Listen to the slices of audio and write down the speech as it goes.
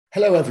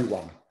Hello,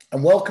 everyone,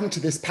 and welcome to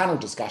this panel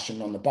discussion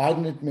on the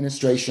Biden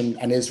administration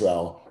and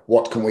Israel.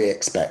 What can we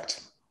expect?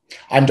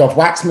 I'm Dov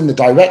Waxman, the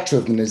director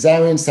of the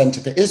Nazarian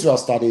Center for Israel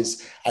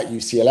Studies at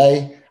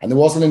UCLA and the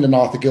Rosalind and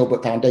Arthur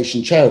Gilbert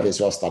Foundation Chair of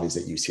Israel Studies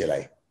at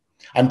UCLA.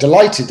 I'm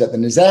delighted that the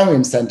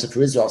Nazarian Center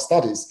for Israel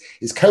Studies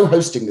is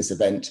co-hosting this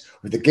event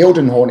with the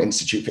Gildenhorn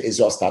Institute for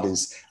Israel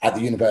Studies at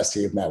the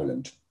University of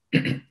Maryland.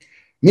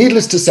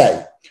 Needless to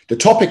say, the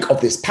topic of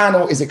this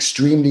panel is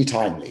extremely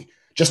timely.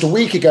 Just a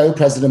week ago,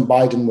 President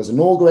Biden was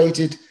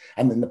inaugurated,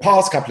 and in the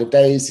past couple of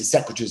days, his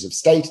secretaries of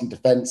state and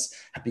defense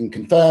have been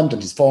confirmed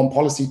and his foreign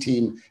policy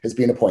team has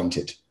been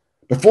appointed.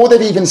 Before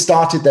they've even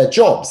started their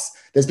jobs,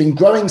 there's been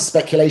growing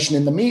speculation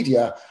in the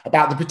media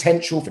about the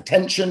potential for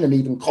tension and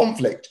even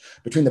conflict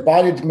between the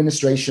Biden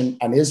administration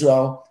and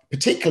Israel,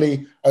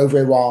 particularly over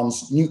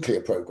Iran's nuclear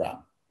program.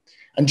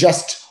 And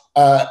just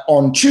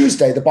on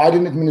Tuesday, the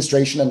Biden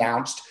administration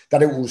announced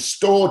that it will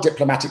restore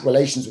diplomatic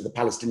relations with the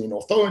Palestinian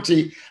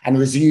Authority and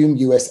resume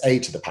US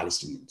aid to the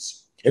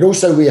Palestinians. It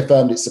also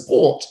reaffirmed its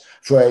support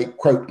for a,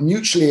 quote,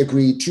 mutually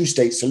agreed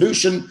two-state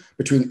solution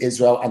between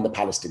Israel and the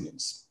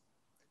Palestinians.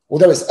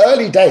 Although it's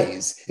early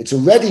days, it's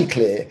already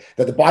clear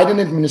that the Biden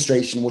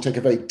administration will take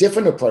a very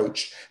different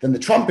approach than the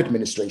Trump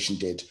administration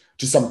did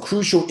to some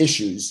crucial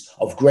issues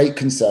of great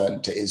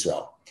concern to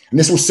Israel. And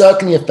this will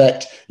certainly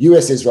affect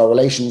US-Israel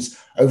relations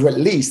over at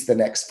least the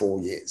next 4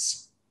 years.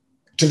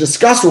 To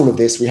discuss all of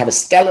this, we have a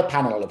stellar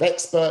panel of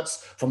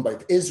experts from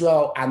both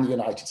Israel and the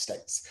United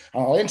States.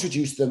 And I'll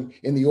introduce them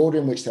in the order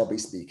in which they'll be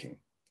speaking.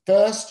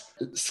 First,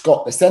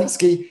 Scott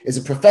Lesensky is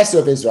a professor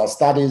of Israel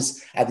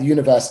Studies at the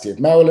University of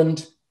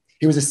Maryland.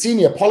 He was a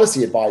senior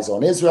policy advisor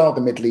on Israel,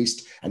 the Middle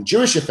East, and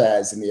Jewish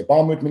affairs in the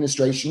Obama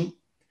administration.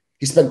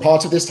 He spent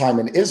part of his time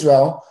in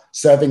Israel,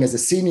 serving as a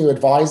senior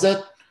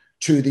advisor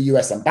to the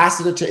US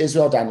ambassador to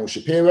Israel, Daniel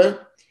Shapiro.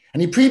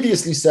 And he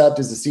previously served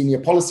as a senior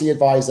policy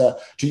advisor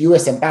to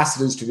US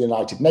ambassadors to the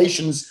United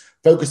Nations,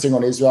 focusing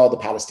on Israel, the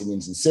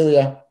Palestinians, and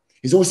Syria.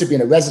 He's also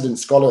been a resident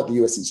scholar at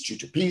the US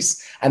Institute of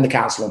Peace and the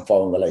Council on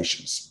Foreign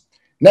Relations.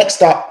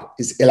 Next up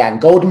is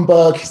Ilan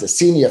Goldenberg. He's a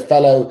senior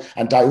fellow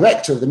and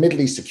director of the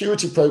Middle East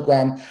Security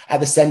Program at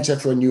the Center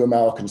for a New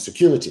American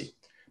Security.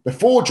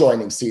 Before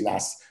joining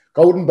CNAS,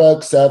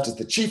 Goldenberg served as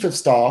the chief of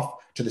staff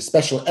to the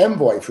special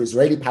envoy for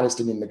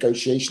Israeli-Palestinian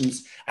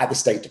Negotiations at the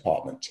State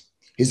Department.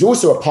 He's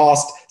also a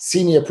past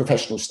senior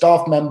professional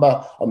staff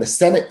member on the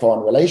Senate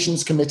Foreign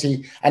Relations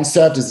Committee and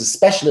served as a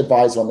special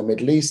advisor on the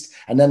Middle East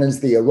and then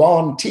as the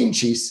Iran team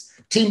chief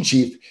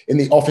in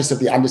the Office of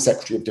the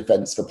Undersecretary of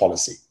Defense for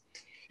Policy.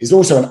 He's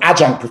also an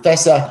adjunct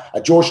professor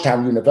at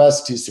Georgetown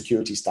University's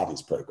Security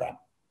Studies program.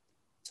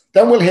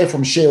 Then we'll hear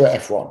from Shira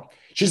Efron.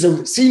 She's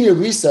a senior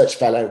research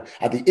fellow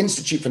at the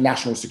Institute for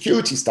National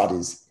Security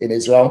Studies in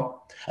Israel,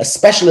 a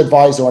special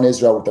advisor on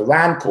Israel with the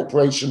RAND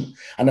Corporation,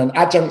 and an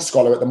adjunct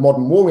scholar at the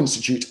Modern War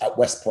Institute at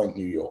West Point,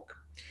 New York.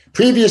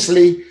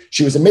 Previously,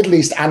 she was a Middle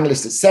East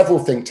analyst at several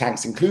think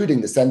tanks,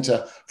 including the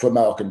Center for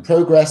American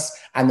Progress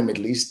and the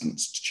Middle East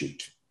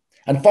Institute.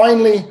 And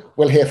finally,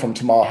 we'll hear from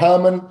Tamar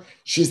Herman.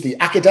 She's the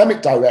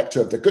academic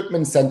director of the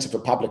Gutman Center for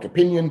Public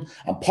Opinion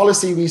and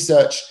Policy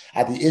Research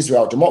at the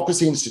Israel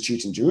Democracy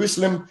Institute in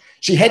Jerusalem.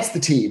 She heads the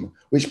team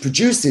which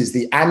produces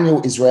the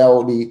annual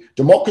Israeli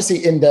Democracy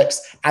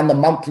Index and the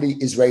monthly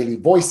Israeli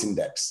Voice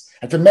Index.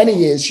 And for many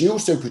years, she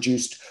also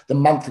produced the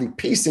monthly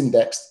Peace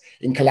Index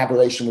in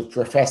collaboration with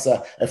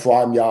Professor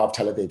Ephraim Yar of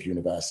Tel Aviv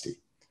University.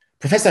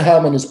 Professor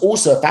Herman is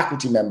also a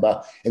faculty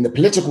member in the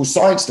Political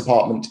Science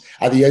Department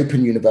at the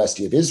Open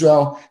University of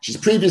Israel. She's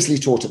previously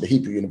taught at the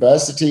Hebrew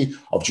University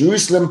of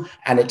Jerusalem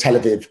and at Tel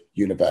Aviv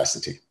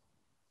University.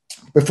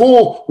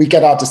 Before we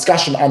get our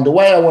discussion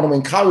underway, I want to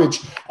encourage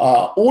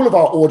all of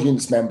our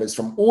audience members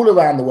from all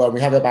around the world.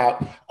 We have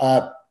about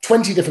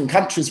 20 different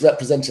countries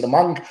represented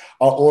among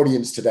our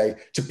audience today,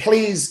 to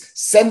please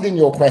send in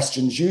your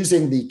questions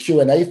using the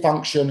Q&A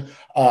function.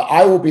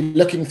 I will be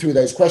looking through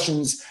those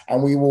questions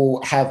and we will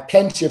have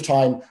plenty of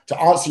time to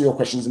answer your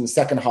questions in the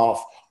second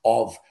half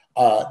of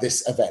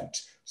this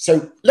event.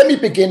 So let me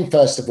begin,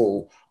 first of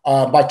all,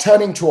 by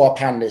turning to our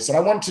panelists. And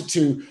I wanted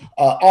to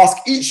ask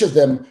each of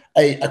them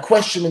a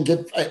question and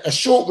give a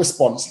short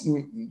response,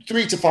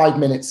 3 to 5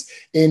 minutes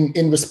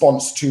in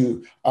response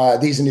to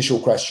these initial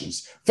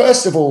questions.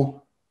 First of all,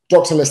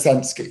 Dr.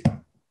 Lesensky,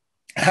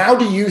 how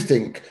do you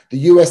think the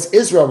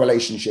US-Israel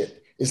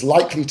relationship is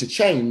likely to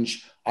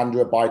change under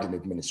a Biden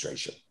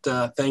administration?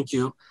 Thank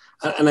you.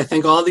 And I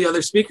thank all the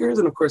other speakers.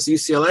 And of course,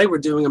 UCLA, we're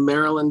doing a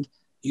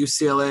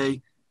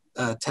Maryland-UCLA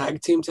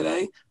tag team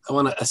today. I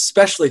want to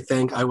especially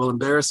thank, I will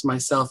embarrass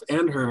myself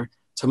and her,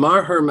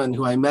 Tamar Herman,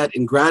 who I met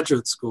in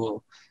graduate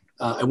school.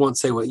 I won't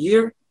say what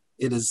year.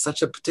 It is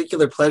such a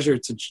particular pleasure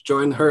to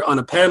join her on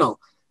a panel,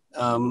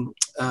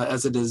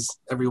 as it is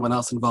everyone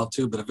else involved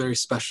too, but a very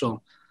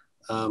special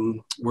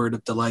word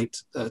of delight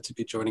to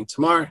be joining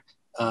Tamar.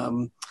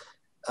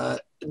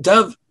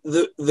 Dov,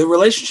 the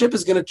relationship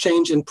is going to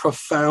change in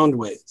profound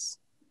ways.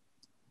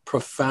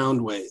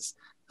 Profound ways.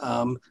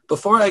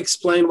 Before I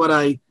explain what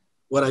I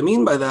what I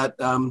mean by that,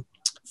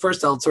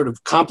 first I'll sort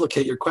of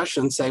complicate your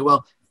question and say,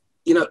 well,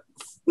 you know,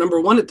 number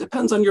one, it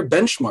depends on your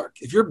benchmark.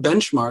 If your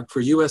benchmark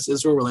for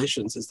U.S.-Israel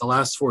relations is the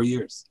last 4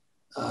 years,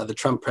 the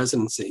Trump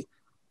presidency,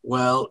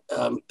 well,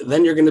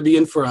 then you're going to be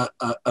in for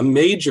a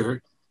major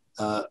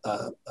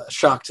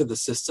shock to the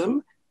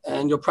system,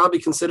 and you'll probably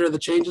consider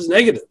the changes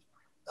negative.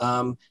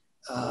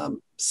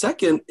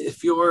 Second, if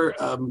your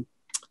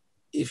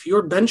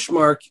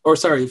benchmark, or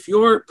sorry, if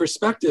your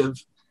perspective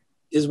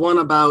is one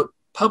about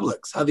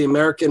publics, how the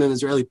American and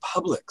Israeli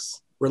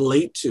publics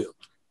relate to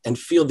and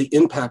feel the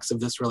impacts of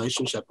this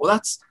relationship, well,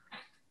 that's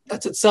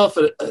itself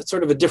a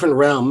sort of a different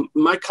realm.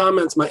 My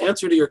comments, my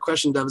answer to your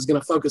question, Dev, is going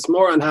to focus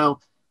more on how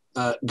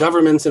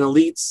governments and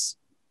elites,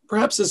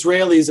 perhaps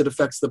Israelis, it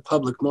affects the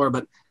public more,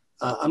 but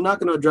I'm not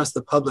going to address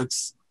the publics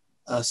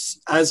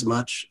as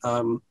much.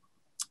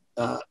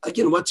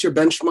 Again, what's your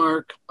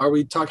benchmark? Are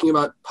we talking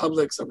about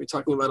publics? Are we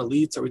talking about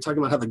elites? Are we talking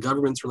about how the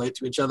governments relate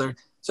to each other?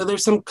 So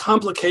there's some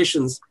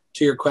complications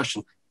to your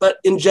question. But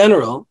in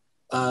general,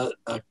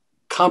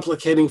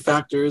 complicating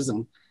factors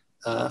and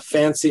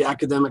fancy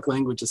academic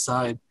language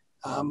aside,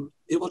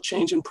 it will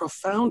change in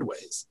profound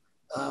ways.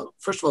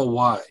 First of all,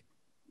 why?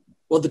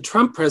 Well, the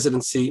Trump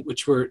presidency,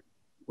 which we're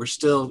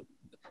still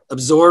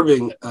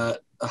absorbing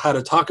how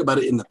to talk about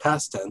it in the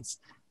past tense,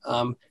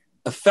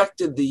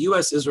 affected the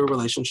U.S.-Israel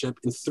relationship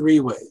in three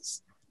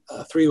ways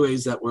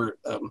that were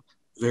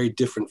very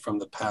different from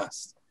the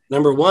past.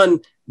 Number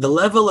one, the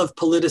level of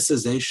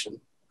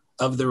politicization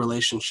of the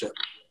relationship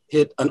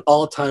hit an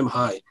all-time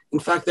high. In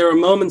fact, there are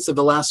moments of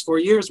the last 4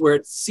 years where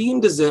it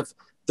seemed as if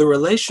the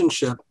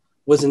relationship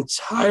was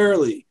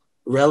entirely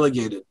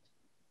relegated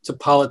to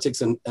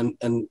politics, and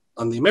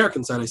on the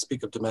American side, I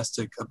speak of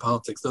domestic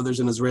politics, though there's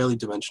an Israeli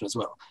dimension as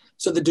well.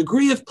 So the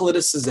degree of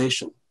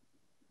politicization,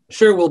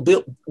 sure,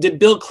 did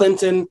Bill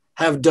Clinton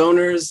have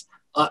donors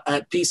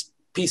at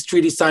peace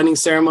treaty signing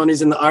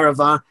ceremonies in the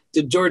Arava?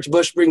 Did George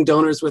Bush bring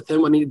donors with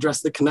him when he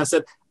addressed the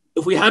Knesset?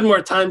 If we had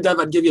more time, Dev,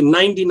 I'd give you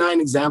 99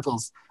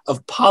 examples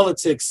of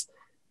politics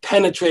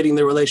penetrating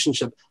the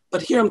relationship.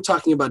 But here I'm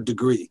talking about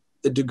degree.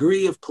 The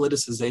degree of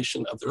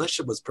politicization of the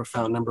relationship was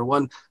profound, number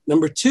one.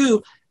 Number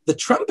two, the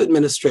Trump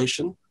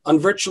administration, on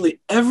virtually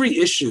every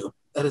issue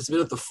that has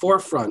been at the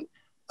forefront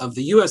of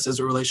the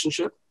U.S.-Israel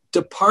relationship,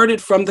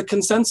 departed from the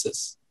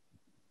consensus.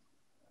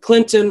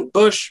 Clinton,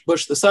 Bush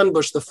the son,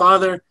 Bush the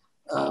father,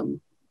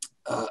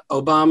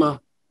 Obama,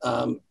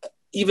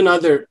 even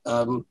other,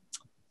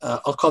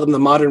 I'll call them the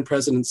modern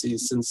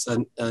presidencies since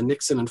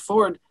Nixon and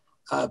Ford,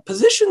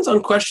 positions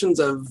on questions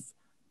of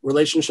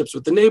relationships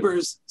with the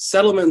neighbors,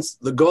 settlements,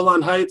 the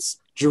Golan Heights,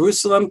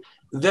 Jerusalem.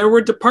 There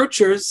were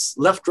departures,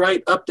 left,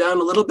 right, up, down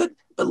a little bit,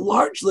 but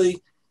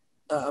largely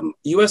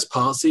US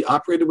policy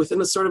operated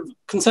within a sort of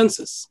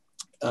consensus.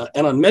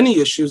 And on many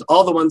issues,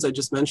 all the ones I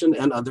just mentioned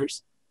and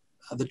others,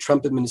 the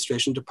Trump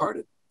administration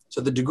departed.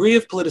 So the degree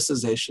of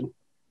politicization,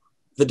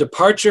 the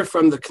departure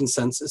from the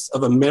consensus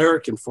of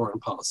American foreign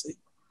policy.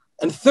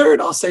 And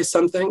third, I'll say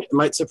something, it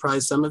might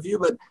surprise some of you,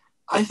 but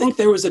I think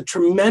there was a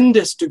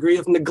tremendous degree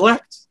of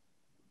neglect.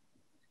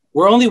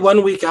 We're only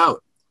 1 week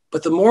out,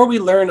 but the more we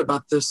learn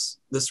about this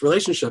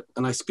relationship,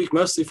 and I speak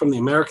mostly from the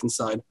American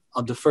side,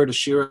 I'll defer to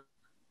Shira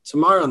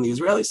tomorrow on the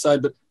Israeli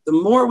side, but the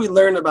more we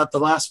learn about the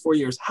last 4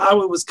 years,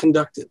 how it was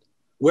conducted,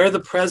 where the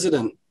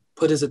president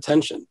put his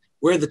attention,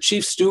 where the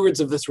chief stewards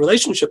of this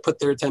relationship put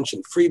their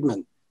attention,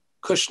 Friedman,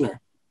 Kushner,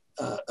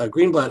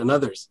 Greenblatt, and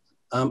others,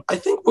 I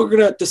think we're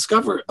going to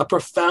discover a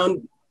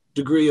profound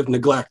degree of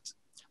neglect.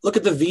 Look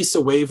at the visa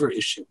waiver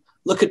issue.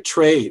 Look at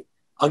trade.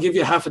 I'll give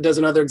you half a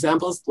dozen other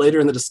examples later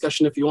in the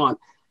discussion if you want.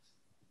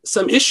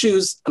 Some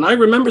issues, and I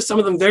remember some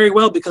of them very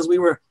well because we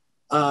were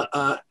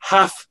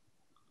half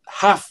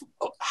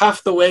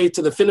the way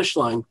to the finish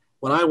line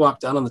when I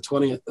walked out on the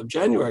 20th of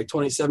January,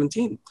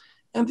 2017.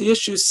 And the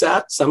issues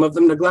sat, some of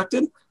them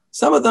neglected,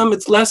 some of them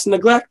it's less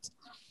neglect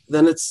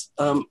than it's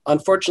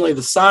unfortunately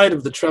the side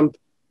of the Trump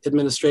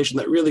administration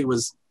that really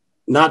was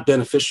not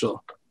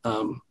beneficial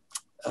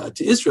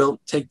to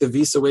Israel. Take the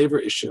visa waiver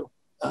issue.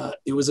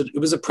 It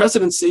was a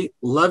presidency,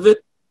 love it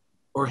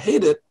or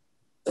hate it,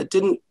 that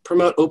didn't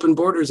promote open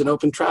borders and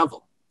open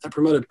travel. That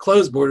promoted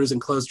closed borders and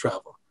closed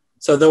travel.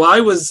 So though I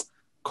was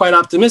quite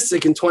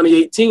optimistic in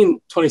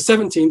 2018,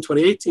 2017,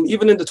 2018,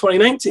 even into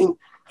 2019,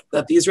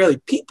 that the Israeli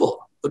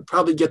people would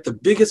probably get the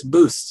biggest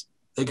boost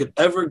they could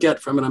ever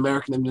get from an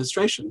American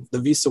administration,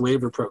 the visa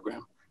waiver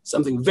program.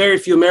 Something very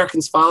few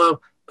Americans follow,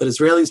 but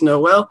Israelis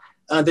know well.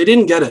 They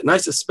didn't get it. And I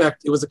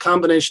suspect it was a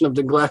combination of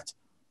neglect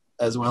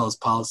as well as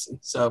policy.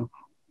 So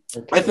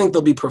I think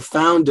there'll be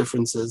profound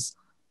differences.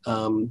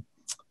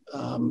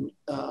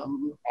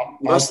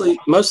 Mostly,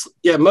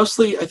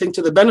 I think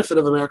to the benefit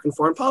of American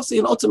foreign policy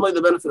and ultimately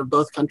the benefit of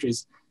both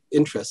countries'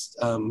 interests.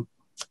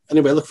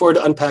 Anyway, I look forward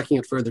to unpacking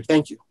it further.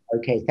 Thank you.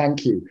 Okay,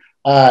 thank you.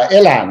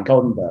 Ilan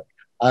Goldenberg,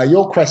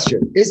 your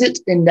question, is it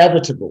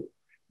inevitable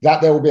that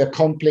there will be a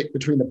conflict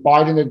between the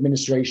Biden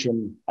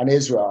administration and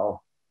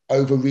Israel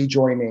over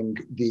rejoining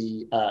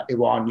the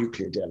Iran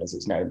nuclear deal, as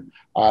it's known,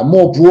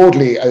 more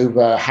broadly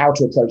over how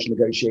to approach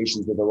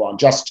negotiations with Iran?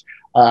 Just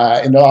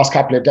in the last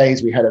couple of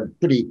days, we had a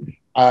pretty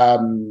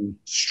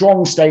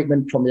strong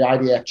statement from the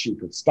IDF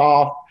chief of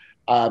staff,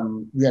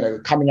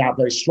 coming out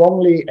very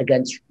strongly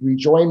against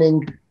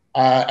rejoining,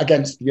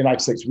 against the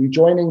United States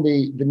rejoining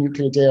the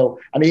nuclear deal,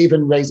 and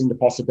even raising the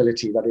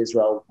possibility that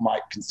Israel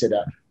might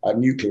consider a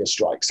nuclear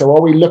strike. So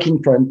are we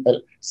looking for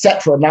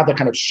set for another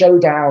kind of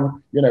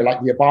showdown,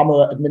 like the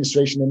Obama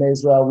administration in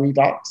Israel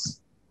redux?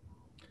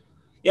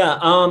 Yeah,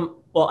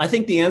 well, I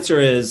think the answer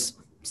is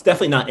it's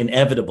definitely not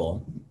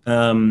inevitable.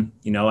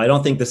 I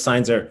don't think the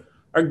signs are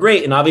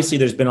great. And obviously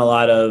there's been a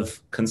lot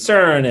of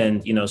concern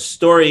and,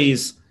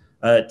 stories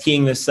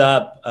teeing this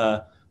up.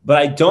 But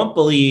I don't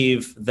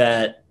believe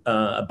that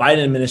a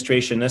Biden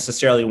administration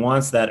necessarily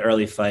wants that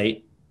early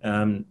fight.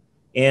 And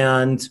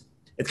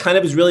it kind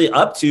of is really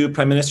up to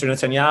Prime Minister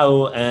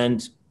Netanyahu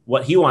and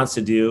what he wants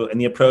to do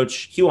and the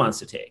approach he wants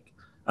to take.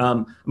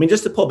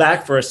 Just to pull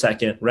back for a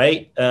second,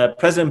 right?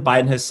 President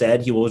Biden has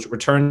said he will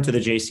return to the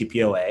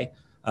JCPOA,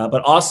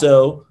 but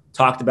also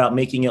talked about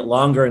making it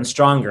longer and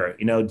stronger,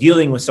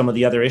 dealing with some of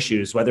the other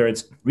issues, whether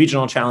it's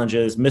regional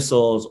challenges,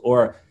 missiles,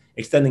 or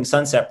extending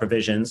sunset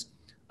provisions.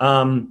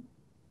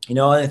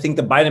 I think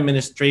the Biden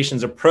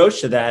administration's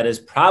approach to that is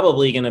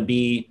probably going to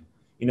be,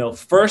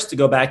 first to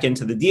go back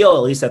into the deal,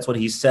 at least that's what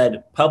he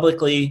said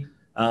publicly,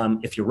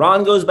 if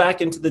Iran goes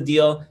back into the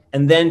deal,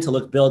 and then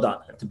to build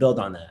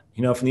on that.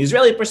 From the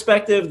Israeli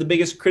perspective, the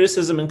biggest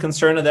criticism and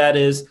concern of that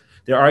is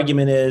their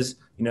argument is,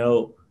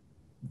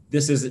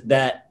 this is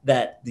that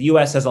the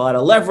U.S. has a lot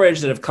of leverage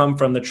that have come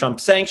from the Trump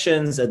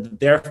sanctions, and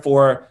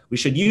therefore we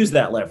should use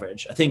that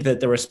leverage. I think that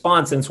the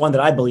response, and it's one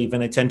that I believe,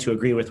 and I tend to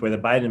agree with where the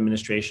Biden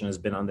administration has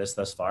been on this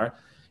thus far,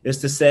 is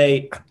to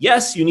say,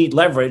 yes, you need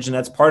leverage, and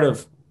that's part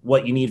of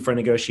what you need for a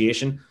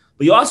negotiation,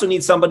 but you also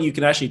need somebody you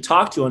can actually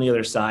talk to on the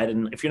other side.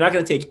 And if you're not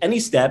going to take any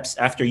steps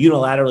after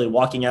unilaterally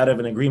walking out of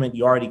an agreement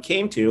you already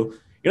came to,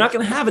 you're not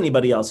going to have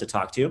anybody else to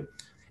talk to.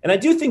 And I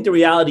do think the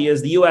reality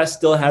is the U.S.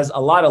 still has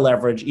a lot of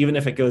leverage, even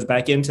if it goes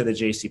back into the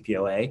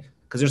JCPOA,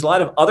 because there's a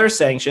lot of other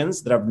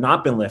sanctions that have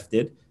not been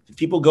lifted. If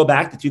people go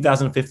back to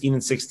 2015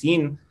 and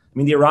 16,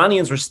 the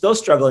Iranians were still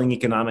struggling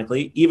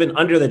economically, even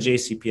under the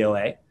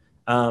JCPOA.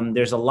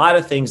 There's a lot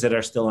of things that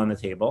are still on the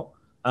table.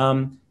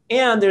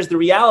 And there's the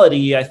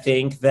reality, I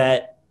think,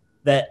 that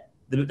the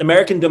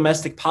American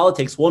domestic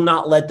politics will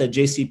not let the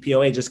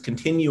JCPOA just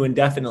continue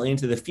indefinitely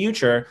into the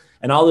future.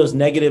 And all those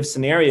negative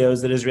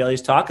scenarios that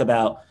Israelis talk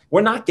about,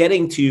 we're not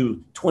getting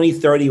to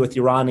 2030 with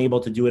Iran able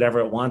to do whatever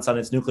it wants on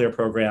its nuclear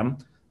program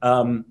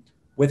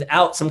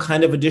without some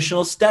kind of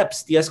additional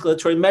steps,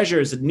 de-escalatory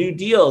measures, new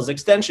deals,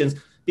 extensions,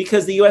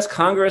 because the U.S.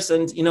 Congress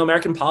and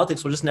American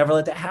politics will just never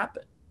let that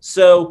happen.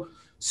 So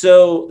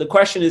the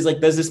question is,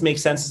 does this make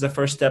sense as a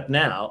first step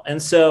now?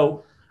 And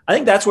so I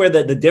think that's where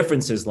the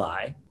differences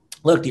lie.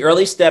 Look, the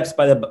early steps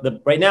by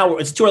right now,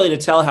 it's too early to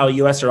tell how a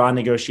U.S.-Iran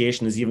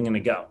negotiation is even going to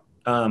go,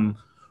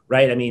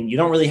 right? You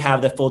don't really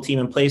have the full team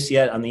in place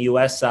yet on the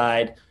U.S.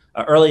 side.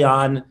 Early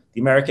on, the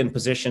American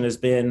position has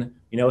been,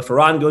 if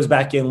Iran goes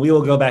back in, we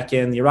will go back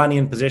in. The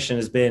Iranian position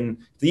has been,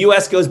 if the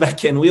U.S. goes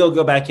back in, we will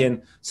go back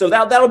in. So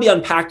that'll be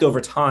unpacked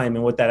over time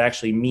and what that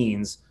actually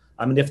means,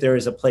 if there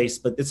is a place.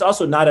 But it's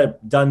also not a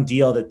done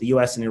deal that the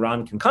U.S. and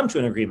Iran can come to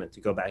an agreement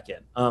to go back in.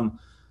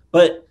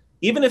 But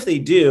even if they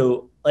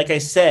do, like I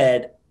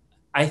said,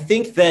 I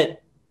think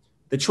that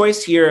the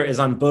choice here is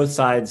on both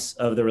sides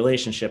of the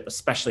relationship,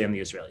 especially on the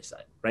Israeli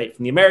side, right?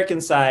 From the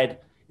American side,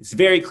 it's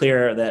very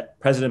clear that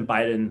President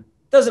Biden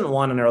doesn't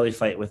want an early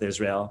fight with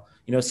Israel.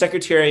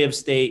 Secretary of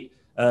State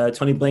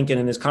Tony Blinken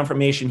in his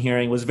confirmation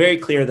hearing was very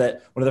clear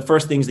that one of the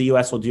first things the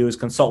U.S. will do is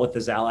consult with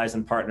its allies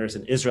and partners,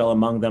 and Israel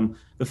among them,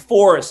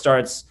 before it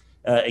starts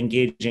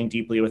engaging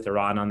deeply with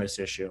Iran on this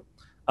issue.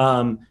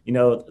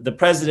 The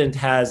president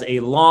has a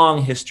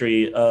long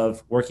history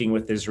of working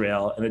with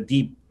Israel and a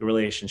deep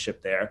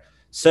relationship there.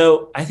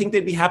 So I think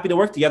they'd be happy to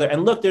work together.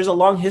 And look, there's a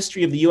long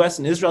history of the U.S.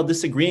 and Israel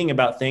disagreeing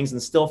about things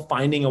and still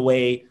finding a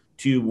way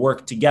to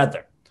work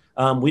together.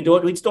 We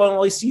just don't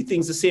always see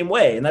things the same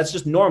way. And that's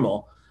just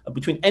normal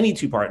between any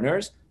two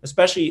partners,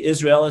 especially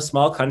Israel, a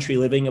small country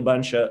living a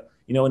bunch of,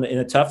 in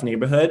a tough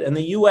neighborhood, and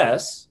the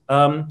U.S.,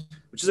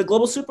 which is a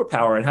global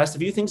superpower and has to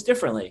view things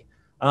differently.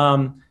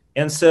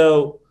 And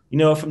so,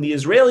 from the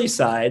Israeli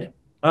side,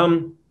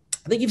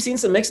 I think you've seen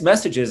some mixed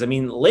messages.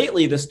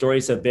 Lately, the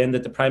stories have been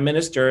that the prime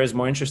minister is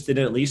more interested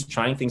in at least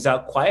trying things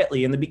out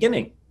quietly in the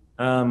beginning.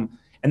 And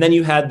then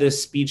you had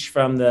this speech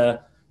from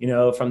the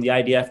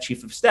IDF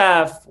chief of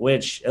staff,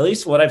 which, at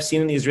least what I've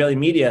seen in the Israeli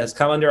media, has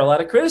come under a lot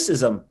of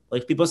criticism.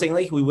 Like people saying,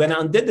 we went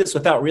out and did this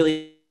without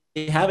really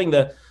having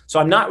so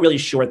I'm not really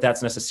sure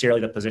that's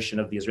necessarily the position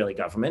of the Israeli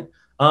government.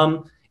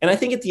 And I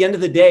think at the end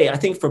of the day, I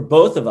think for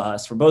both of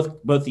us, for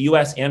both the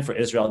U.S. and for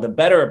Israel, the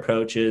better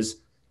approach is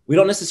we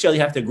don't necessarily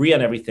have to agree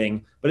on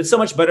everything, but it's so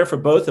much better for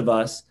both of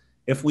us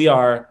if we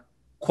are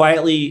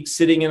quietly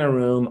sitting in a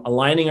room,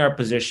 aligning our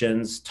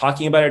positions,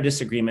 talking about our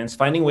disagreements,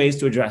 finding ways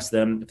to address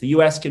them. If the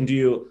U.S. can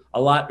do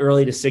a lot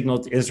early to signal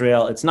to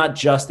Israel, it's not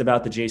just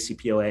about the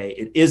JCPOA,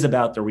 it is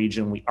about the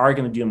region. We are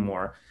going to do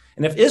more.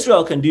 And if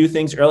Israel can do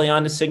things early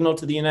on to signal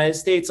to the United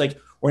States,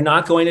 we're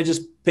not going to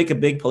just pick a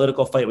big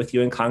political fight with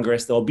you in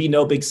Congress. There'll be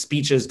no big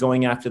speeches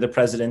going after the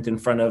president in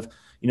front of,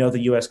 the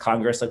US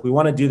Congress. Like, we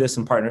want to do this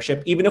in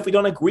partnership, even if we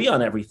don't agree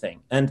on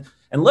everything. And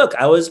look,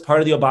 I was part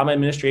of the Obama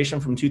administration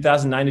from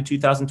 2009 to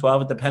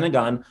 2012 at the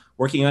Pentagon,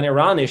 working on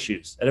Iran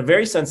issues at a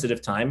very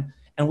sensitive time.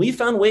 And we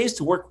found ways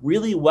to work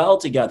really well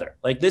together.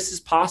 Like, this is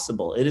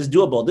possible. It is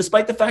doable,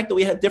 despite the fact that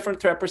we had different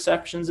threat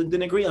perceptions and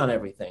didn't agree on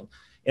everything.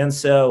 And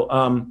so,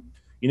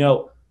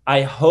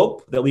 I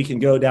hope that we can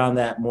go down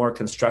that more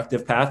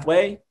constructive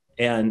pathway.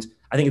 And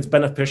I think it's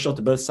beneficial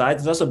to both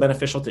sides. It's also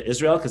beneficial to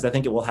Israel, because I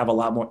think it will have a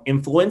lot more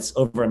influence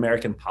over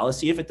American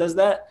policy if it does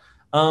that.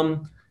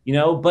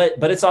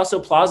 But it's also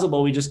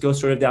plausible we just go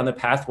sort of down the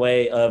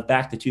pathway of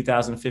back to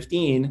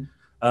 2015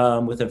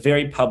 with a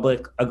very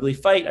public, ugly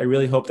fight. I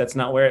really hope that's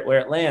not where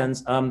it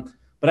lands.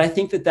 But I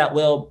think that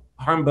will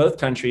harm both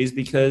countries,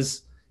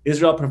 because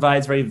Israel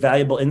provides very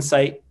valuable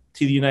insight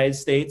to the United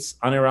States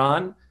on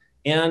Iran.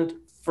 And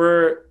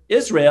for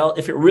Israel,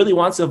 if it really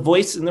wants a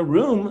voice in the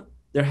room,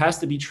 there has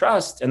to be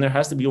trust, and there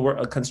has to be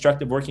a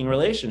constructive working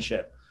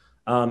relationship.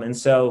 And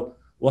so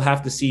we'll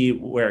have to see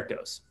where it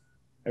goes.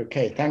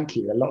 Okay, thank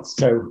you. Lots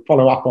to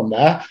follow up on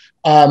there.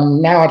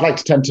 Now I'd like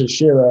to turn to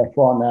Shira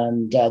Efron,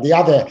 and the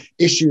other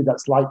issue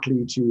that's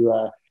likely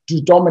to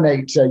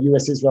dominate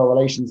US-Israel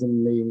relations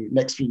in the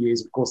next few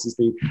years, of course, is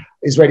the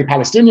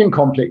Israeli-Palestinian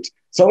conflict.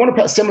 So I want to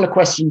put a similar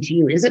question to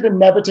you. Is it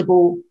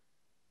inevitable,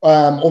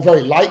 or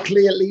very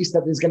likely at least,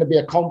 that there's going to be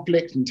a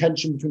conflict and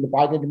tension between the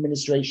Biden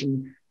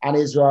administration and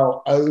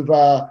Israel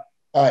over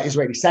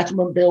Israeli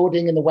settlement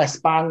building in the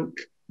West Bank,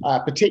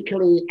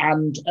 particularly,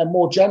 and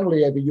more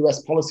generally over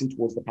US policy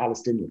towards the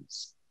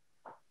Palestinians?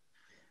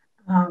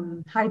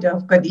 Hi,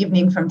 Dov. Good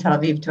evening from Tel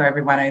Aviv to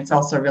everyone. And it's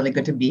also really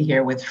good to be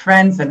here with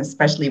friends, and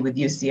especially with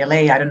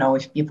UCLA. I don't know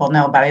if people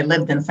know, but I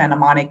lived in Santa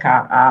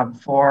Monica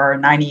for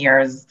 9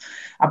 years,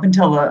 up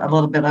until a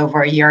little bit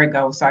over a year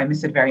ago, so I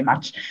miss it very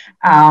much.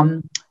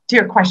 To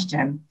your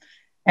question,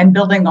 and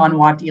building on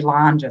what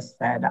Ilan just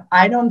said,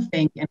 I don't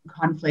think a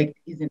conflict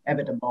is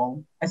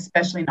inevitable,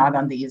 especially not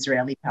on the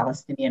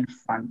Israeli-Palestinian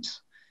front.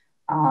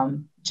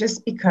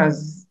 Just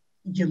because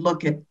you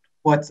look at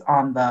what's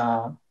on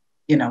the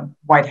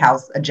White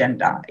House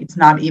agenda. It's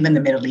not even the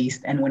Middle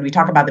East. And when we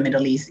talk about the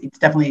Middle East, it's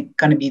definitely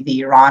going to be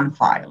the Iran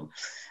file.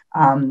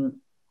 And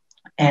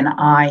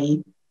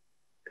I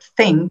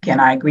think,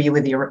 and I agree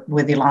with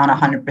Ilan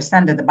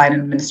 100%, that the Biden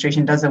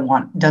administration doesn't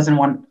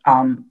want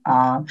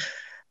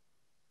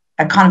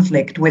a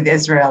conflict with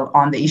Israel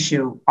on the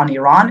issue on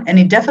Iran. And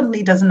it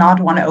definitely does not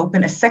want to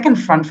open a second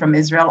front from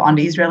Israel on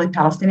the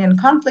Israeli-Palestinian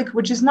conflict,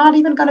 which is not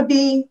even going to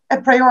be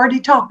a priority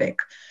topic.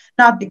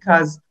 Not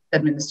because the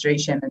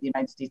administration and the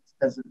United States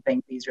doesn't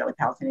think the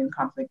Israeli-Palestinian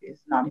conflict is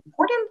not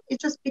important.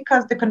 It's just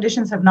because the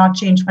conditions have not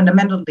changed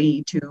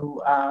fundamentally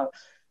to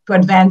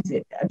advance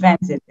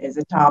it as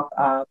a top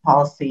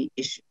policy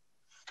issue.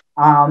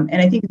 And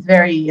I think it's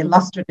very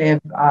illustrative,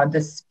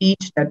 the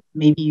speech that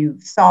maybe you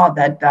saw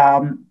that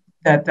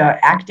the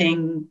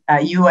acting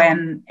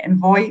UN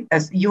envoy,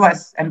 as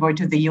U.S. envoy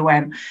to the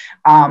UN,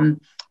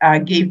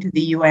 gave to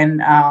the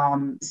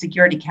UN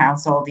Security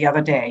Council the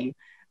other day,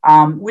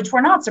 which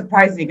were not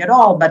surprising at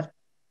all, but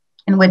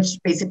in which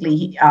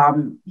basically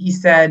he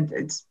said,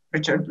 it's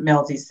Richard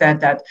Mills, he said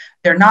that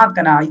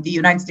the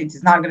United States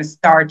is not going to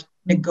start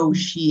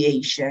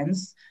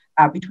negotiations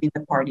between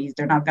the parties.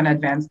 They're not going to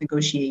advance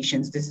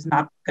negotiations. This is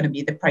not going to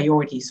be the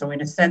priority. So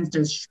in a sense,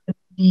 there should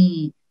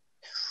be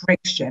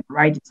friction,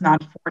 right? It's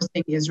not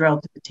forcing Israel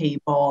to the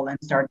table and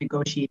start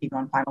negotiating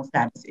on final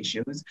status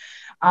issues.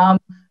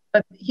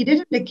 But he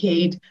did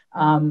indicate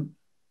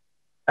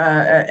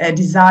a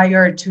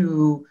desire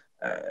to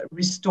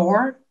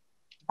restore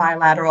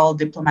bilateral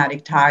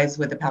diplomatic ties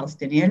with the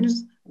Palestinians,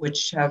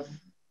 which have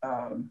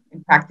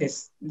in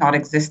practice not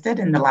existed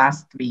in the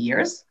last 3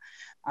 years,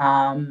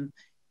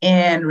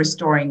 and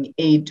restoring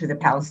aid to the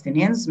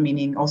Palestinians,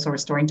 meaning also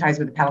restoring ties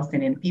with the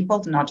Palestinian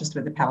people, not just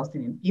with the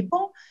Palestinian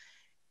people,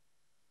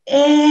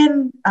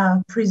 and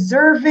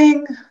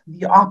preserving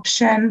the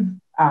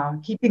option,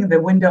 keeping the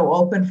window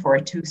open for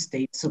a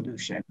two-state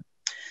solution.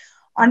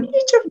 On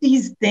each of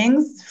these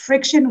things,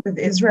 friction with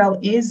Israel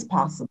is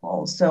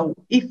possible. So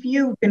if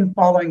you've been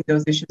following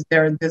those issues,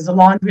 there's a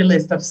laundry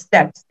list of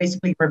steps,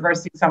 basically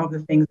reversing some of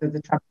the things that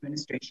the Trump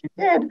administration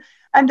did.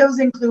 And those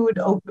include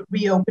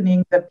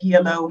reopening the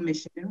PLO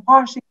mission in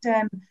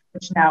Washington,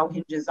 which now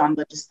hinges on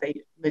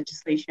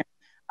legislation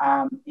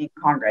in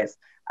Congress.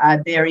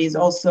 There is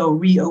also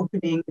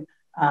reopening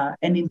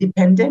an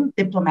independent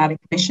diplomatic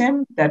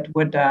mission that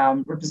would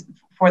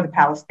for the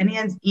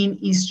Palestinians in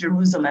East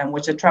Jerusalem,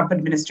 which the Trump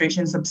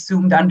administration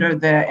subsumed under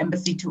the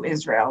embassy to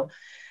Israel.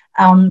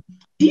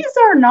 These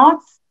are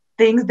not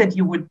things that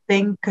you would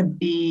think could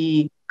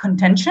be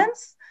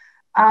contentions,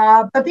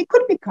 but they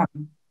could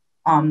become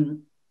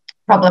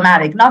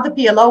problematic. Not the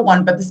PLO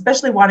one, but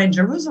especially one in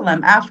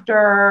Jerusalem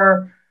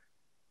after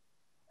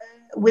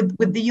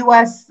with the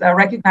U.S.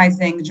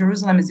 Recognizing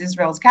Jerusalem as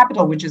Israel's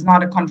capital, which is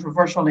not a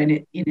controversial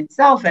in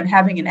itself, and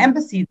having an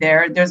embassy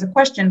there, there's a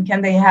question: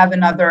 can they have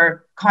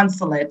another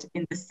consulate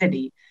in the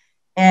city?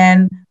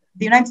 And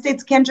the United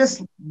States can't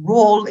just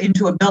roll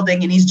into a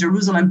building in East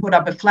Jerusalem, put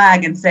up a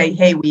flag and say,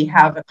 hey, we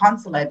have a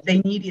consulate. They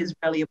need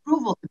Israeli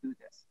approval to do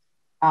this.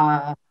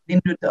 They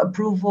need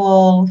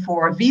approval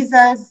for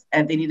visas,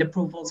 and they need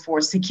approvals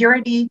for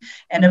security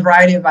and a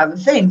variety of other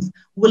things.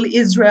 Will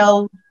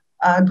Israel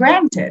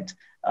grant it?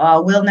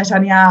 Will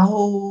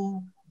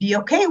Netanyahu be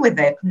okay with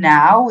it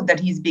now that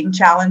he's being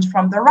challenged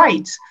from the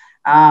right?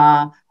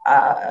 I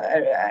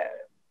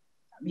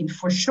mean,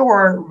 for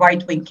sure,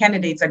 right-wing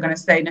candidates are going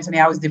to say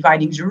Netanyahu is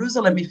dividing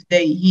Jerusalem if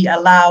he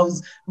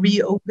allows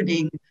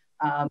reopening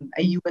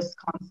a U.S.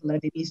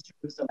 consulate in East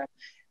Jerusalem.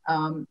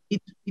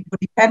 It would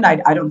depend.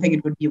 I don't think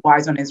it would be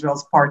wise on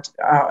Israel's part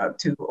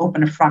to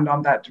open a front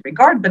on that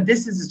regard, but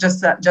this is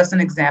just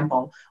an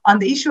example. On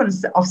the issue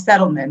of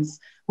settlements,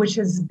 which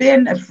has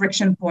been a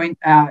friction point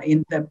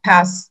in the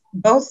past,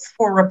 both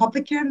for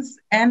Republicans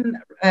and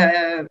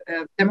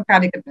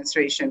Democratic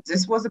administrations.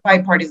 This was a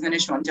bipartisan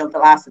issue until the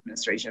last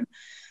administration.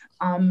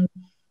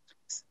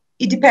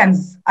 It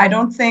depends. I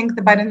don't think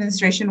the Biden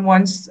administration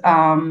wants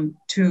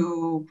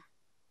to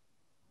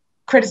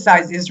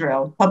criticize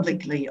Israel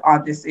publicly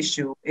on this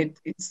issue.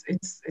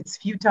 It's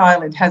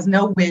futile. It has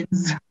no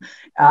wins.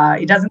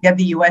 It doesn't get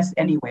the U.S.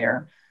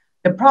 anywhere.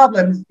 The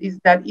problem is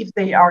that if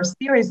they are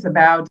serious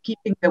about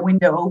keeping the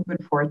window open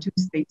for a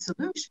two-state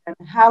solution,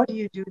 how do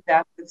you do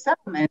that with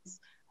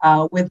settlements,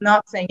 with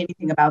not saying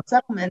anything about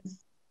settlements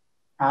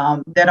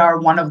that are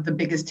one of the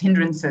biggest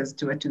hindrances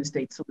to a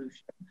two-state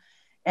solution?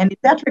 And in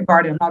that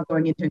regard, I'm not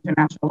going into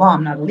international law,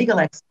 I'm not a legal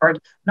expert,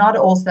 not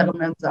all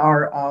settlements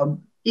are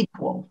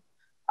equal.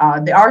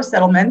 There are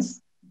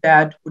settlements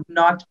that would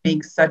not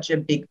make such a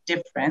big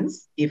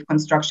difference if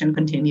construction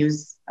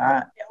continues.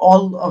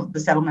 All of the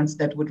settlements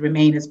that would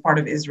remain as part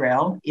of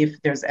Israel if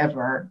there's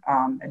ever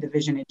a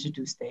division into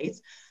two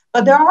states.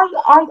 But there are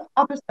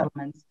other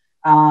settlements,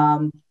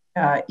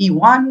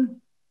 E1,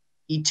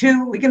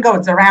 E2, we can go,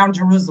 it's around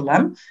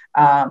Jerusalem,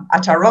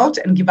 Atarot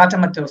and Givat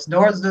HaMatos.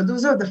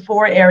 Those are the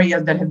four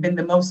areas that have been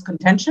the most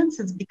contentious.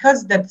 It's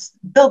because that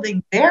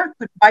building there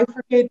could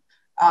bifurcate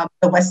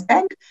the West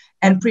Bank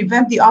and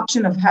prevent the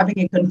option of having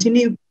a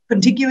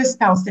contiguous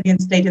Palestinian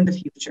state in the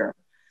future.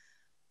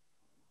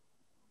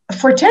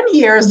 For 10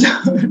 years,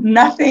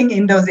 nothing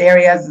in those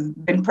areas has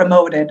been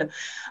promoted.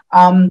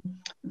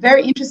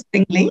 Very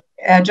interestingly,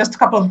 just a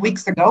couple of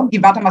weeks ago,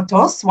 Givat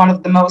HaMatos, one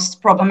of the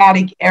most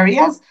problematic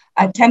areas,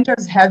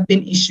 tenders have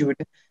been issued.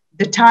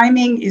 The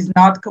timing is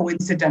not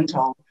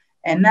coincidental.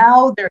 And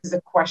now there's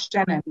a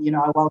question, and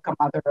I welcome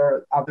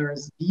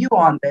others' view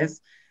on this.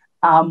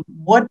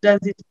 What does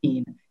it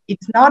mean?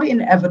 It's not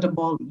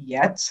inevitable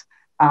yet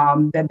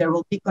that there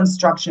will be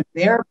construction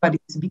there, but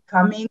it's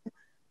becoming,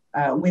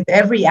 with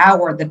every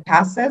hour that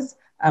passes,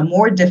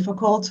 more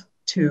difficult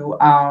to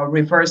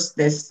reverse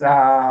this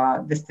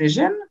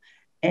decision.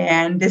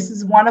 And this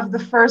is one of the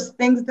first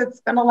things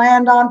that's going to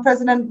land on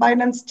President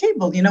Biden's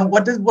table.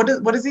 What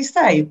does he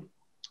say?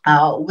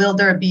 Will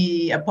there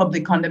be a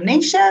public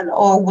condemnation,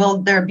 or will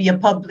there be a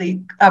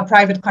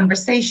private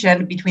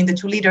conversation between the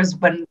two leaders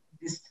when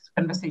this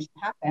conversation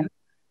happens?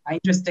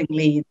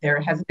 Interestingly,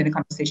 there hasn't been a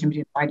conversation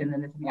between Biden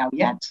and Netanyahu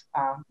yet,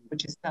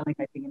 which is telling,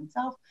 I think, in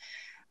itself.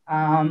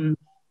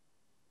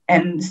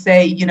 And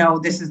say,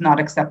 this is not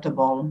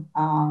acceptable.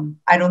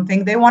 I don't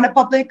think they want a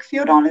public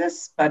feud on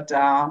this, but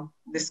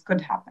this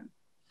could happen.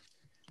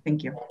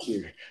 Thank you. Thank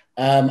you.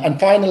 And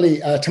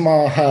finally,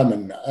 Tamar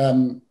Herman,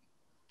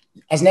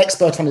 as an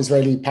expert on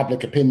Israeli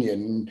public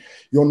opinion,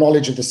 your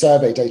knowledge of the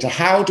survey data,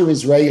 how do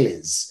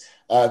Israelis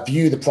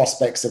view the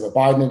prospects of a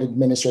Biden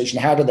administration?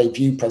 How do they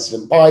view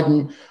President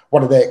Biden?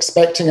 What are they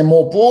expecting? And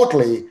more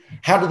broadly,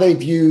 how do they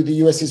view the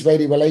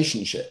US-Israeli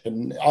relationship?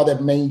 And are there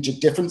major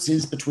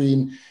differences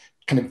between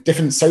kind of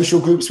different social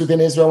groups within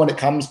Israel when it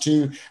comes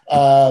to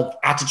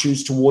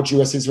attitudes towards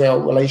US-Israel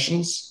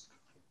relations?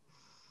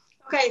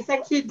 Okay,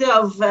 thank you,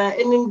 Dov.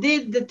 And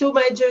indeed, the two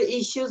major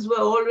issues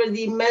were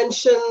already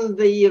mentioned,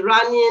 the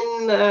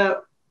Iranian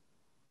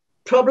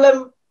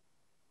problem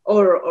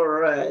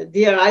or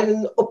the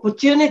Iranian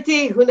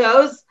opportunity, who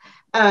knows,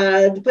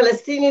 the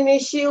Palestinian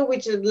issue,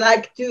 which I'd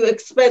like to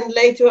expand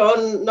later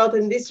on, not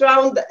in this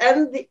round,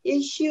 and the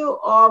issue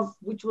of,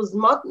 which was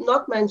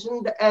not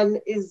mentioned and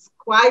is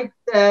quite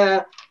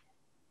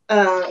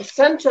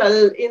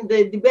central in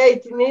the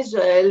debate in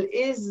Israel,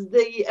 is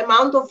the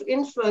amount of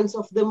influence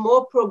of the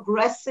more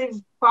progressive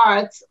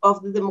parts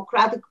of the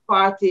Democratic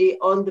Party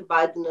on the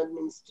Biden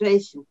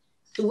administration.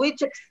 To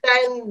which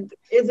extent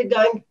is it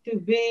going to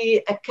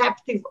be a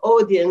captive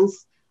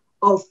audience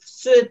of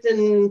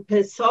certain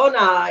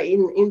persona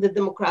in the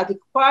Democratic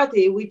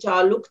Party, which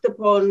are looked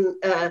upon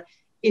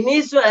in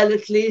Israel,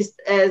 at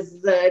least,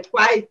 as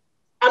quite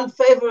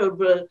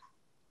unfavorable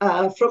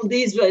from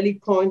the Israeli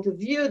point of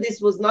view?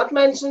 This was not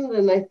mentioned,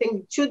 and I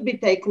think it should be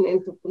taken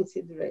into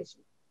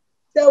consideration.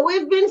 So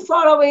we've been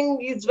following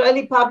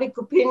Israeli public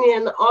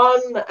opinion on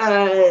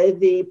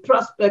the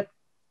prospect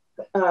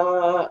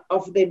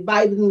of the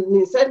Biden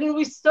administration.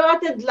 We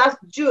started last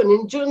June,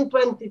 in June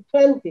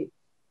 2020,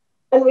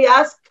 and we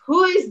asked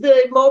who is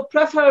the more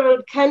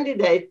preferable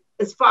candidate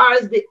as far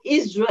as the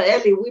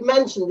Israeli, we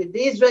mentioned it,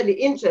 the Israeli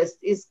interest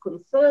is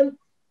concerned.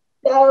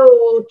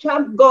 So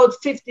Trump got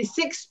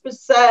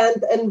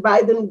 56% and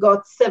Biden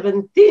got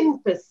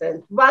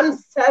 17%,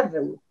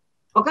 1-7,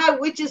 okay,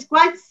 which is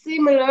quite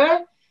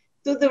similar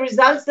to the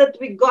results that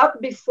we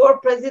got before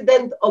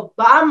President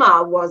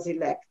Obama was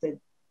elected.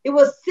 It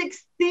was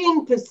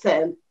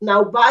 16%.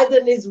 Now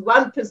Biden is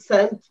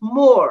 1%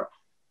 more.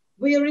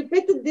 We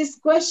repeated this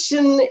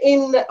question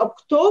in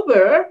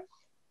October,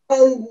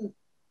 and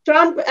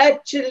Trump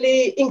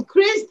actually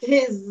increased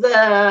his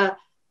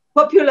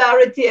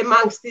popularity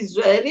amongst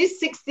Israelis,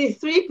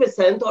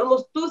 63%,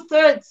 almost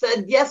 2/3 said,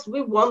 yes,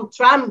 we want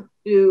Trump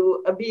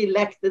to be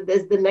elected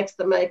as the next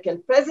American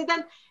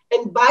president,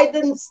 and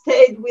Biden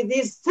stayed with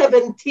his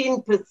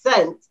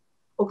 17%.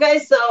 Okay,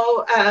 so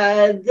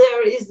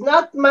there is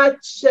not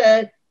much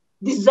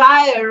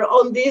desire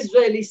on the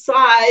Israeli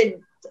side,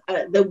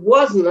 there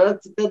was not,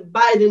 that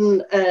Biden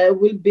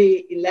will be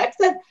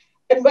elected.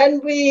 And when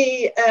we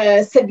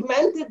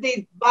segmented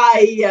it by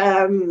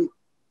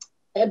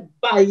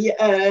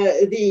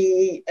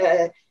the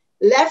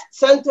left,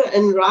 center,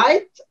 and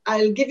right,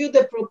 I'll give you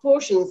the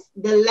proportions.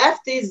 The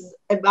left is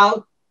about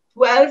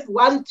 12,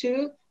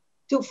 1-2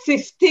 to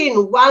 15,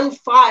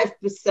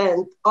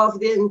 15% of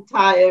the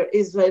entire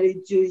Israeli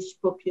Jewish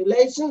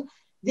population.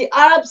 The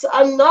Arabs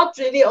are not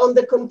really on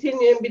the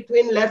continuum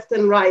between left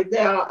and right.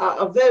 They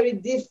are very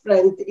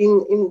different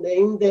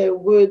in their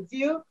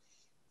worldview.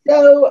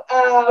 So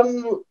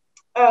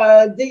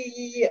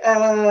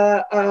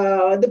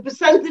the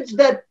percentage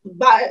that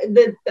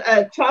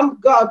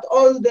Trump got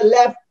on the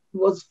left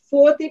was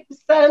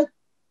 40%,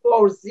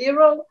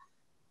 40.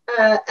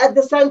 At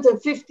the center,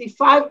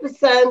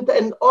 55%,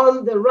 and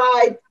on the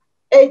right,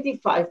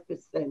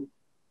 85%.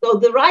 So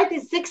the right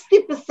is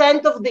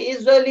 60% of the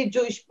Israeli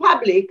Jewish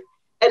public,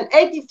 and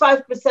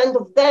 85%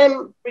 of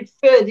them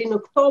preferred in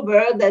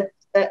October that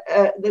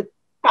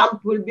Trump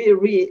will be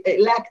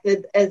re-elected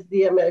as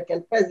the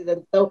American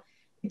president. So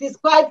it is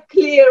quite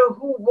clear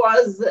who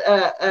was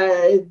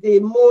the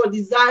more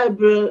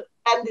desirable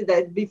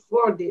candidate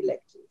before the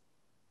election.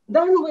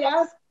 Then we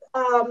asked,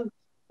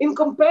 in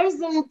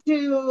comparison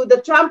to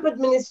the Trump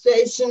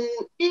administration,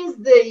 is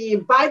the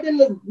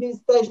Biden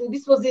administration,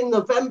 this was in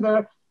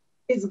November,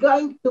 is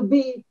going to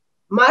be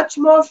much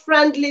more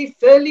friendly,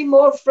 fairly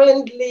more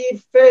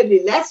friendly,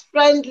 fairly less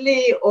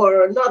friendly,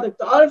 or not at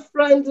all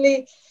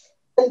friendly?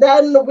 And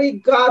then we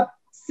got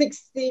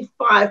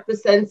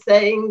 65%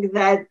 saying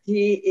that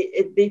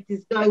it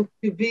is going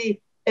to be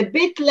a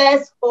bit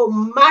less or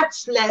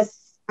much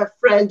less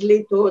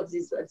friendly towards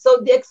Israel.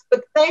 So the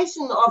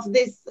expectation of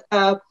this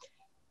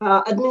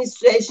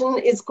administration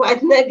is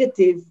quite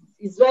negative.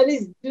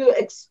 Israelis do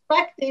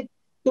expect it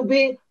to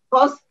be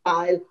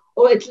hostile,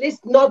 or at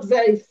least not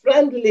very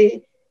friendly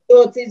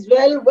towards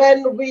Israel.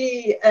 When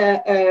we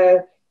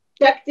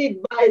checked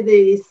it by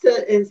the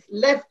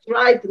left,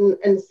 right,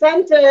 and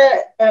center,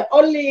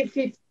 only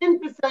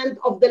 15%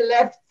 of the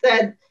left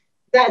said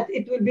that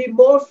it will be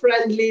more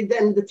friendly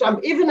than the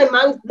Trump. Even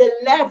amongst the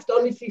left,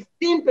 only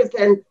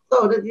 15%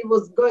 thought that it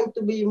was going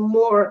to be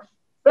more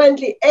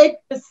friendly,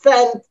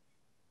 8%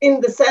 in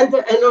the center,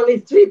 and only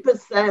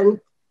 3%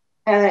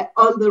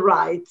 on the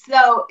right.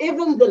 So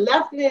even the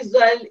left in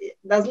Israel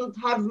doesn't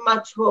have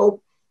much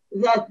hope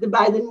that the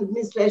Biden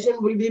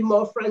administration will be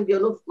more friendly.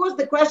 And of course,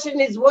 the question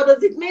is, what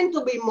does it mean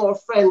to be more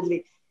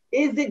friendly?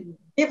 Is it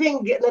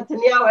giving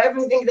Netanyahu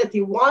everything that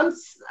he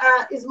wants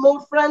is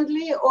more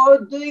friendly, or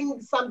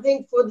doing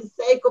something for the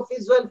sake of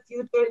Israel's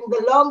future in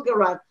the longer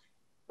run?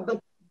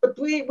 But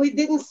we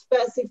didn't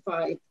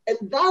specify it. And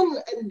then,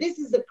 and this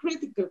is a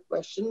critical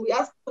question, we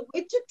asked to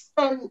which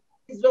extent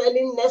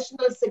Israeli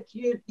national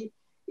security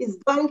is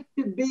going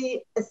to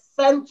be a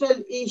central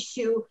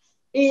issue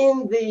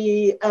in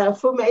the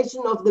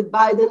formation of the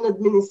Biden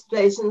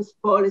administration's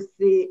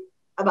policy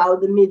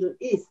about the Middle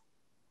East.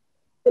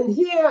 And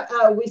here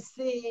we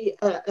see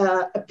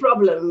a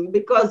problem,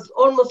 because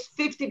almost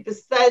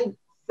 50%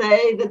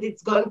 say that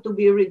it's going to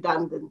be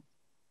redundant,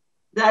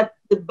 that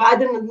the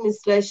Biden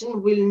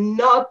administration will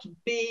not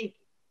be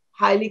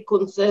highly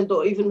concerned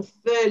or even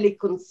fairly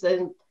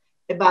concerned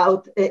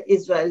about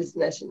Israel's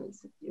national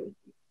security.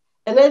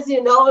 And as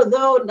you know,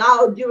 though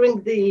now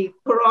during the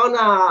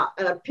Corona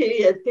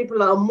period,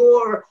 people are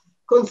more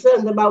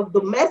concerned about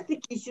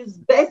domestic issues,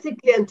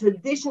 basically and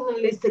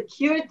traditionally,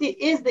 security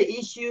is the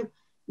issue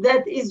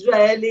that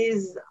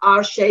Israelis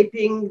are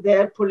shaping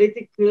their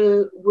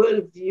political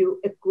worldview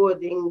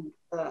according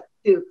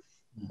to.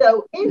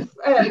 So if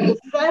the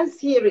sense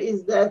here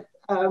is that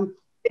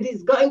it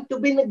is going to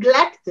be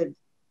neglected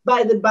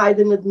by the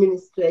Biden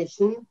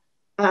administration,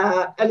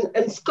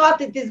 and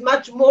Scott, it is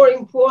much more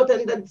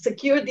important that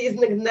security is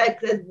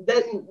neglected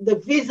than the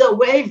visa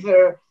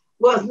waiver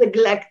was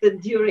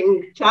neglected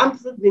during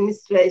Trump's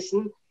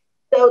administration.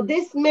 So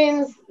this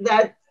means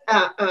that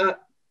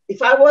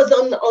if I was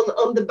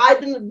on the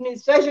Biden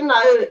administration,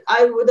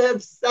 I would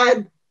have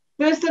said,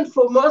 first and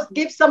foremost,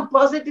 give some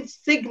positive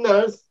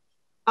signals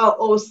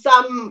or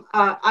some,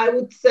 I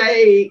would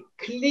say,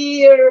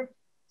 clear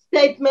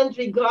statement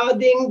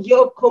regarding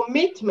your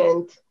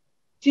commitment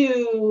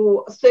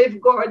to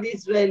safeguard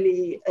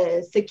Israeli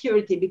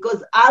security,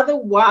 because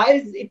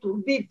otherwise it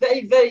would be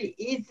very, very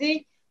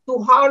easy to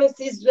harness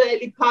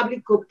Israeli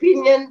public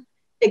opinion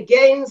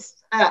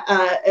against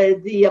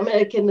the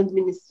American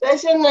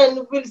administration.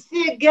 And we'll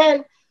see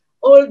again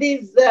all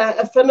these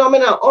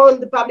phenomena on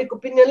the public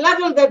opinion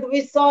level that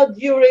we saw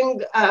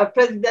during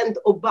President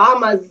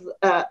Obama's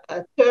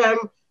term,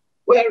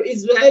 where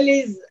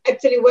Israelis,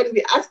 actually, when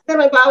we asked them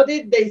about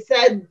it, they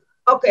said,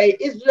 okay,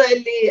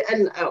 Israeli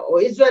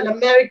or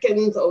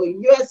Israel-Americans or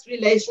US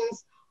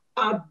relations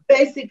are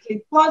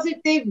basically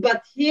positive,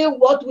 but here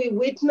what we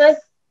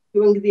witnessed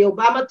during the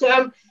Obama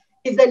term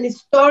is an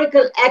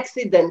historical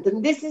accident.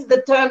 And this is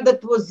the term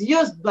that was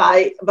used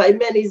by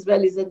many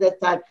Israelis at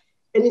that time.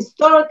 An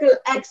historical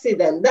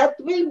accident that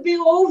will be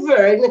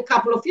over in a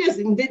couple of years.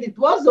 Indeed, it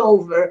was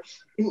over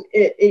in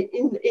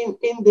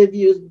the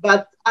views,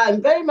 but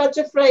I'm very much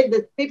afraid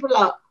that people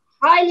are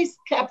highly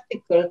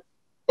skeptical.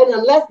 And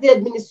unless the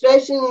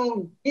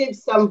administration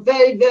gives some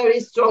very, very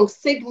strong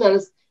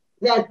signals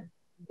that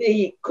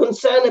the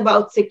concern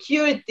about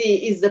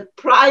security is a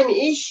prime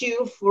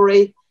issue for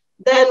it,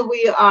 then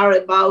we are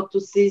about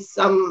to see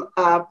some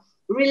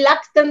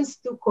reluctance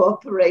to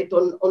cooperate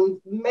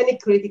on many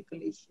critical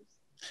issues.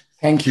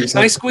 Thank you. Can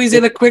I squeeze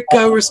in a quick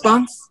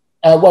response?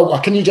 Well,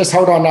 can you just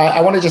hold on?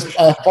 I want to just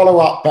follow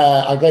up.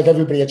 I gave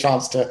everybody a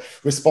chance to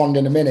respond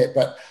in a minute,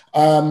 but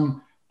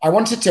I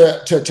wanted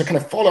to kind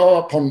of follow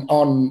up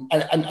on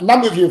a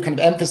number of you have kind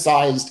of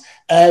emphasized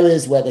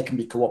areas where there can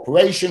be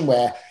cooperation,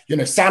 where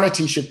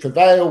sanity should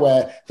prevail,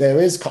 where there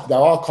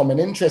are common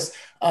interests.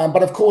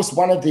 But of course,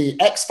 one of the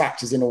X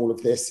factors in all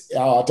of this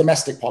are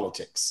domestic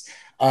politics.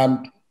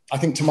 I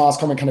think Tamar's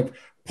comment kind of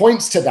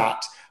points to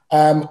that.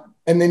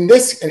 And in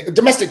this,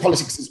 domestic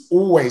politics is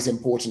always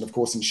important, of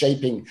course, in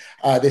shaping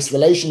this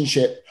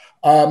relationship.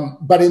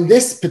 But in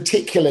this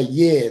particular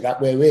year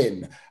that we're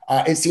in,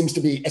 it seems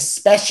to be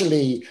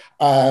especially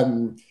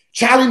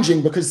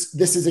challenging, because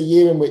this is a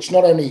year in which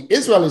not only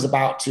Israel is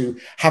about to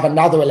have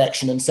another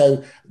election, and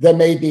so there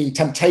may be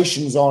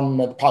temptations on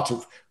the part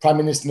of Prime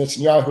Minister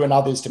Netanyahu and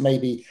others to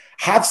maybe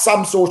have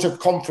some sort of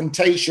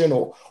confrontation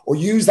or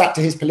use that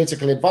to his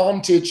political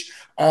advantage.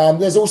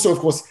 There's also, of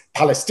course,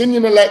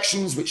 Palestinian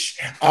elections, which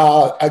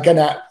are going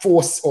to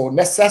force or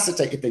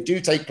necessitate, if they do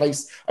take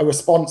place, a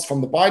response from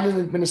the Biden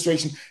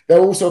administration. There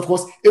are also, of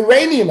course,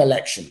 Iranian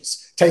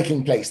elections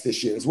taking place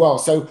this year as well.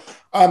 So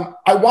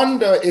I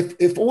wonder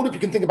if all of you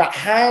can think about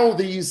how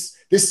this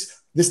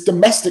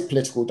domestic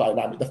political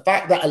dynamic, the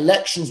fact that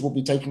elections will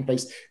be taking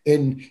place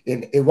in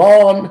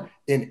Iran,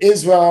 in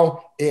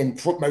Israel, in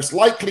most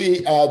likely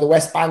the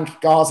West Bank,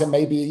 Gaza,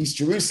 maybe East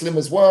Jerusalem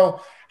as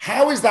well.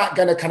 How is that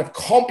going to kind of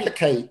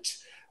complicate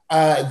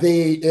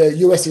the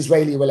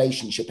US-Israeli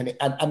relationship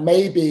and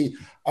maybe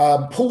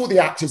pull the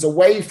actors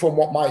away from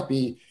what might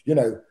be,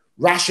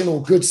 rational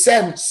good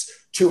sense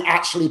to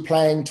actually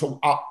playing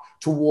up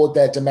toward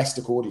their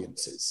domestic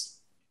audiences?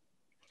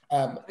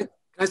 Can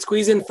I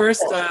squeeze in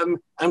first?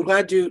 I'm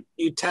glad you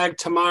tagged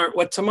Tamar.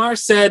 What Tamar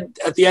said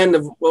at the end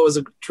of what was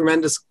a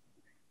tremendous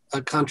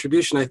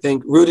contribution, I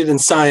think, rooted in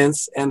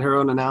science and her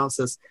own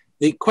analysis.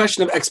 The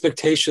question of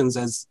expectations,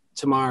 as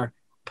Tamar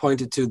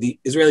pointed to, the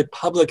Israeli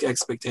public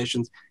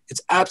expectations,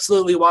 it's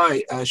absolutely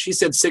why. She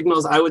said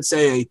signals, I would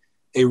say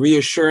a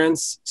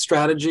reassurance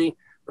strategy,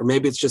 or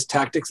maybe it's just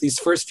tactics. These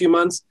first few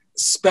months,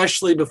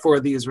 especially before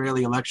the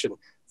Israeli election,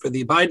 for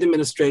the Biden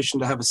administration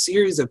to have a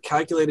series of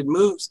calculated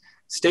moves,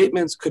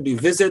 statements, could be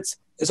visits.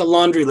 There's a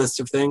laundry list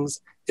of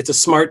things. It's a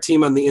smart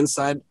team on the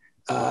inside.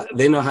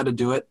 They know how to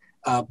do it.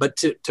 But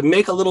to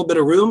make a little bit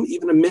of room,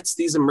 even amidst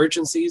these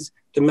emergencies,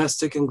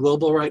 domestic and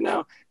global right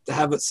now, to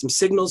have some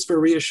signals for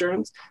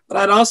reassurance. But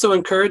I'd also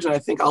encourage, and I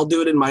think I'll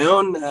do it in my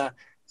own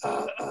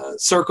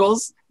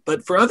circles,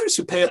 but for others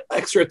who pay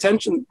extra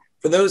attention,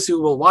 for those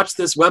who will watch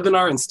this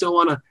webinar and still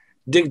want to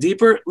dig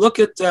deeper, look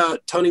at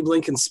Tony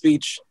Blinken's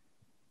speech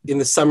in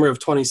the summer of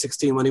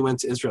 2016 when he went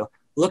to Israel.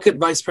 Look at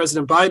Vice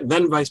President Biden,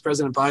 then Vice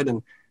President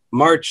Biden,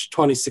 March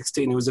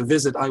 2016. It was a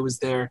visit. I was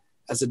there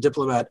as a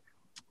diplomat.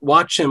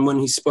 Watch him when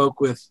he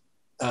spoke with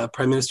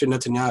Prime Minister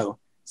Netanyahu.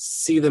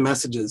 See the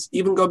messages.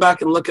 Even go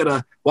back and look at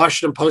a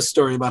Washington Post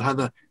story about how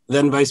the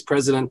then Vice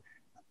President,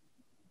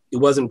 it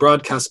wasn't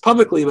broadcast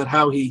publicly, but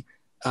how he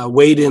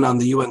weighed in on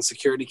the UN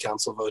Security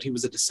Council vote. He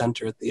was a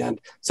dissenter at the end.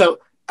 So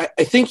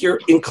I think you're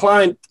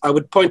inclined, I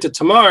would point to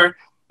Tamar,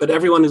 but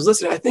everyone who's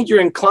listening, I think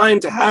you're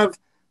inclined to have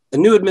a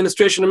new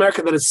administration in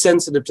America that is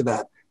sensitive to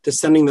that, to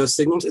sending those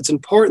signals. It's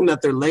important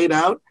that they're laid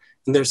out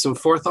and there's some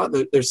forethought.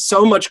 There's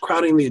so much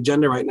crowding the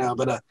agenda right now,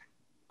 but a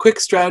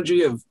quick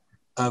strategy of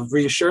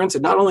reassurance.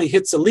 It not only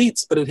hits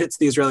elites, but it hits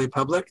the Israeli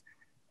public.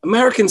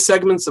 American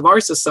segments of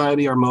our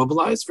society are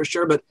mobilized for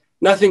sure, but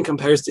nothing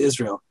compares to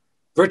Israel.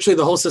 Virtually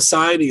the whole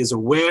society is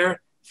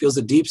aware, feels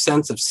a deep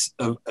sense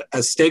of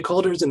as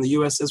stakeholders in the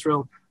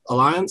US-Israel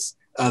alliance.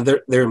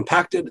 They're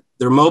impacted,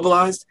 they're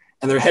mobilized,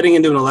 and they're heading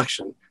into an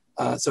election.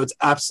 So it's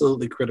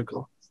absolutely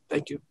critical.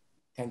 Thank you.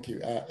 Thank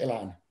you.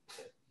 Ilan.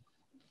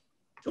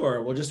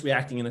 Sure. Well, just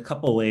reacting in a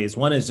couple of ways.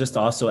 One is just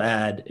to also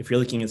add, if you're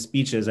looking at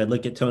speeches, I'd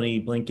look at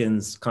Tony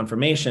Blinken's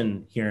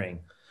confirmation hearing,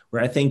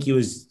 where I think he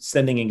was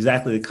sending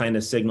exactly the kind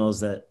of signals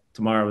that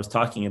Tamara was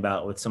talking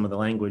about with some of the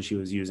language he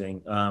was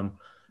using.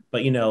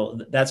 But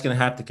that's going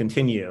to have to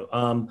continue.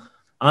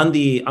 On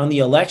the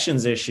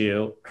elections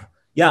issue,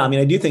 yeah, I mean,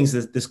 I do think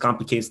this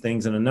complicates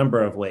things in a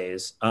number of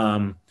ways.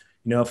 From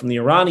the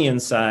Iranian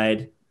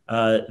side,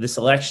 this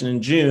election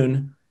in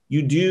June,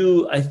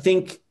 I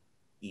think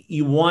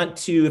you want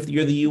to, if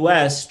you're the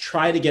US,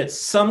 try to get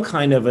some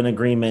kind of an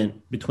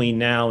agreement between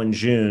now and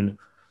June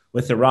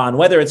with Iran,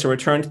 whether it's a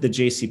return to the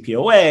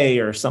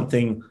JCPOA or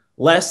something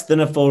less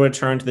than a full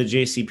return to the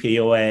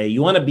JCPOA.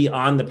 You want to be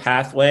on the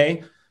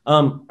pathway,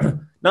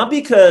 not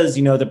because,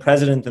 the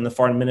president and the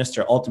foreign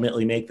minister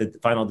ultimately make the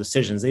final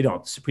decisions. They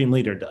don't. The supreme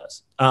leader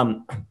does.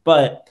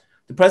 But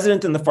the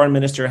president and the foreign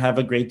minister have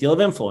a great deal of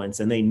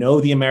influence, and they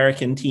know the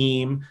American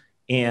team,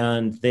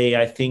 and they,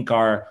 I think,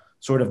 are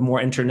sort of more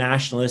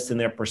internationalist in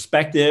their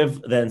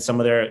perspective than some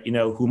of their,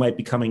 who might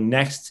be coming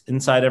next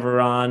inside of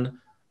Iran,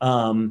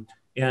 and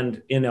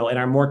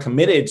are more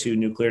committed to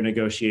nuclear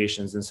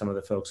negotiations than some of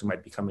the folks who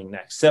might be coming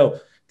next. So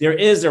there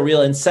is a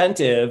real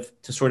incentive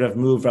to sort of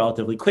move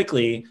relatively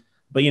quickly.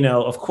 But,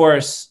 of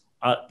course,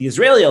 the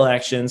Israeli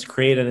elections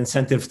create an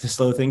incentive to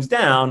slow things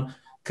down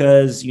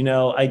because,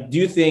 I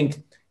do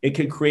think it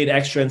could create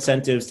extra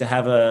incentives to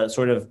have a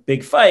sort of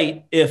big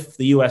fight if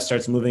the U.S.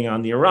 starts moving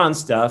on the Iran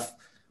stuff,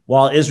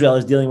 while Israel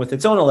is dealing with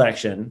its own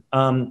election.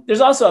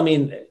 There's also,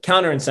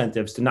 counter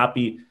incentives to not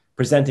be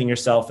presenting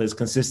yourself as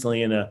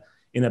consistently in a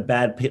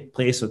bad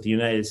place with the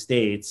United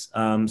States.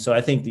 So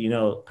I think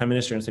that, Prime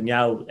Minister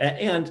Netanyahu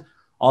and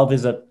all of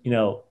his,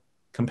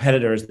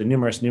 competitors, the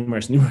numerous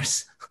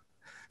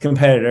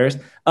competitors,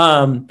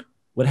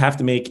 would have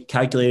to make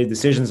calculated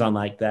decisions on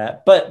like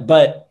that.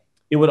 But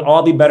it would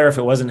all be better if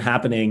it wasn't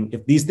happening,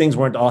 if these things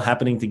weren't all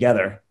happening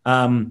together.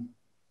 And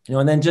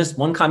then just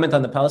one comment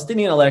on the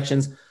Palestinian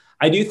elections.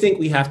 I do think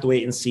we have to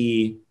wait and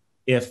see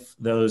if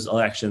those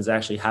elections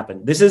actually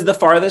happen. This is the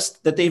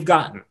farthest that they've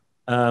gotten.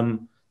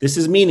 This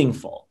is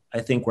meaningful, I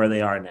think, where they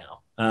are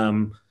now.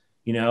 And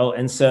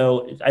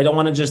so I don't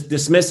want to just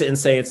dismiss it and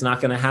say it's not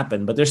going to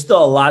happen, but there's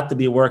still a lot to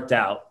be worked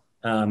out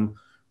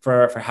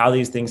for how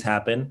these things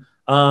happen.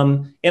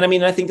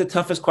 I think the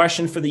toughest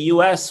question for the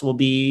U.S. will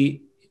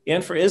be,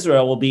 and for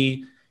Israel will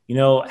be,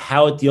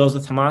 how it deals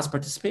with Hamas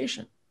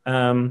participation.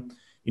 And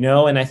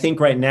I think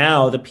right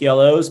now the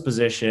PLO's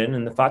position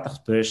and the Fatah's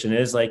position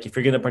is like, if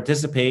you're going to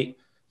participate,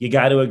 you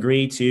got to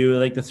agree to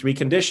like the three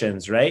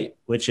conditions, right?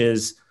 Which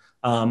is,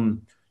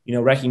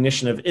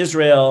 recognition of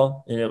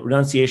Israel,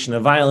 renunciation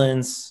of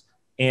violence,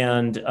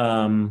 and,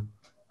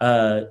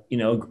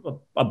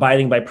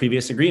 abiding by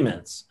previous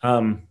agreements.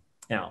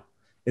 Now,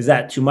 is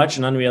that too much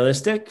and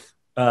unrealistic?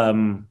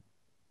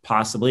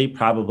 Possibly,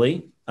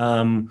 probably.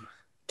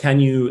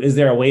 Is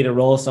there a way to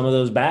roll some of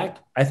those back?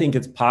 I think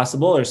it's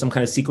possible, or some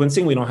kind of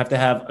sequencing. We don't have to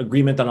have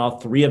agreement on all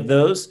three of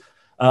those,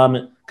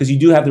 because you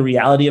do have the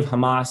reality of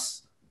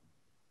Hamas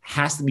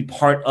is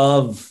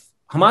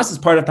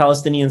part of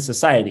Palestinian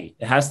society.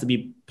 It has to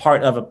be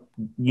part of a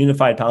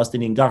unified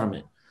Palestinian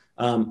government,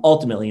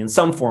 ultimately, in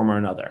some form or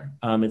another.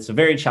 It's a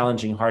very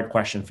challenging, hard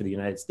question for the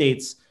United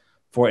States,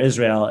 for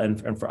Israel,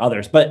 and for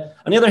others. But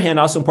on the other hand,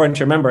 also important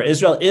to remember,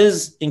 Israel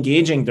is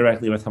engaging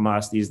directly with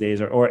Hamas these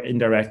days, or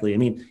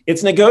indirectly.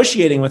 It's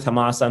negotiating with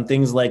Hamas on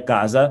things like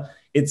Gaza.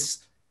 It's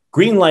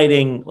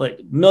greenlighting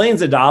like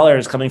millions of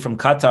dollars coming from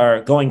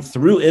Qatar going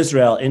through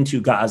Israel into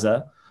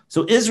Gaza.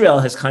 So Israel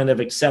has kind of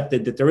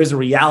accepted that there is a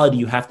reality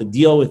you have to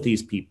deal with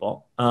these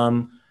people.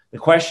 The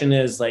question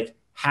is like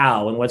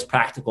how and what's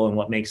practical and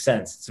what makes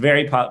sense. It's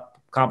very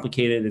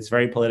complicated. It's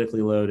very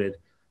politically loaded.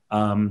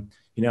 And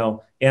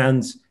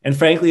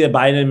frankly, the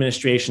Biden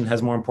administration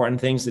has more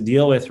important things to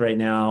deal with right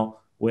now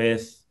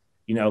with,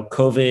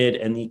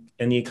 COVID and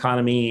the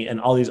economy and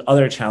all these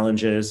other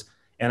challenges.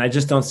 And I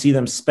just don't see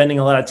them spending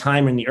a lot of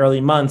time in the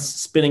early months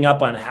spinning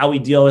up on how we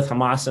deal with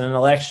Hamas in an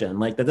election.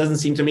 Like that doesn't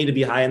seem to me to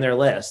be high in their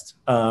list.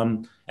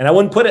 And I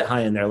wouldn't put it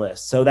high in their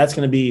list. So that's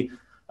going to be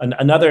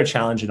another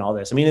challenge in all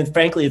this. And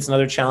frankly, it's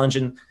another challenge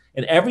in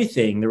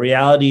everything. The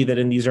reality that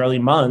in these early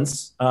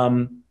months,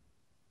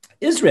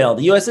 Israel,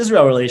 the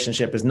U.S.-Israel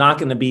relationship is not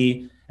going to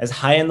be as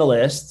high in the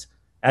list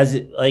as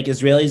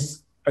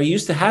Israelis are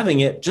used to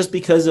having it, just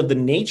because of the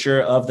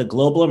nature of the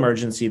global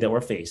emergency that we're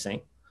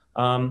facing.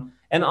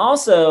 And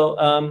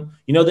also,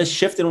 this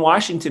shift in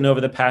Washington over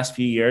the past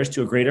few years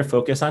to a greater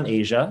focus on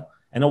Asia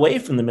and away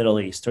from the Middle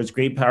East, towards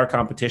great power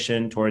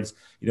competition, towards,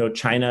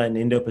 China and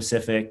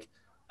Indo-Pacific.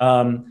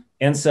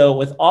 And so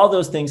with all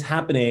those things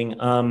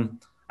happening,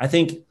 I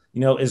think,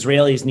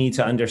 Israelis need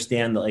to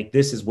understand that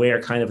this is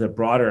where kind of the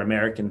broader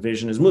American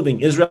vision is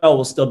moving. Israel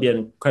will still be an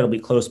incredibly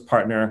close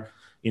partner,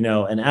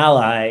 an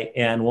ally,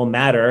 and will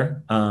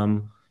matter,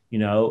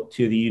 to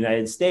the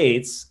United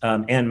States,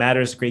 and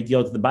matters a great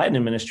deal to the Biden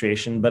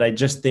administration. But I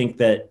just think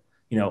that,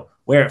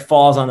 where it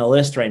falls on the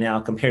list right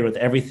now compared with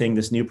everything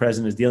this new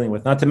president is dealing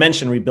with, not to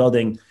mention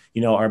rebuilding,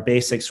 our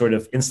basic sort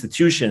of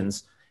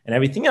institutions and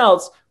everything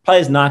else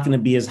probably is not going to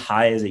be as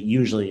high as it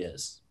usually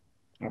is.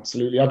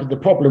 Absolutely. The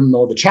problem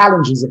or the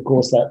challenge is, of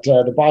course, that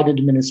the Biden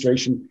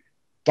administration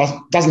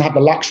doesn't have the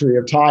luxury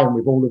of time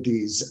with all of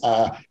these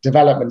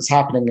developments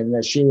happening. And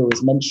as Shira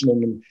was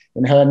mentioning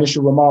in her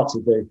initial remarks,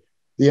 of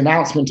the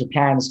announcement of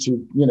plans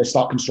to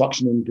start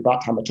construction in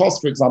Givat Hamatos,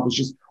 for example, is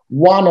just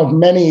one of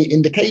many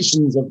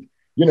indications of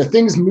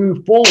things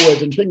move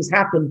forward and things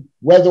happen,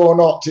 whether or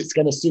not it's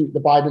going to suit the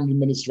Biden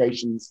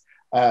administration's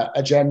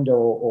agenda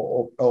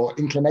or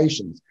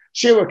inclinations.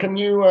 Shira, can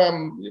you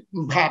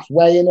perhaps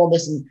weigh in on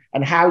this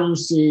and how you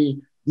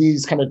see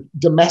these kind of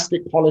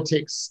domestic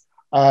politics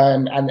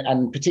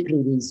and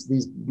particularly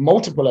these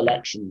multiple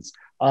elections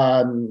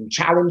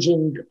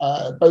challenging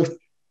both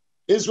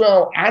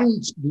Israel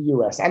and the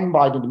US and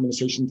Biden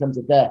administration in terms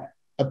of their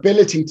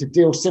ability to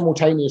deal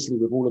simultaneously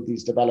with all of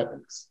these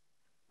developments?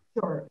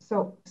 Sure.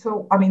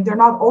 So I mean, they're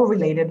not all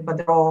related, but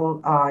they're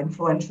all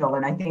influential.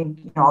 And I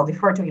think I'll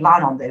defer to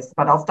Ilan on this,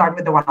 but I'll start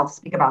with the one I'll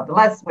speak about the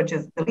least, which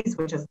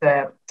is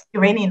the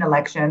Iranian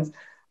elections,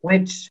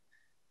 which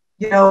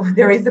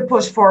there is a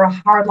push for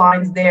hard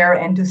lines there,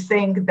 and to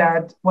think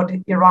that what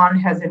Iran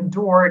has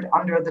endured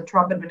under the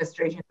Trump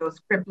administration, those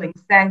crippling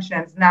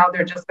sanctions, now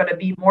they're just going to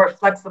be more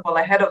flexible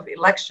ahead of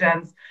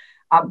elections.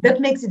 That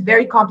makes it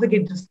very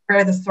complicated to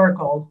square the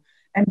circle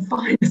and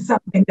find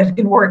something that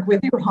can work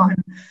with Iran,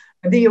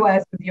 with the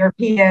US, with the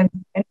Europeans,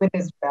 and with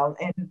Israel.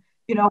 And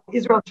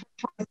Israel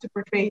tries to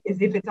portray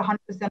as if it's 100%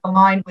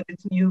 aligned with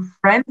its new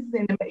friends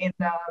in the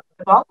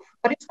Gulf,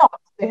 but it's not.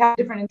 They have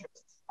different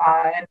interests,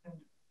 and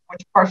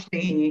which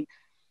partially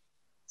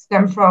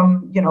stem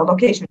from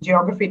location,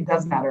 geography. It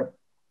does matter.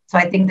 So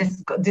I think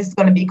this is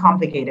going to be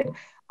complicated.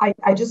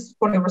 I just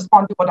want to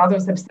respond to what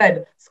others have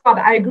said. Scott,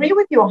 I agree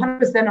with you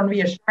 100% on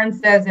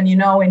reassurances. And in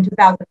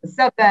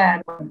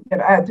 2007,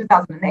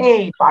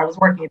 2008, I was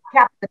working at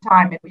CAP at the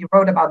time, and we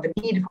wrote about the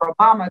need for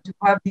Obama to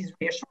have these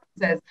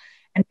reassurances.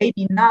 And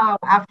maybe now,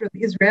 after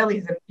the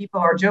Israelis, and people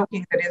are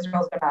joking that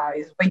Israel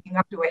is waking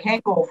up to a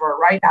hangover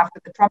right after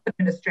the Trump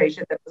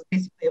administration that was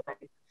basically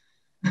like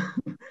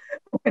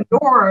open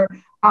door.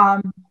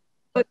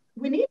 But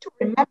we need to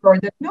remember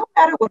that no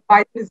matter what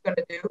Biden is going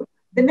to do,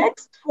 the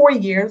next 4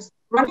 years,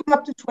 running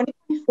up to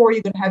 2024,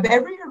 you're going to have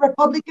every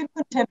Republican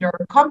contender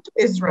come to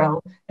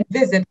Israel and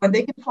visit when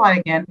they can fly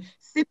again,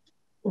 sip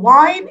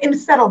wine in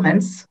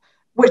settlements,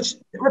 which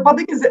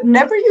Republicans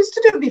never used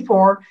to do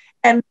before,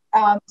 and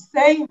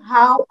say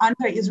how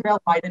anti-Israel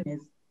Biden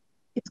is.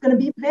 It's going to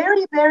be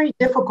very, very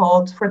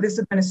difficult for this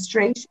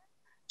administration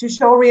to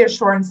show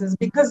reassurances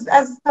because,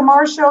 as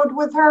Tamar showed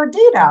with her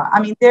data,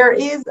 I mean, there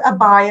is a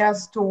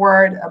bias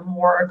toward a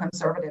more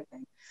conservative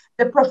thing.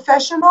 The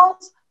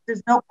professionals,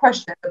 there's no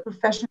question, the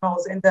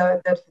professionals in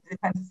the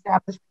defense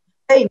establishment,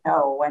 they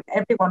know, and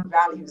everyone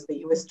values the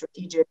U.S.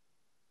 strategic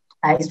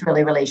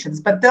Israeli relations.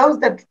 But those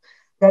that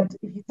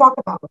if you talk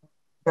about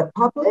the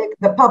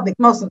public,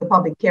 most of the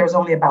public cares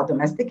only about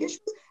domestic issues,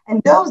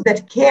 and those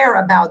that care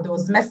about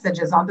those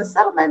messages on the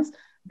settlements,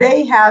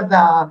 they have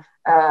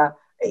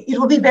it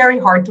will be very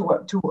hard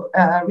to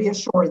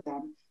reassure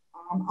them.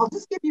 I'll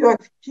just give you a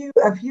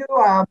few.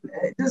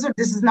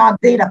 This is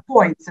not data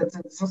points.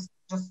 It's just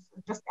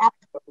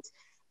anecdotes.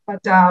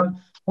 But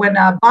when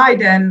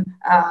Biden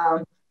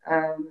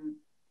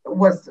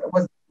was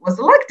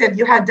elected,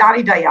 you had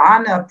Dani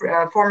Dayan,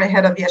 a former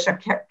head of the Yesha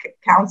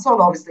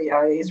Council, obviously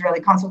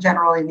Israeli Consul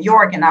General in New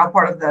York, and now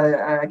part of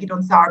the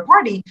Gideon Sa'ar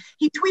party.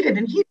 He tweeted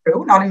in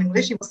Hebrew, not in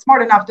English. He was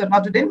smart enough to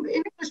not do it in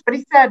English, but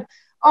he said,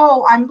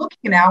 "Oh, I'm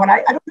looking now," and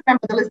I don't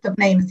remember the list of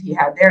names he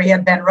had there. He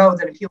had Ben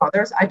Rhodes and a few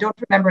others. I don't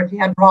remember if he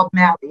had Rob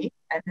Malley,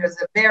 and there's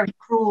a very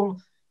cruel,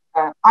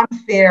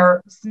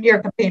 unfair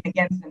smear campaign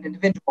against an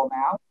individual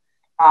now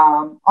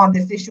on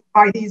this issue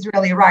by the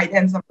Israeli right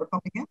and some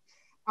Republicans.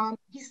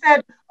 He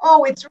said,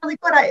 "Oh, it's really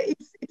good.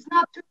 It's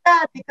not too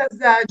bad because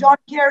John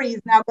Kerry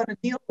is now going to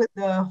deal with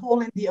the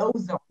hole in the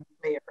ozone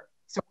layer,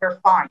 so we're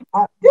fine."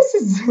 This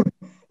is, a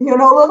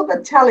little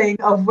bit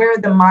telling of where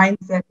the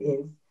mindset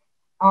is,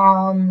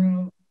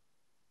 and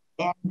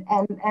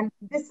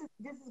this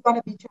is going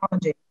to be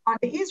challenging. On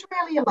the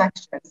Israeli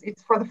elections,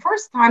 it's for the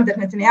first time that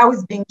Netanyahu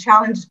is being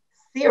challenged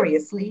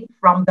seriously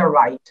from the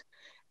right.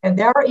 And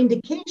there are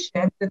indications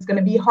that it's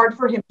going to be hard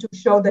for him to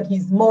show that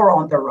he's more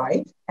on the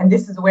right. And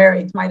this is where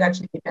it might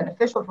actually be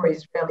beneficial for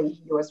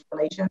Israeli-US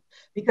relations,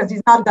 because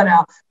he's not going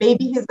to,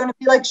 maybe he's going to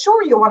be like,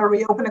 sure, you want to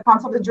reopen a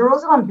consulate in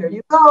Jerusalem, here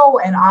you go.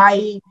 And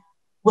I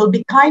will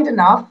be kind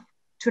enough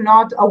to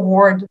not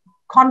award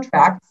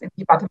contracts in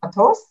Givat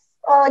Hamatos,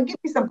 give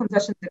me some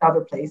concessions in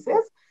other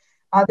places.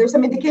 There's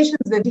some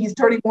indications that he's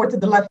turning more to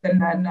the left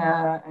and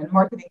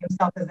marketing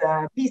himself as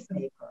a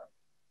peacemaker.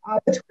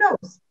 But who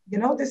knows?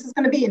 This is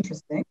going to be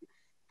interesting.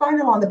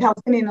 Final on the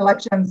Palestinian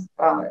elections,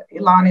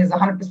 Ilan is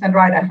 100%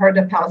 right. I heard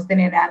a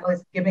Palestinian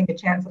analyst giving a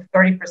chance of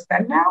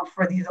 30% now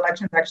for these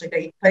elections actually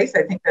taking place.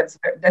 I think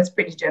that's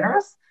pretty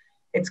generous.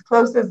 It's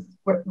close as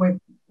where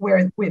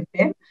we've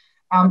been.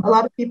 A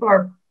lot of people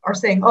are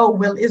saying, "Oh,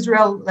 will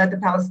Israel let the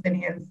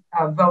Palestinians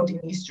vote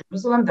in East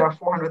Jerusalem?" There are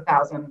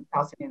 400,000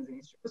 Palestinians in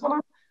East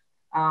Jerusalem.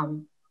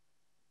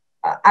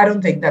 I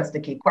don't think that's the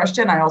key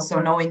question. I also,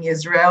 knowing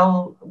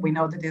Israel, we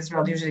know that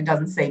Israel usually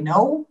doesn't say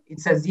no.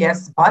 It says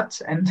yes, but,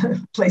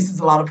 and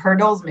places a lot of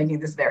hurdles, making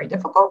this very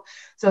difficult.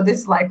 So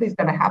this likely is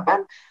going to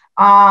happen.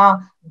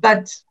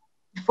 But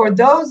for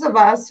those of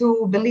us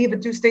who believe a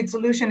two-state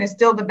solution is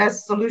still the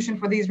best solution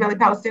for the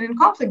Israeli-Palestinian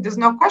conflict, there's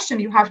no question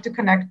you have to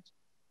connect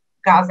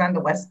Gaza and the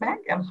West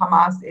Bank, and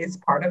Hamas is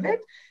part of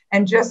it.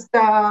 And just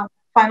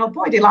final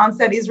point, Ilan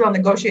said Israel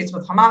negotiates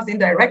with Hamas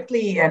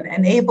indirectly and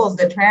enables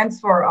the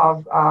transfer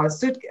of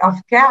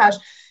cash.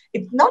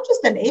 It not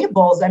just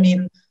enables, I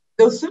mean,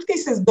 those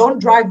suitcases don't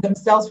drive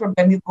themselves from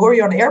Ben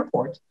Gurion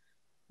Airport.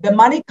 The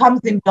money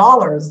comes in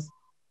dollars.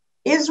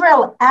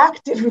 Israel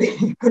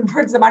actively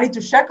converts the money to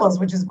shekels,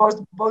 which is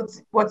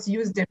both what's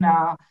used in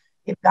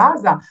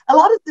Gaza. A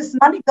lot of this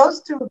money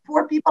goes to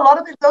poor people. A lot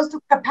of it goes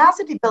to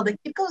capacity building.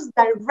 It goes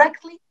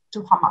directly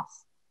to Hamas.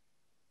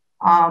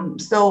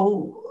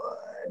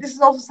 This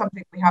is also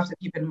something we have to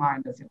keep in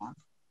mind as well.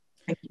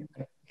 Thank you.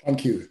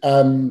 Thank you.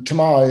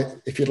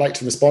 Tamar, if you'd like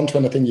to respond to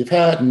anything you've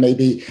heard and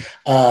maybe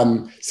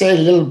say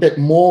a little bit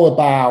more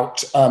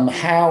about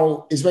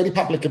how Israeli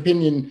public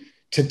opinion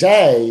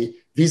today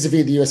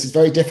vis-a-vis the US is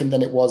very different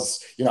than it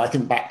was, I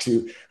think back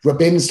to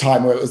Rabin's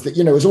time, where it was that,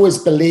 it was always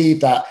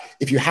believed that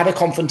if you had a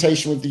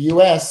confrontation with the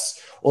US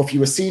or if you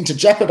were seen to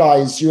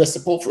jeopardize US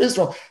support for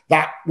Israel,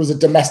 that was a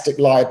domestic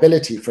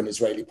liability for an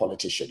Israeli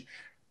politician.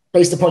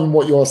 Based upon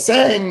what you're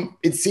saying,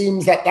 it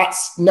seems that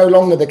that's no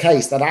longer the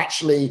case, that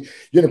actually,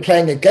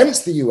 playing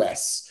against the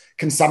US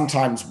can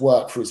sometimes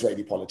work for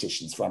Israeli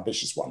politicians, for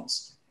ambitious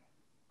ones.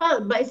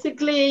 Well,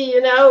 basically,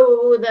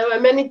 there were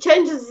many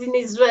changes in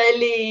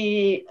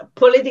Israeli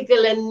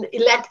political and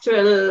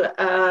electoral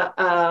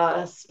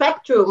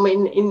spectrum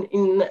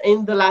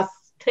in the last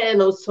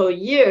 10 or so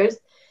years.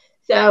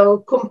 So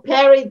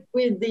compare it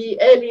with the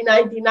early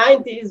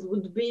 1990s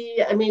would be,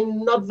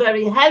 not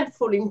very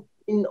helpful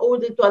in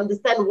order to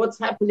understand what's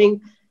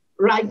happening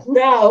right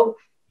now.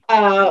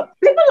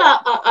 People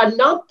are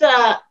not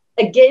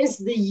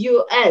against the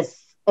US.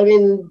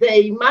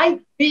 They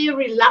might be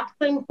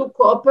reluctant to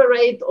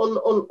cooperate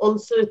on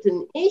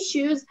certain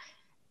issues.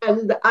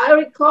 And I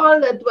recall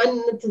that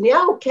when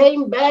Netanyahu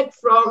came back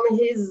from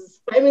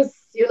his famous,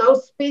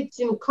 speech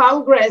in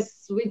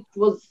Congress, which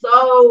was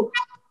so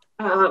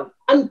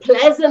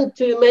unpleasant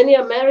to many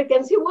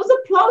Americans, he was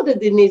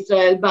applauded in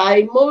Israel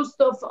by most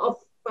of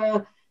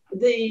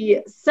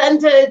the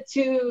center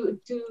to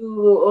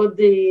or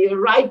the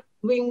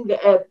right-wing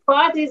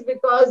parties,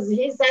 because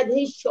he said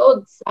he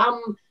showed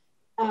some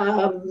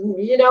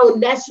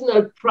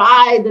national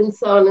pride and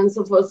so on and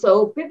so forth.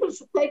 So people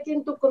should take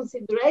into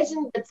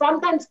consideration that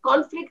sometimes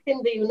conflict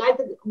with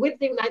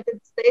the United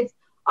States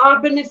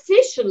are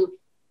beneficial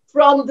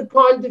from the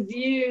point of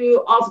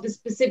view of the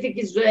specific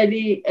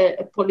Israeli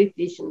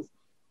politicians.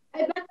 I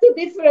beg to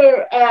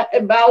differ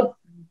about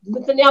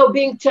Netanyahu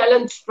being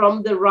challenged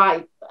from the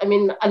right.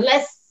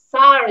 Unless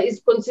Sar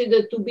is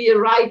considered to be a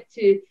right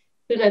to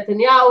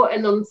Netanyahu,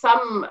 and on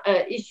some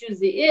issues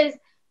he is,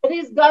 but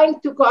he's going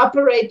to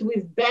cooperate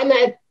with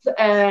Bennett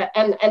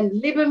and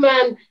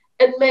Lieberman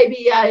and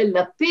maybe Yair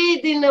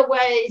Lapid in a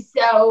way.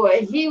 So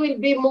he will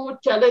be more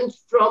challenged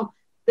from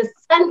the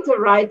center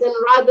right and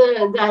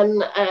rather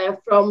than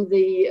from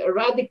the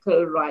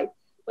radical right.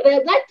 But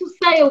I'd like to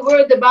say a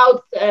word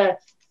about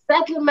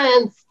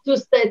settlements,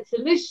 two-state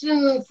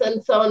solutions,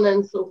 and so on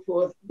and so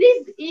forth.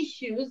 These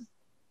issues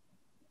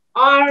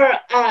are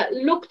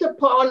looked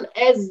upon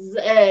as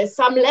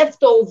some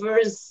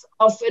leftovers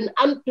of an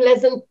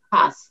unpleasant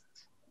past.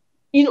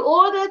 In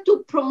order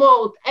to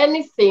promote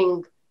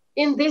anything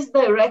in this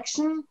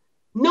direction,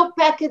 no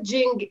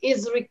packaging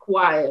is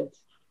required.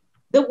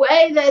 The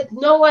way that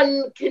no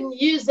one can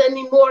use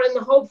anymore and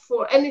hope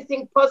for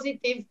anything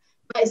positive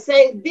by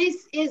saying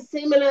this is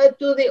similar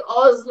to the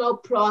Oslo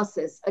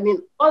process.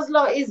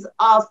 Oslo is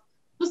off.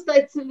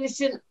 Two-state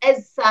solution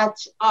as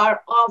such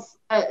are off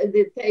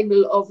the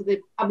table of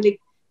the public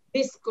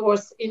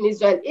discourse in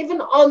Israel.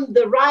 Even on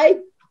the right,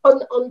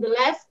 on the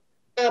left,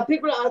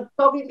 people are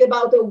talking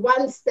about a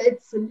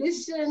one-state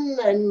solution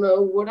and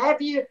what have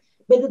you.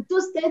 But the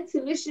two-state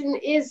solution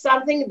is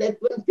something that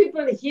when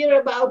people hear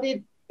about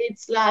it,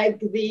 it's like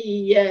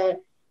the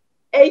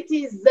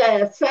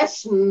 80s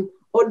fashion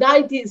or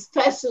 90s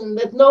fashion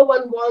that no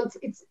one wants.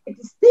 It's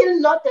still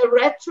not a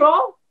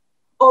retro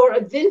or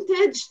a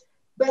vintage,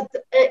 but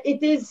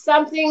it is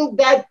something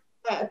that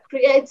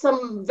creates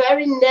some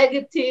very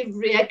negative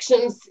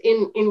reactions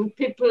in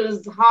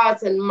people's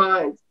hearts and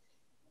minds.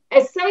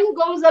 As same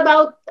goes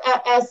about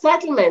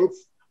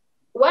settlements.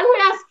 When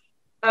we ask,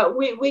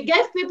 we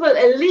gave people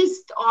a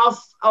list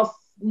of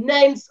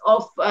names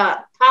of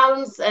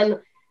towns and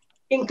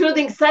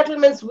including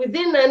settlements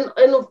within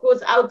and of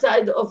course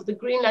outside of the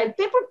Green Line.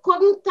 People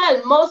couldn't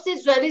tell. Most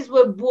Israelis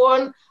were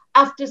born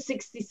after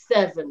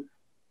 1967.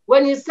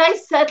 When you say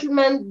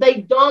settlement,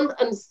 they don't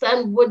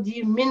understand what do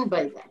you mean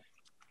by that.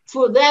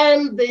 For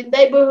them, the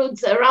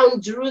neighborhoods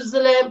around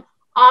Jerusalem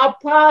are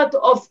part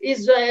of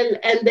Israel,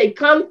 and they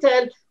can't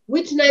tell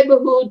which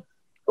neighborhood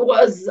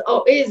was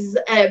or is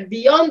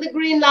beyond the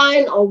Green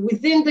Line or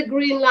within the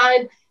Green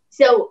Line.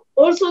 So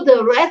also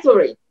the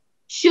rhetoric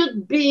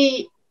should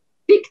be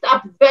picked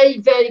up very,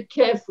 very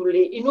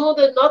carefully in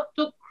order not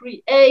to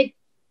create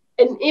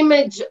an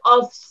image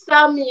of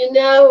some,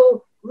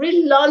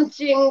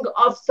 relaunching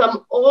of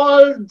some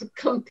old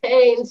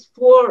campaigns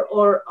for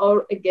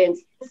or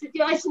against. The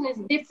situation is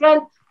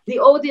different, the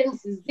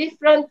audience is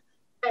different,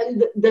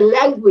 and the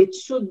language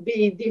should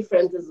be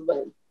different as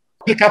well.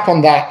 Pick up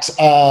on that.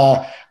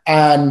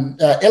 And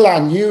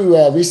Ilan, you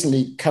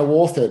recently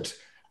co-authored,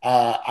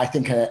 I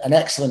think, an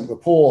excellent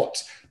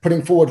report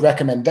putting forward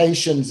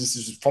recommendations. This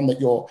is from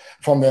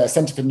the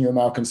Center for New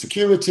American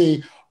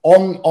Security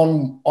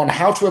on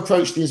how to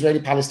approach the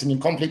Israeli-Palestinian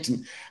conflict,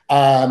 and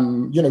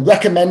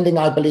recommending,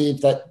 I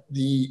believe, that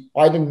the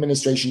Biden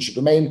administration should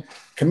remain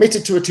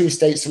committed to a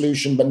two-state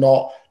solution, but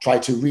not try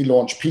to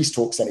relaunch peace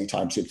talks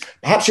anytime soon.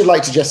 Perhaps you'd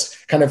like to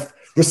just kind of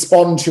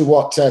respond to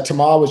what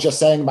Tamar was just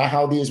saying about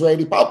how the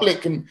Israeli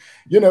public and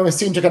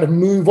seem to kind of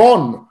move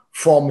on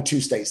from a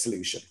two-state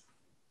solution.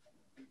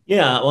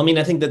 Yeah, well, I mean,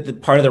 I think that the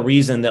part of the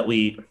reason that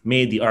we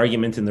made the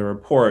argument in the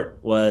report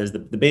was the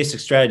basic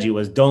strategy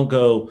was don't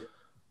go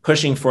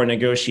pushing for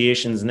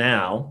negotiations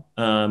now.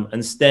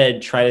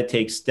 Instead, try to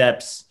take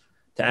steps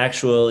to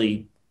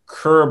actually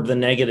curb the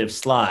negative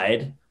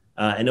slide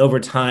and over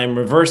time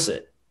reverse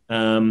it.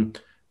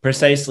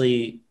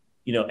 Precisely,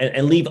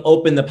 and leave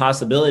open the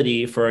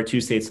possibility for a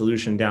two-state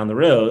solution down the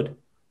road,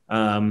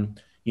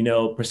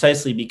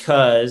 precisely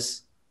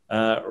because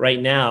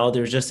right now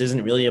there just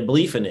isn't really a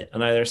belief in it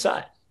on either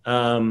side.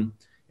 And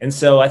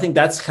so I think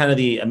that's kind of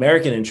the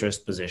American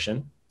interest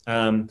position.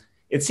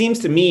 It seems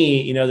to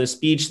me, the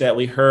speech that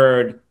we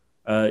heard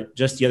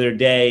just the other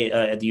day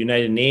at the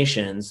United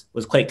Nations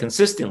was quite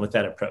consistent with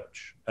that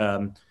approach.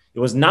 It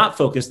was not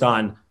focused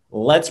on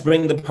let's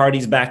bring the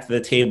parties back to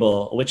the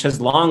table, which has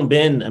long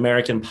been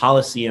American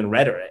policy and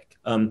rhetoric.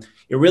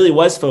 It really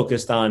was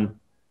focused on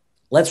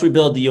let's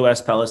rebuild the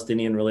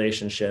U.S.-Palestinian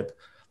relationship.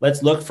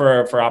 Let's look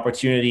for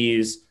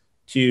opportunities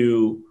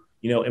to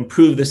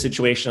improve the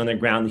situation on the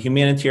ground, the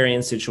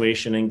humanitarian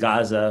situation in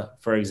Gaza,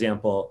 for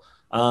example,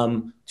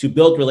 to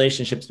build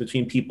relationships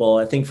between people.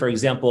 I think, for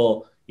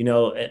example,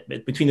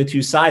 between the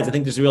two sides, I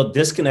think there's a real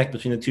disconnect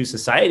between the two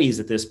societies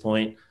at this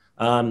point.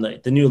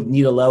 The new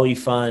Nita Lowey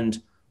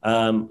Fund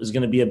is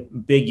going to be a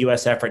big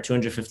U.S. effort,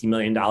 $250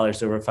 million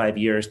over 5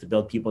 years to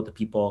build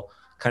people-to-people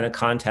kind of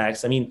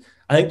contacts. I mean,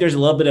 I think there's a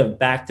little bit of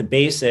back to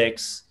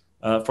basics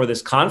for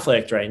this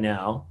conflict right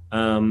now.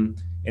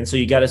 And so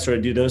you got to sort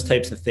of do those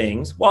types of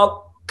things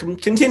while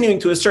continuing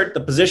to assert the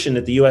position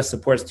that the U.S.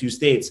 supports two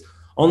states,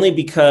 only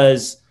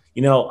because,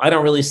 I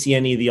don't really see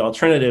any of the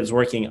alternatives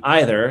working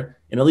either.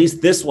 And at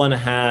least this one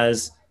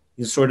has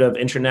sort of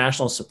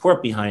international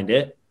support behind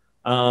it.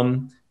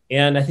 And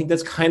I think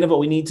that's kind of what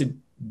we need to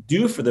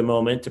do for the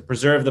moment to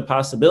preserve the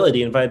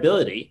possibility and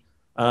viability,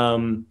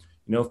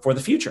 for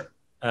the future.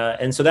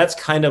 And so that's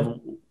kind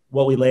of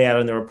what we lay out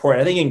in the report,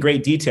 I think in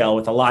great detail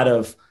with a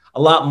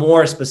lot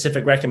more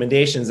specific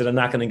recommendations that I'm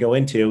not going to go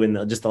into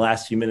in just the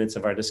last few minutes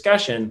of our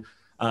discussion.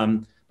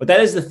 But that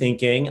is the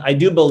thinking. I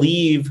do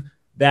believe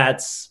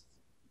that's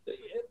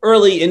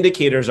early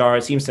indicators are,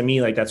 it seems to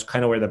me like that's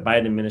kind of where the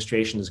Biden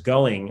administration is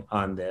going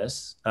on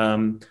this.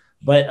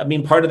 But I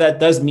mean, part of that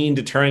does mean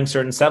deterring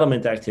certain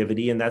settlement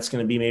activity. And that's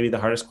going to be maybe the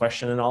hardest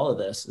question in all of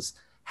this is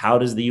how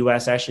does the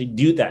U.S. actually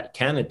do that?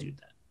 Can it do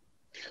that?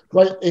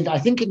 Well, I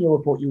think in your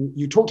report,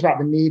 you talked about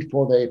the need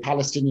for the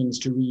Palestinians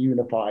to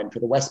reunify and for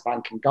the West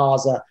Bank and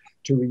Gaza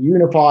to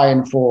reunify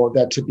and for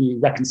there to be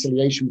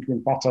reconciliation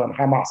between Fatah and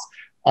Hamas.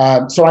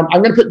 So I'm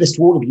going to put this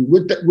to all of you.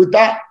 Would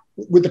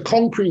the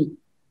concrete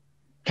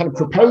kind of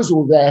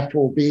proposal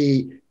therefore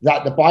be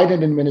that the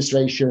Biden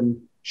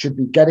administration should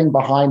be getting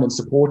behind and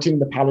supporting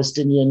the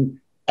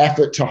Palestinian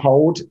effort to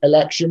hold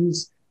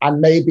elections and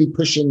maybe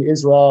pushing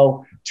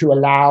Israel to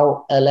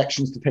allow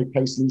elections to take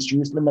place in East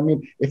Jerusalem? I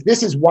mean, if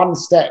this is one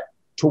step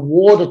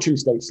toward a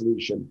two-state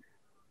solution,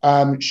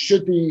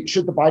 should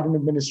the Biden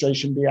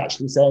administration be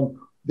actually saying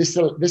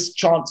this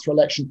chance for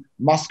election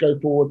must go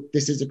forward?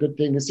 This is a good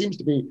thing. It seems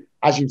to be,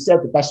 as you've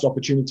said, the best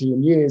opportunity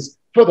in years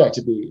for there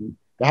to be.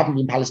 There haven't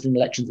been Palestinian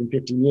elections in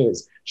 15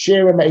 years.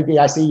 Shira, maybe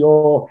I see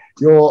you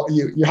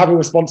have a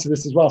response to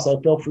this as well, so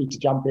feel free to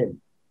jump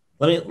in.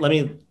 Let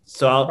me.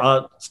 So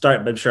I'll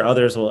start, but I'm sure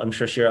others will. I'm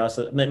sure Shira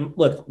also. I mean,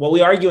 look, what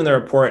we argue in the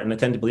report, and I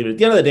tend to believe it. At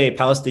the end of the day,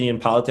 Palestinian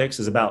politics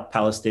is about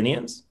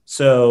Palestinians.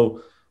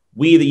 So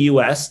we, the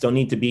U.S., don't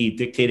need to be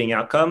dictating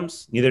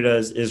outcomes. Neither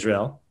does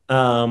Israel. It's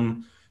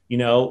on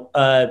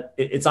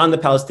the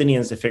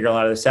Palestinians to figure a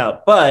lot of this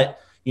out. But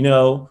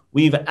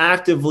we've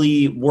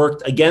actively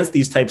worked against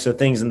these types of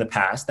things in the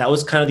past. That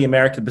was kind of the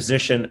American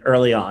position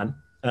early on.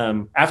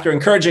 After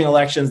encouraging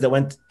elections that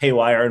went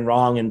haywire and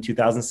wrong in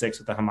 2006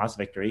 with the Hamas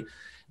victory,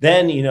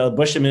 then,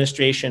 Bush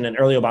administration and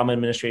early Obama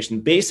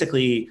administration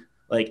basically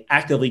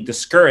actively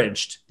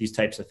discouraged these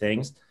types of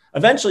things.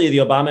 Eventually, the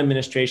Obama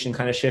administration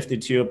kind of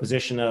shifted to a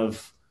position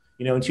of,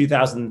 in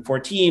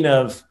 2014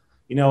 of,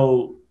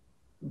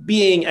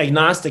 being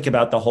agnostic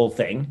about the whole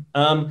thing.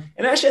 And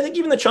actually, I think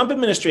even the Trump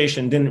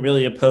administration didn't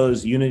really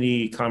oppose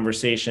unity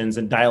conversations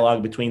and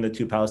dialogue between the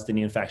two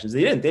Palestinian factions.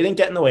 They didn't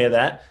get in the way of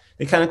that.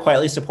 They kind of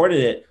quietly supported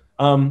it.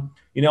 And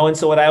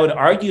so what I would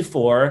argue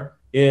for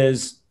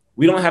is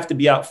we don't have to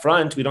be out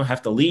front. We don't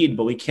have to lead,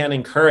 but we can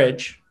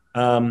encourage,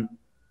 and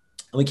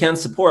we can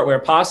support where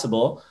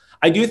possible.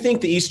 I do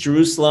think the East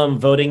Jerusalem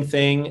voting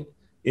thing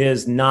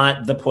is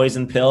not the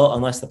poison pill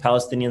unless the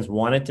Palestinians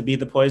want it to be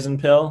the poison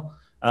pill.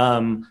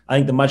 I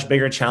think the much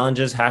bigger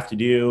challenges have to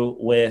do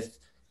with,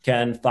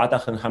 can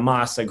Fatah and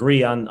Hamas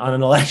agree on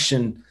an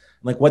election,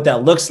 like what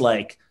that looks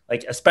like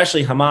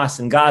especially Hamas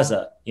in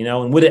Gaza,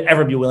 and would it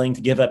ever be willing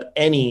to give up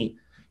any,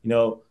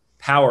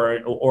 power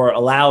or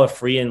allow a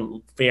free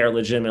and fair,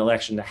 legitimate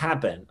election to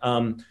happen.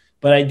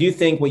 But I do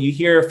think what you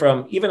hear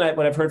from, even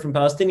what I've heard from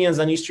Palestinians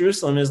on East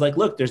Jerusalem is like,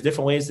 look, there's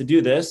different ways to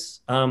do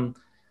this.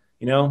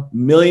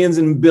 Millions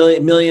and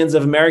millions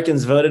of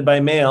Americans voted by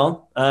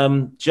mail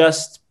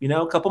just,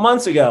 a couple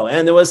months ago.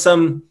 And there was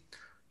some,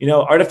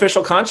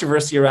 artificial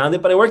controversy around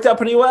it, but it worked out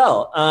pretty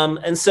well.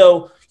 And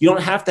so you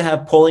don't have to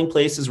have polling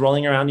places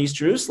rolling around East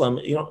Jerusalem.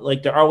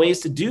 There are ways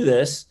to do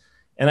this.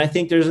 And I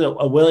think there's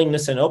a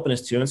willingness and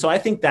openness to. And so I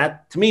think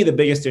that, to me, the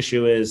biggest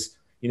issue is,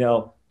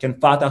 can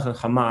Fatah and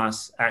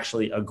Hamas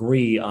actually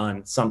agree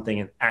on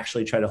something and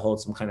actually try to hold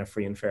some kind of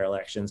free and fair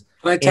elections?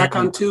 Can I tack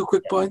on two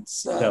quick points?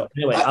 So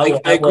anyway,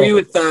 I agree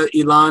with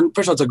Ilan.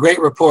 First of all, it's a great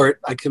report.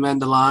 I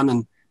commend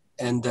Ilan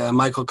and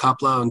Michael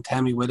Koplow and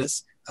Tammy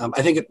Wittes.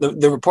 I think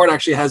the report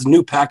actually has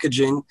new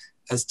packaging,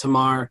 as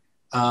Tamar.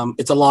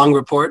 It's a long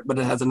report, but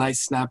it has a nice,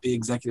 snappy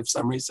executive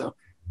summary. So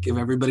give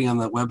everybody on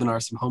the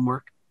webinar some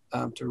homework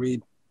to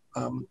read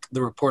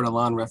the report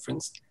Ilan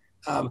referenced.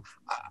 On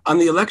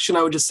the election,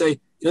 I would just say,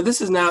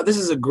 this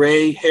is a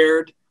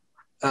gray-haired,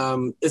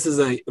 this is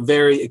a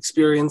very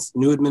experienced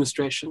new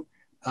administration,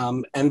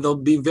 and they'll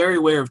be very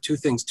aware of two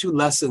things, two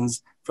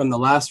lessons from the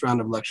last round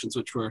of elections,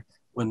 which were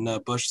when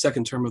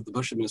second term of the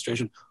Bush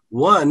administration.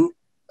 One,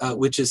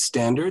 which is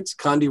standards.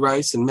 Condi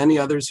Rice and many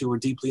others who were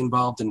deeply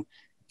involved in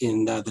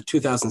the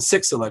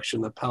 2006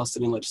 election, the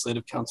Palestinian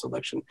Legislative Council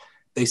election,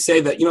 they say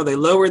that they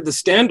lowered the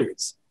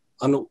standards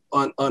on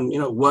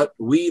what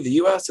we, the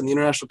U.S. and the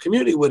international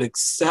community, would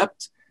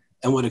accept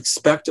and would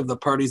expect of the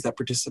parties that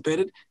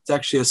participated. It's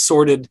actually a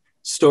sordid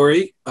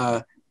story.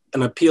 An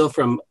appeal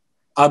from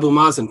Abu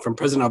Mazen, from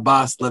President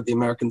Abbas, led the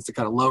Americans to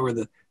kind of lower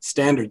the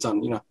standards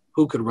on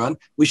who could run.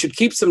 We should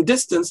keep some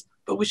distance,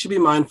 but we should be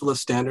mindful of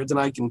standards. And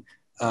I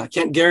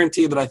can't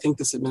guarantee, but I think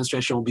this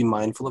administration will be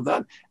mindful of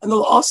that. And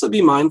they'll also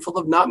be mindful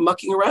of not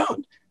mucking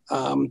around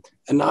and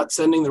not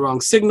sending the wrong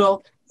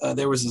signal.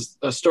 There was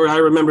a story I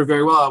remember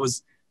very well. I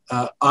was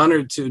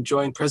honored to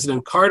join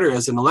President Carter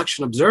as an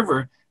election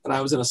observer, and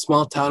I was in a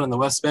small town in the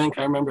West Bank.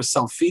 I remember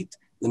Salfit,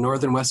 the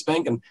northern West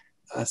Bank, and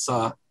I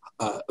saw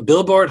a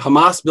billboard,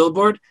 Hamas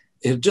billboard.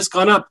 It had just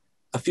gone up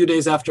a few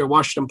days after a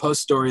Washington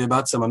Post story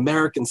about some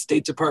American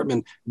State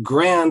Department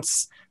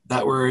grants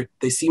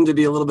they seemed to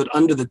be a little bit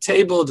under the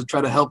table to try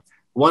to help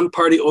one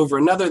party over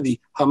another. The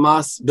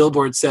Hamas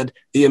billboard said,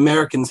 "The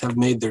Americans have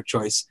made their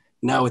choice.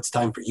 Now it's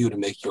time for you to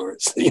make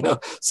yours."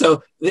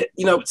 So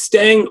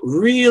staying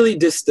really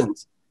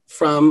distant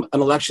from an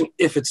election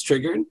if it's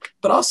triggered,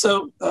 but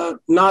also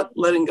not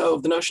letting go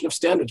of the notion of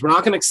standards. We're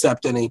not going to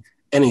accept any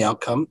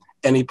outcome,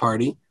 any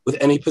party with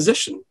any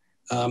position.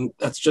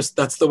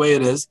 That's the way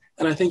it is.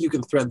 And I think you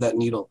can thread that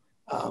needle.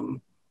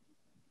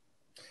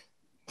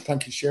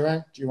 Thank you,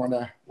 Shira. Do you want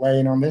to weigh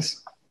in on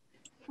this?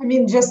 I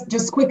mean,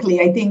 just quickly,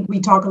 I think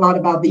we talk a lot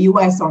about the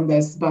US on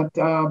this, but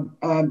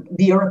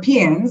the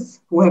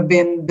Europeans, who have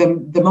been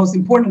the most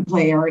important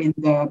player in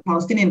the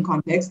Palestinian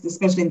context,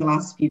 especially in the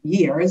last few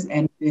years,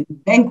 and been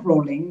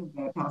bankrolling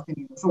the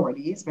Palestinian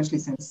Authority, especially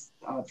since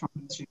Trump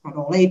administration got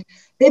all late,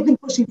 they've been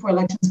pushing for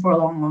elections for a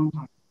long, long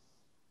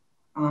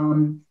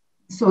time.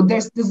 So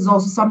this is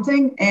also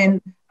something,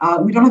 and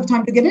we don't have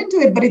time to get into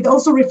it, but it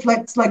also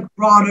reflects like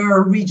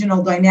broader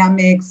regional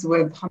dynamics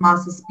with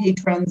Hamas's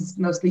patrons,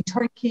 mostly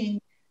Turkey,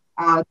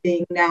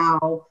 being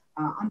now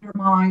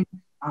undermined.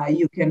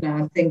 You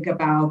can think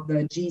about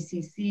the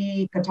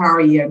GCC,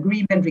 Qatari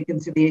agreement,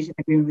 reconciliation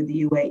agreement with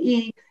the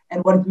UAE,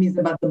 and what it means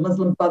about the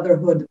Muslim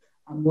Brotherhood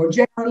more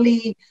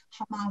generally.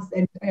 Hamas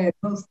and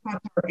both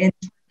Qatar and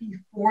Turkey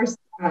forced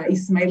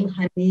Ismail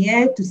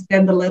Haniyeh to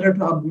send a letter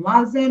to Abu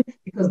Mazen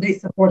because they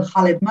support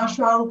Khalid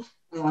Mashal,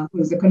 who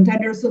is a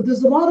contender. So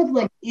there's a lot of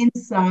like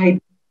inside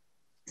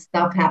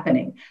stuff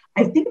happening.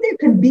 I think there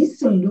can be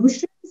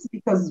solutions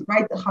because,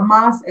 right,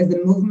 Hamas as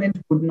a movement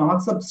would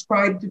not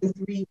subscribe to the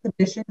three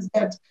conditions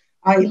that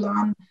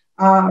Ilan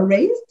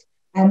raised,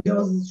 and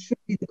those should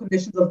be the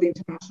conditions of the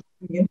international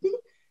community.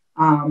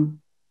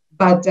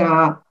 But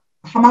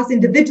Hamas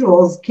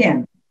individuals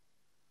can.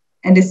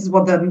 And this is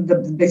what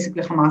the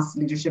basically Hamas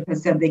leadership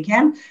has said they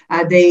can.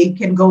 They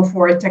can go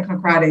for a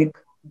technocratic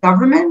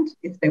government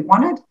if they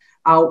want it.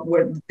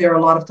 Where there are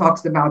a lot of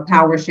talks about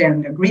power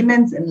sharing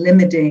agreements and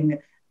limiting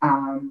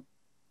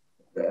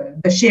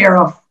the share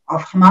of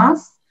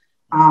Hamas.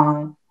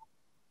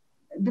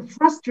 the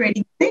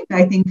frustrating thing,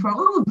 I think, for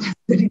all of us,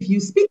 that if you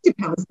speak to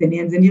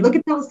Palestinians and you look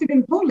at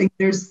Palestinian polling,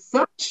 there's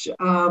such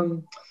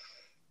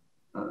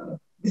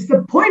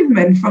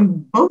disappointment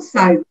from both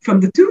sides, from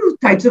the two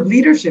types of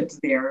leaderships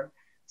there.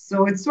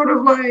 So it's sort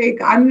of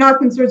like, I'm not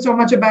concerned so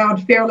much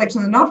about fair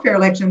elections and not fair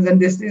elections and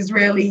this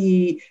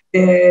Israeli,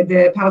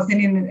 the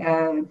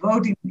Palestinian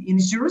vote in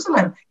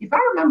Jerusalem. If I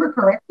remember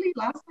correctly,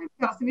 last time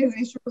Palestinians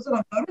in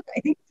Jerusalem voted, I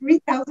think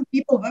 3,000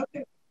 people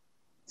voted.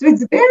 So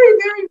it's very,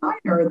 very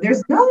minor.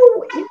 There's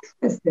no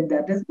interest in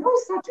that. There's no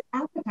such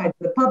appetite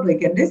for the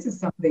public. And this is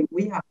something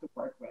we have to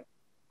work with.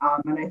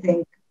 And I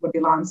think what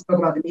Ilan spoke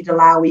about, the Meet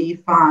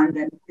Alawi Fund,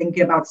 and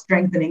thinking about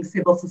strengthening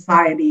civil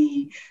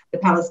society, the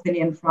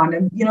Palestinian Front,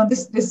 and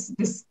this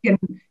can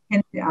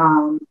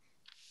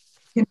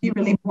be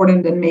really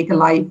important and make a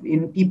life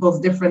in people's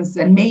difference,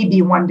 and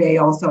maybe one day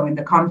also in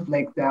the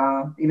conflict,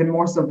 even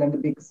more so than the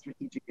big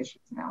strategic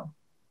issues now.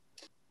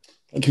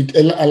 Thank you,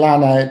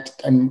 Ilan.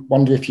 I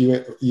wonder if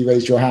you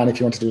raised your hand if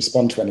you wanted to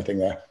respond to anything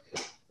there.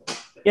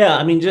 Yeah,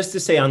 I mean, just to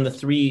say on the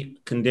three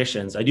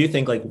conditions, I do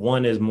think like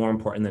one is more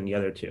important than the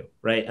other two,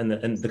 right? And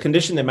the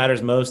condition that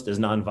matters most is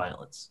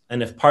nonviolence.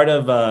 And if part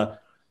of a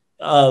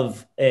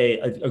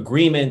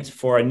agreement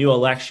for a new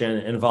election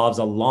involves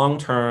a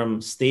long-term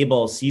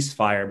stable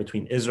ceasefire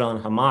between Israel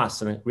and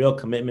Hamas and a real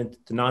commitment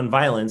to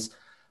nonviolence,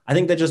 I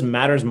think that just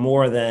matters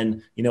more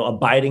than,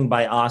 abiding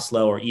by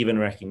Oslo or even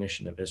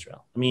recognition of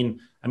Israel. I mean,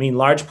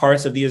 large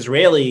parts of the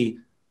Israeli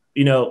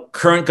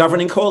current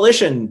governing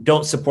coalition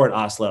don't support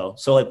Oslo.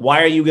 So like,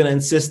 why are you going to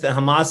insist that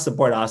Hamas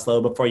support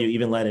Oslo before you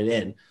even let it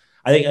in?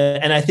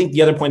 I think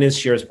the other point is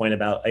Shira's point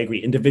about, I agree,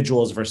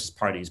 individuals versus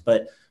parties,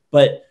 but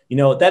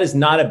that is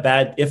not a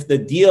bad, if the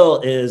deal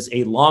is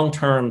a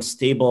long-term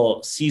stable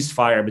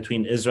ceasefire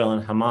between Israel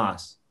and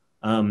Hamas,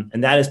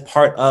 and that is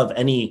part of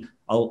any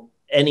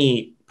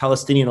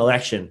Palestinian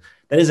election,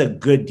 that is a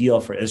good deal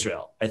for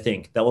Israel. I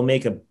think that will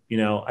make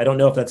I don't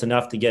know if that's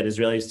enough to get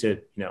Israelis to,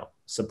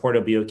 support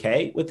or be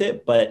okay with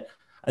it, but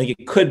I think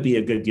it could be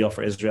a good deal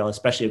for Israel,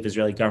 especially if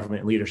Israeli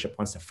government leadership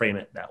wants to frame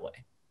it that way.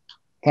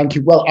 Thank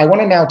you. Well, I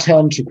want to now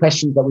turn to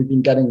questions that we've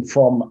been getting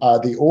from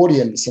the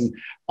audience. And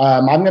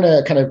I'm going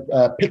to kind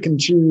of pick and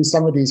choose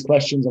some of these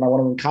questions, and I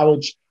want to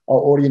encourage our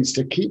audience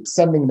to keep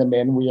sending them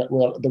in.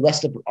 The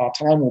rest of our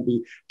time will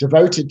be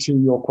devoted to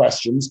your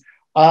questions.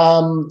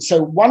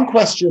 So one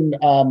question,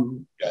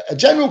 a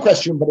general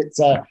question, but it's,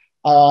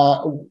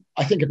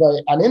 I think,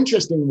 an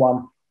interesting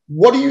one.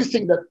 What do you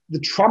think that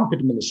the Trump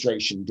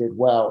administration did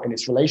well in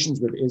its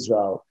relations with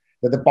Israel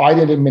that the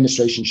Biden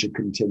administration should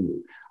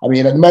continue? I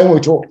mean, at the moment we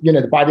talk, the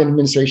Biden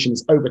administration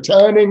is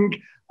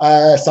overturning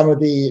some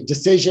of the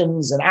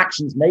decisions and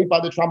actions made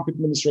by the Trump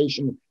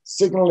administration,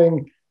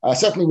 signaling,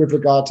 certainly with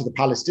regard to the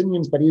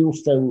Palestinians, but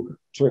also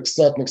to a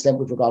certain extent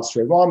with regards to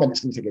Iran, and it's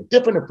going to take a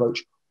different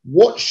approach.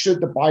 What should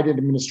the Biden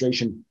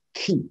administration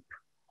keep?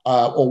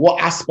 Or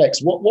what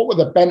aspects, what were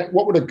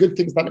the good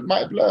things that it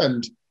might have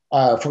learned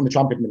from the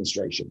Trump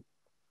administration?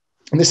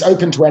 And this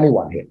open to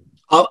anyone here.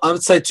 I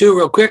would say two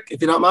real quick,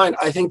 if you don't mind.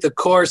 I think the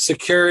core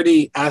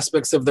security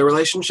aspects of the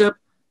relationship,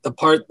 the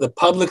part the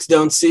publics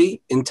don't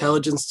see,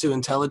 intelligence to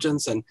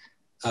intelligence and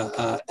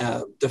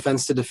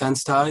defense to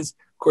defense ties.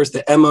 Of course,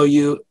 the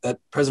MOU that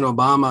President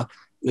Obama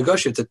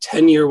negotiates, a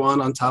 10-year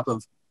one on top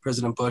of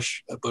President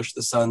Bush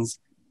the son's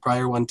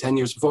prior one 10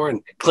 years before,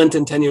 and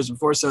Clinton 10 years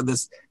before. So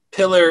this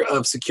pillar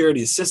of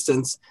security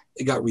assistance,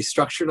 it got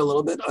restructured a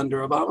little bit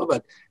under Obama,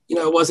 but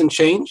it wasn't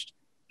changed.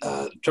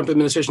 Trump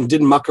administration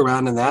didn't muck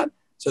around in that.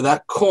 So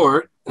that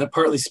core, and it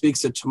partly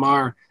speaks to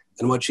Tamar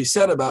and what she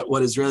said about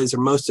what Israelis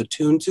are most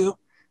attuned to.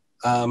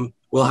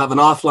 We'll have an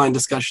offline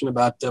discussion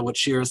about what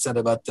Shira said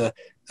about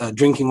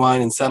drinking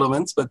wine and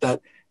settlements, but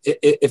that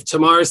if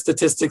Tamar's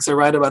statistics are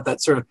right about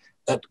that sort of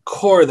that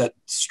core, that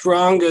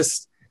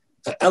strongest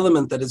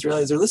element that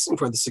Israelis are listening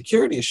for, the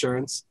security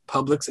assurance,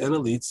 publics and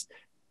elites,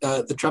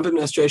 the Trump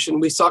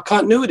administration, we saw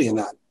continuity in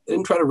that. They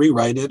didn't try to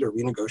rewrite it or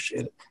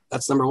renegotiate it.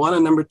 That's number one.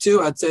 And number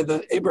two, I'd say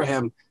the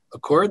Abraham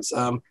Accords.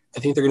 I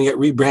think they're going to get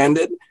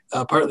rebranded,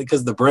 partly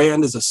because the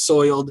brand is a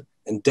soiled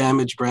and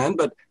damaged brand,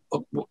 but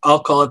I'll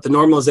call it the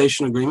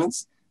normalization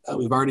agreements.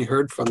 We've already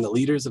heard from the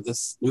leaders of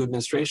this new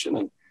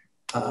administration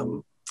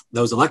and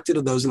those elected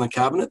and those in the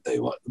cabinet. They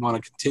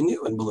want to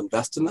continue and will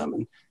invest in them.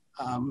 And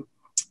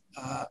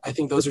I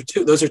think those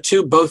are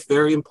two both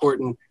very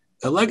important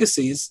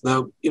legacies,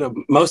 though,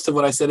 most of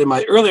what I said in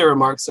my earlier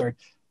remarks are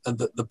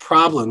the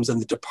problems and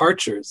the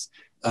departures,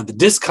 the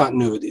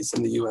discontinuities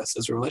in the U.S.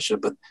 as a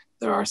relationship, but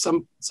there are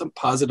some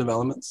positive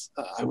elements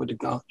I would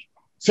acknowledge.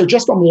 So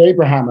just on the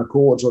Abraham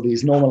Accords or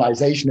these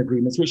normalization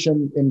agreements, which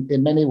in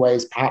many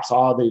ways perhaps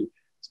are the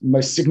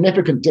most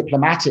significant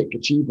diplomatic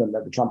achievement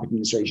that the Trump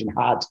administration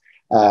had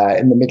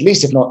in the Middle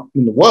East, if not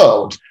in the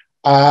world,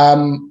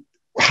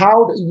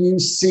 how do you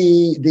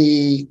see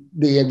the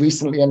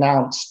recently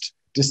announced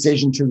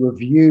decision to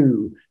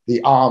review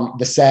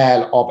the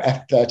sale of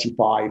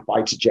F-35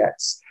 fighter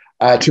jets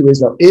to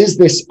Israel? Is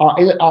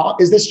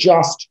this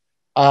just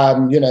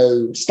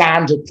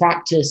standard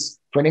practice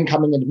for an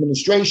incoming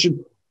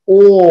administration,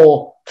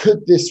 Or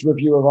could this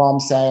review of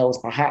arms sales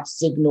perhaps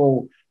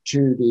signal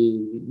to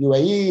the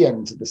UAE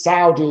and to the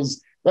Saudis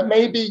that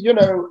maybe,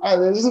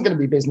 there isn't going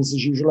to be business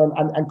as usual?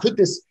 And could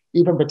this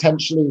even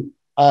potentially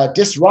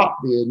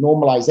disrupt the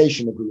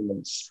normalization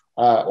agreements,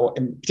 or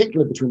in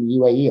particular between the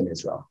UAE and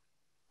Israel?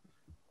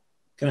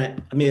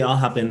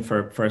 I'll hop in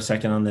for a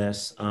second on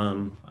this.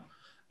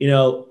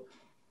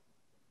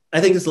 I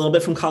think it's a little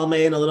bit from column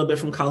A and a little bit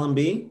from column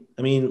B.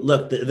 I mean,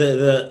 look,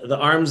 the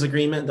arms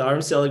agreement, the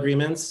arms sale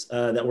agreements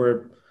that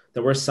were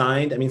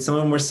signed. I mean, some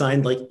of them were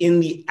signed like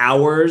in the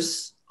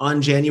hours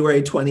on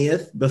January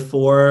 20th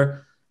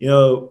before,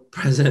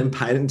 President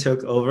Biden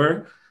took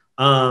over.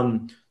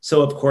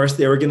 So of course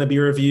they were going to be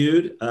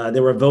reviewed.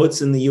 There were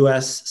votes in the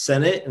U.S.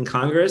 Senate and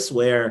Congress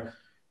where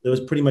there was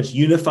pretty much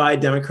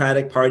unified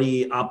Democratic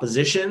Party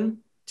opposition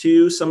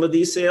to some of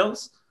these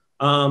sales.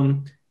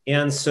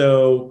 And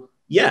so,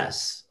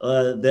 yes,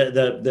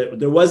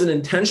 there was an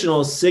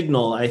intentional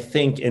signal, I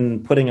think,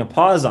 in putting a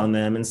pause on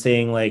them and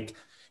saying, like,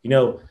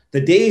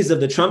 the days of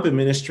the Trump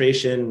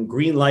administration,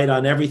 green light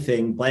on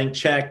everything, blank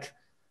check,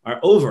 are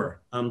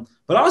over.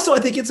 But also, I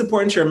think it's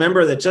important to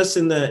remember that just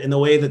in the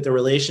way that the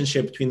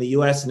relationship between the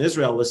U.S. and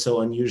Israel was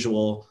so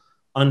unusual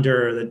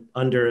under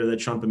the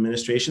Trump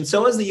administration,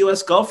 so is the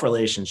U.S. Gulf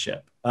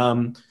relationship.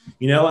 The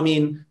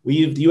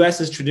U.S.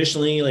 has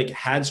traditionally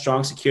had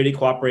strong security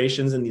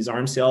cooperations, and these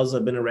arms sales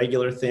have been a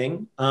regular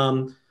thing.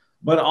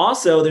 But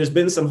also, there's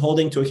been some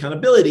holding to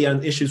accountability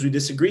on issues we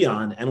disagree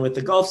on. And with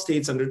the Gulf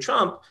states under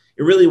Trump,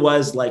 it really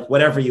was like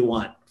whatever you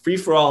want, free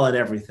for all on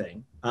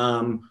everything.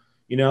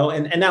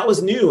 And that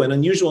was new and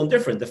unusual and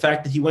different. The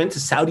fact that he went to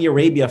Saudi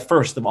Arabia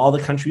first of all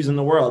the countries in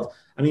the world.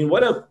 I mean,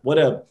 what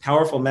a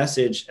powerful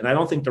message. And I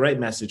don't think the right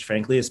message,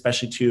 frankly,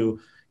 especially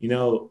to,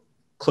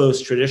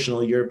 close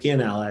traditional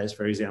European allies,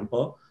 for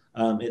example,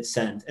 it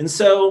sent. And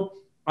so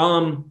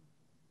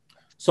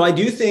I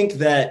do think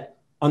that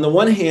on the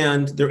one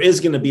hand, there is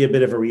going to be a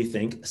bit of a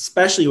rethink,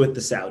 especially with the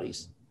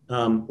Saudis,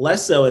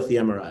 less so with the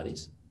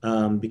Emiratis,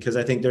 because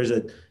I think there's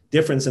a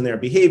difference in their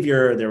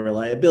behavior, their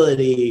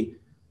reliability,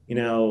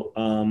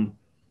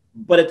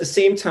 but at the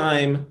same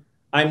time,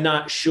 I'm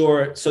not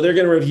sure. So they're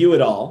going to review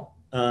it all.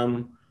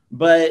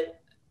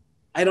 But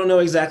I don't know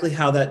exactly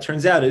how that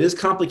turns out. It is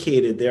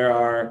complicated. There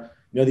are,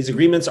 these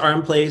agreements are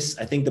in place.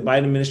 I think the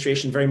Biden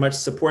administration very much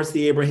supports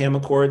the Abraham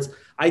Accords.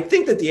 I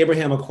think that the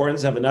Abraham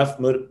Accords have enough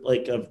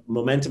of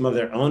momentum of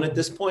their own at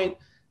this point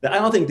that I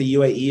don't think the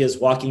UAE is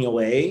walking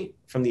away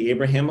from the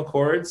Abraham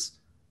Accords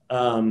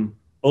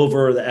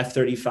over the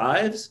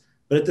F-35s.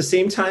 But at the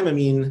same time, I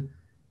mean,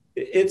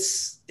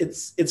 it's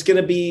going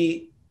to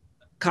be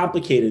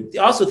complicated.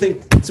 I also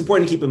think it's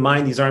important to keep in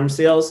mind these arms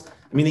sales.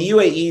 I mean, the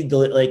UAE,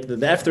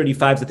 the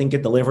F-35s, I think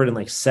get delivered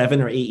in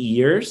 7 or 8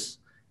 years.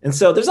 And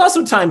so there's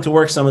also time to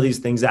work some of these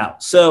things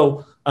out.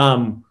 So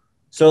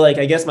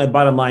I guess my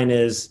bottom line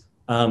is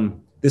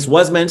this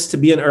was meant to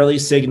be an early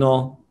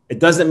signal. It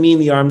doesn't mean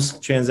the arms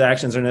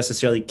transactions are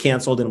necessarily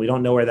canceled, and we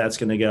don't know where that's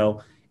going to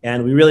go.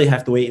 And we really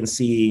have to wait and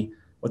see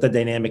what the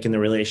dynamic in the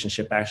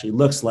relationship actually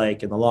looks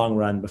like in the long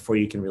run before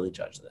you can really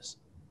judge this.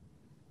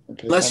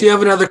 Okay, unless you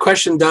have another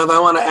question, Dov, I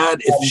want to add,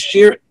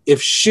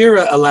 if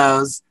Shira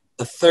allows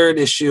a third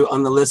issue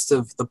on the list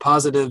of the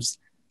positives,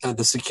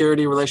 the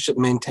security relationship,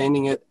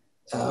 maintaining it,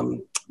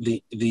 the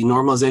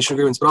normalization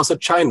agreements, but also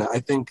China. I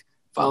think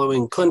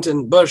following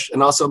Clinton, Bush,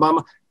 and also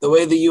Obama, the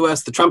way the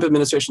U.S., the Trump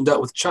administration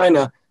dealt with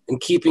China and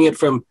keeping it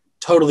from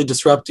totally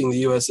disrupting the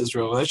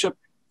U.S.-Israel relationship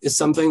is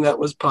something that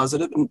was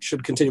positive and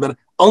should continue. But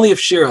only if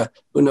Shira,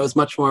 who knows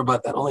much more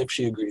about that, only if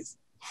she agrees.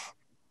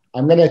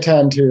 I'm going to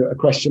turn to a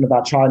question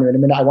about China in a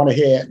minute. I want to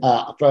hear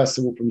first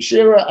of all from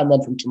Shira and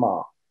then from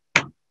Tamar.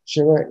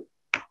 Shira?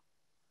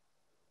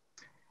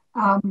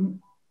 I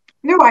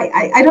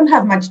don't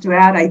have much to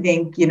add. I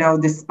think,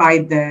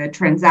 despite the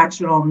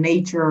transactional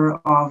nature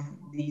of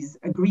these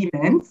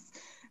agreements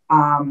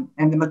and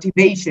the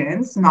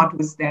motivations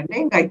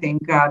notwithstanding, I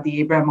think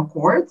the Abraham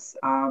Accords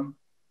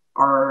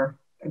are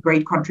a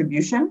great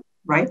contribution,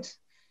 right?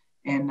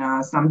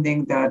 And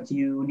something that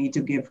you need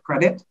to give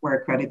credit where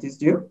credit is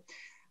due.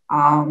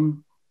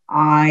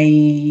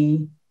 I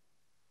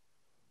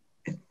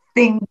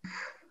think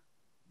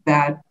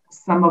that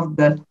some of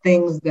the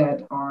things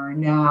that are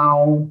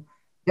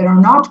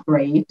not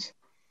great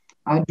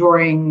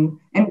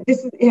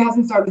it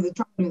hasn't started with the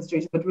Trump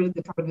administration, but really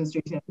the Trump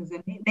administration has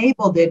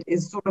enabled it,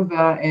 is sort of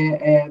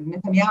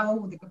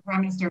Netanyahu, the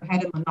prime minister,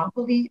 had a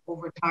monopoly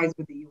over ties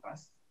with the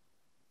U.S.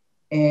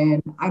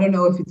 And I don't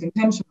know if it's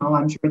intentional.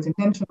 I'm sure it's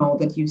intentional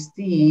that you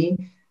see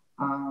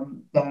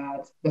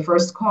that the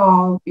first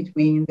call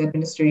between the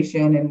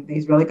administration and the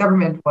Israeli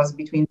government was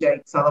between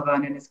Jake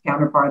Sullivan and his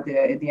counterpart, the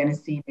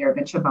NSC, Meir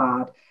Ben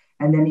Shabbat.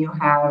 And then you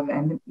have,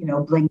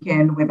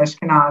 Blinken with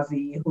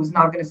Ashkenazi, who's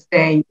not going to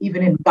stay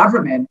even in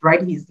government,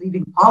 right? He's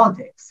leaving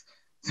politics.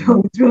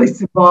 So it's really a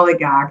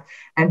symbolic act.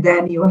 And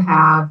then you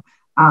have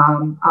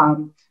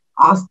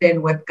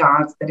Austin with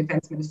Gantz, the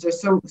defense minister.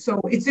 So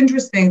it's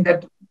interesting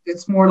that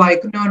it's more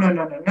like,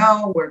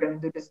 no, we're going to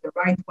do this the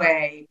right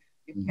way.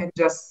 You can't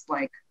just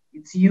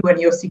it's you and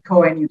Yossi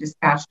Cohen you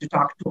dispatched to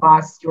talk to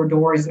us. Your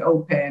door is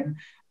open.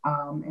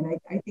 And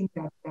I think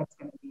that's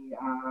going to be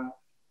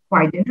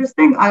quite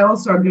interesting. I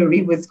also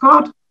agree with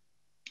Scott.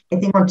 I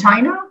think on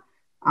China,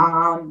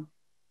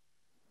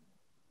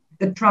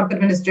 the Trump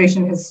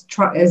administration has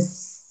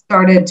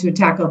started to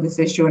tackle this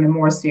issue in a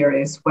more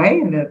serious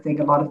way. And I think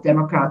a lot of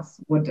Democrats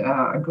would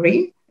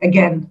agree.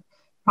 Again,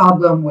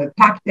 problem with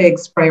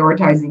tactics,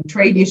 prioritizing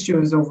trade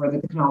issues over the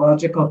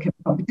technological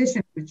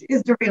competition, which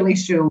is the real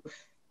issue.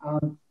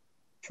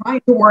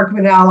 Trying to work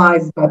with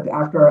allies, but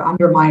after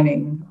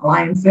undermining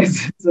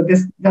alliances. So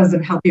this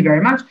doesn't help you very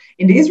much.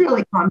 In the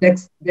Israeli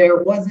context, there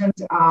wasn't,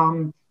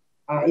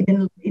 it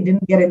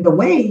didn't get in the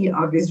way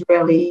of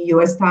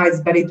Israeli-US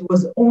ties, but it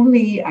was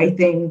only, I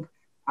think,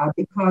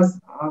 because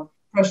of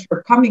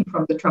pressure coming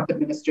from the Trump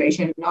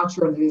administration. Not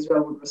sure that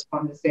Israel would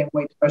respond the same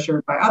way to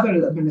pressure by other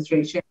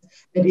administrations,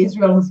 that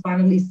Israel has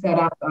finally set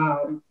up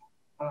an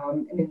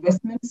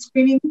investment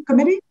screening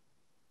committee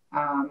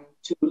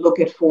to look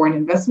at foreign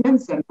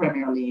investments and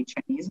primarily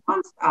Chinese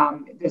ones.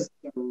 There's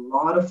a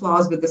lot of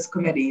flaws with this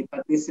committee,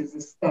 but this is a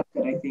step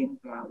that I think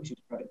we should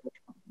credit the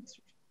Trump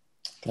administration.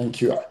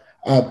 Thank you.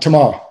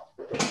 Tamar.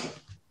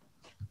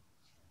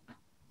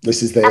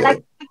 This is the... I'd like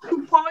to make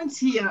 2 points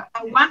here.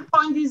 One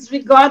point is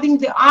regarding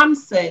the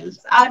arms sales.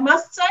 I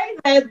must say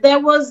that there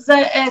was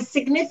a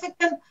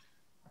significant,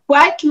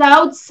 quite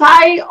loud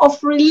sigh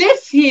of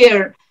relief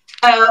here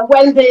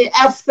when the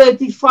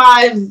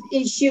F-35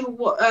 issue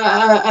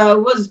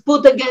was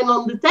put again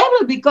on the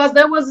table, because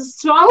there was a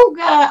strong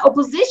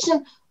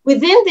opposition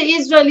within the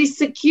Israeli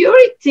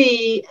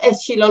security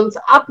echelons,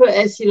 upper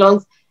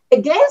echelons,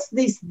 against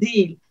this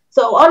deal.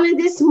 So only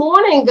this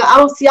morning,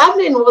 Amos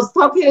Yavlin was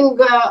talking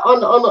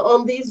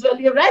on the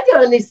Israeli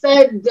radio, and he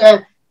said,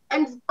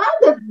 I'm glad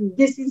that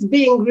this is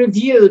being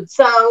reviewed.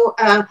 So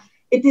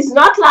it is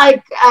not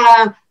like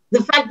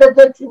the fact that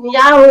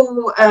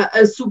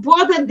Netanyahu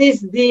supported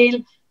this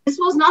deal. This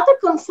was not a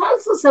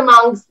consensus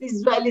amongst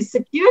Israeli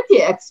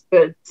security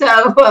experts.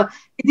 So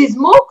it is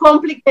more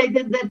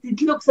complicated than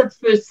it looks at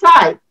first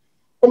sight.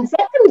 And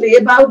secondly,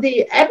 about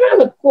the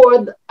Abraham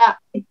Accord,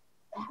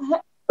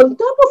 on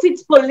top of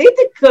its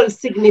political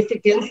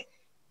significance,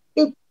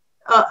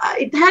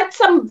 it had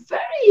some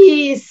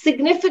very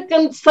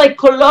significant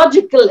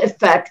psychological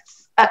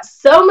effects.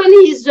 So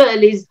many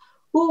Israelis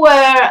who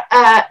were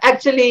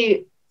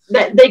actually,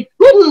 they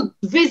couldn't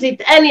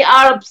visit any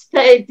Arab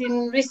state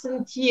in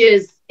recent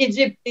years.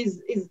 Egypt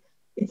is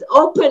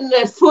open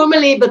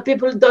formally, but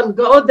people don't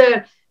go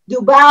there.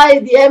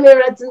 Dubai, the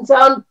Emirates, and so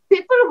on.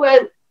 People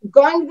were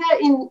going there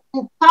in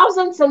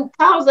thousands and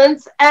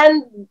thousands,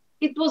 and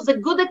it was a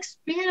good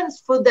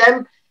experience for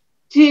them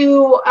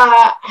to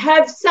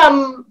have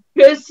some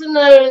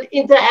personal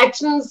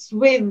interactions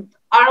with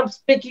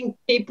Arab-speaking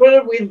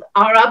people, with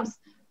Arabs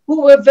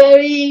who were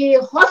very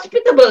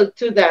hospitable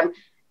to them.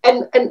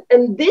 And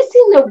this,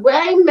 in a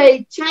way,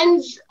 may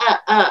change,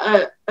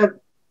 I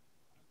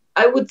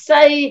would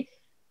say,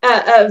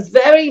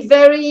 very,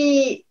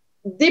 very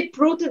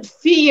deep-rooted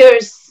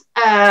fears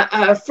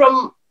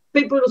from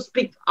people who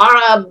speak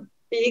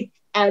Arabic,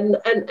 and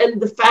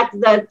the fact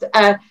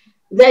that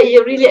they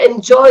really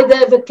enjoy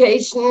their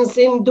vacations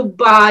in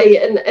Dubai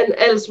and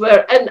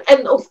elsewhere.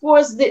 And of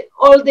course,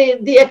 all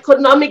the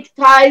economic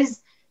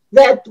ties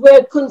that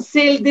were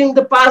concealed in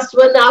the past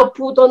were now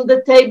put on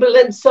the table,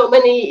 and so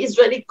many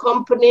Israeli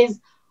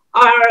companies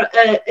are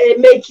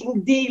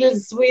making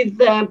deals with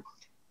a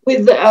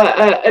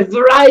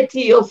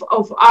variety of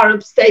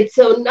Arab states.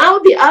 So now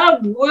the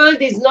Arab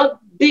world is not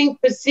being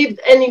perceived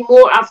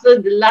anymore after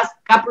the last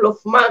couple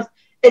of months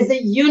as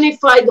a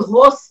unified,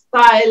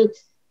 hostile,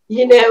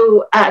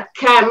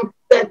 camp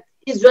that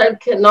Israel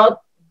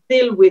cannot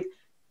deal with.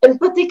 And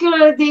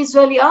particularly the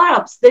Israeli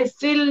Arabs, they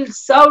feel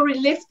so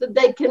relieved that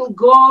they can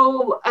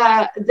go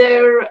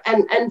there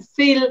and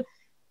feel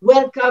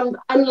welcomed,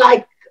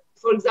 unlike,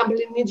 for example,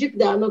 in Egypt.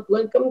 They are not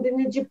welcomed in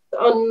Egypt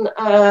for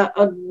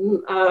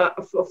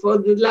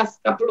the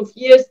last couple of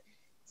years.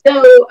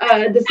 So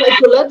the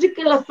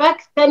psychological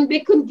effect can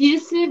be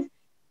conducive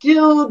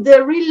to the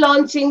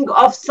relaunching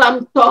of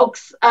some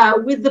talks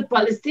with the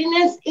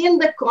Palestinians in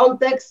the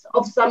context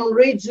of some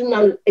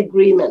regional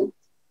agreement.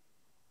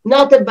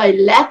 Not a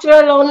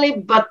bilateral only,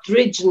 but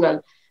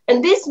regional.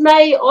 And this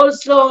may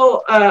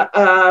also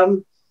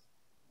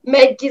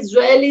make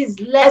Israelis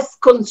less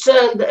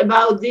concerned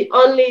about these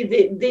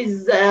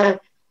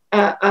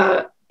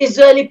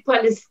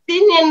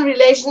Israeli-Palestinian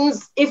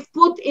relations if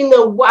put in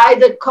a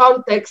wider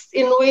context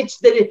in which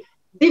the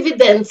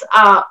dividends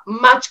are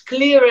much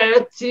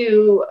clearer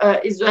to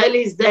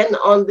Israelis than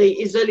on the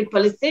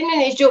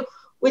Israeli-Palestinian issue,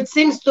 which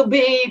seems to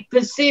be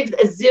perceived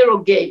as zero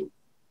gain.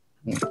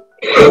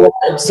 Well,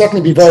 I'd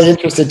certainly be very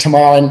interested,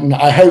 Tamar, and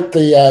I hope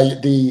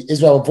the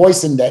Israel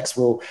Voice Index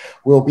will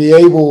be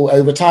able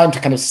over time to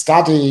kind of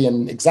study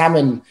and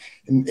examine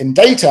in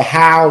data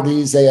how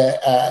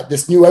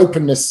this new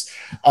openness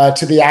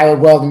to the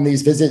Arab world and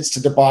these visits to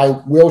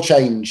Dubai will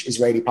change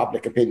Israeli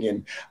public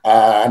opinion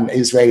and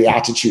Israeli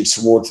attitudes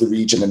towards the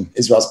region and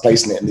Israel's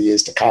place in it in the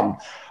years to come.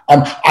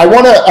 I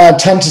want to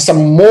turn to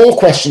some more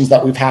questions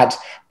that we've had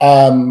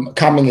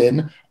coming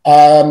in.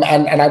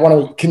 And I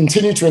want to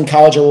continue to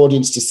encourage our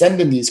audience to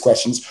send in these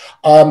questions.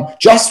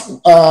 Just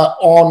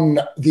on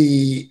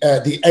the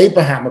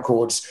Abraham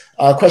Accords,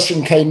 a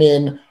question came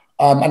in,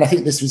 and I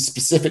think this was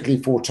specifically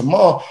for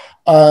Tamar.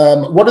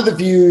 What are the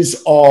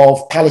views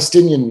of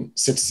Palestinian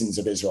citizens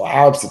of Israel,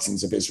 Arab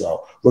citizens of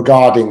Israel,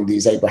 regarding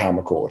these Abraham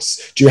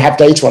Accords? Do you have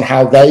data on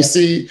how they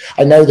see?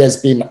 I know there's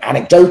been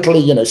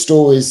anecdotally,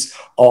 stories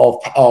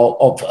of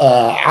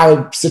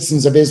Arab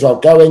citizens of Israel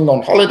going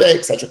on holiday,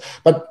 etc.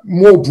 But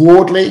more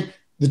broadly,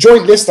 the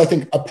Joint List, I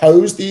think,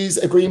 opposed these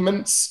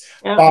agreements.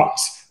 Yeah. But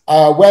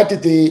where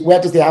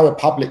does the Arab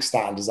public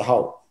stand as a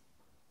whole?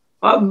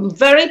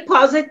 Very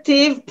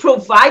positive,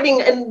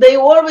 providing, and they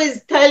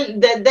always tell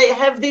that they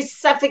have this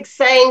suffix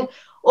saying,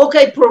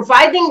 okay,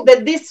 providing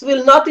that this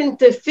will not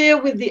interfere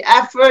with the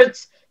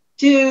efforts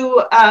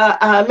to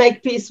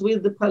make peace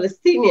with the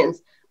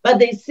Palestinians. But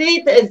they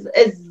see it as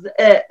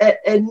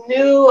a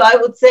new, I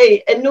would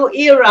say, a new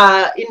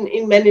era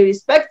in many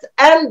respects.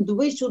 And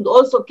we should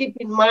also keep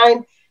in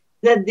mind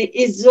that the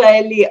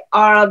Israeli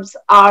Arabs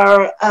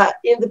are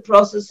in the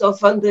process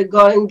of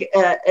undergoing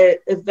a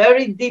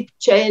very deep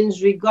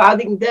change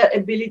regarding their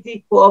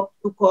ability to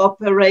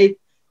cooperate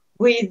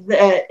with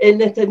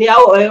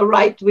Netanyahu, a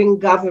right-wing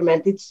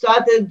government. It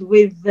started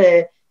with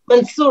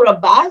Mansour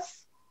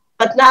Abbas,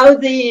 but now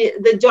the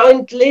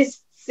Joint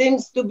List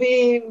seems to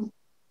be,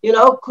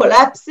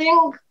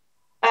 collapsing,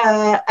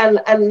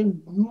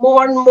 and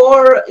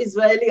more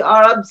Israeli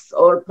Arabs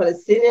or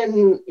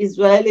Palestinian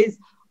Israelis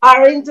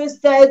are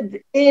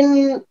interested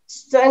in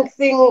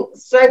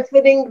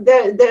strengthening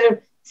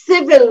their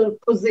civil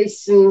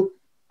position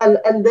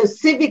and their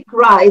civic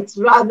rights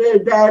rather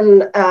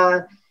than,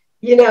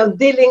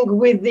 dealing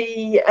with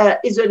the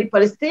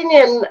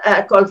Israeli-Palestinian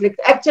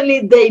conflict.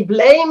 Actually, they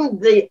blame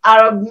the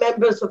Arab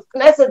members of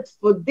Knesset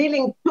for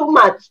dealing too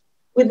much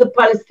with the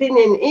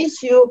Palestinian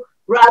issue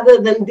rather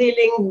than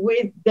dealing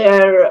with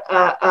their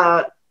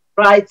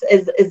rights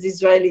as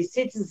Israeli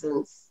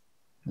citizens.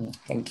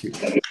 Thank you.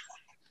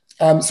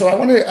 So I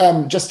want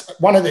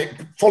to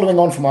following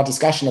on from our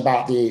discussion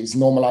about these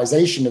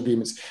normalization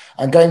agreements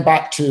and going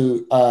back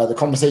to the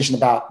conversation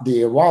about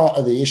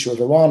the issue of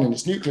Iran and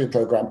its nuclear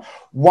program.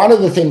 One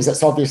of the things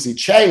that's obviously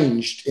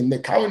changed in the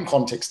current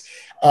context,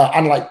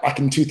 unlike back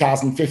in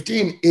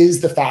 2015, is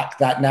the fact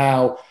that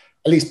now,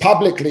 at least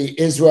publicly,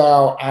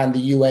 Israel and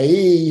the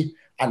UAE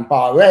and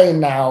Bahrain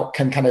now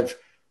can kind of,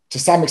 to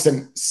some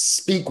extent,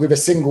 speak with a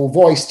single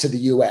voice to the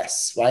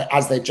US, right,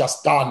 as they've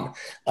just done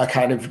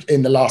kind of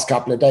in the last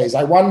couple of days.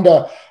 I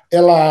wonder,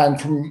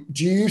 Ilan,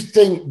 do you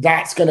think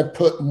that's going to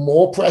put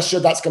more pressure,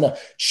 that's going to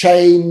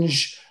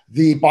change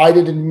the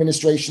Biden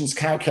administration's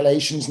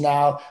calculations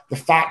now, the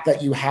fact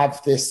that you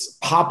have this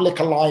public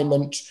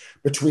alignment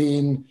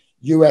between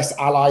US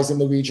allies in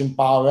the region,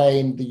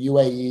 Bahrain, the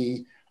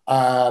UAE,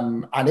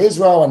 and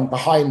Israel, and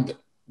behind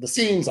the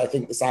scenes, I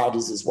think the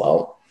Saudis as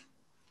well?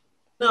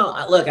 No,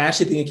 look, I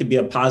actually think it could be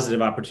a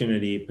positive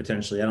opportunity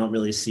potentially. I don't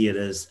really see it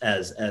as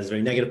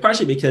very negative,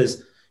 partially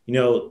because,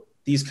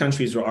 these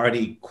countries were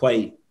already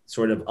quite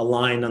sort of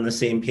aligned on the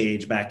same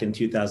page back in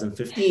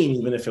 2015,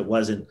 even if it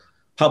wasn't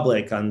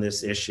public on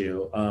this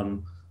issue.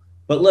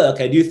 But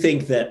look, I do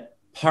think that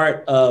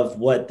part of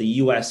what the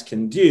US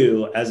can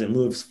do as it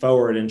moves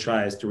forward and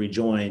tries to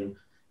rejoin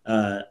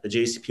the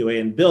JCPOA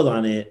and build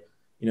on it,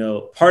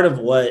 part of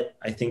what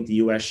I think the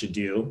US should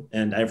do,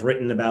 and I've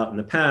written about in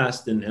the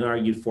past and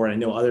argued for, and I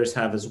know others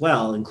have as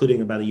well,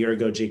 including about a year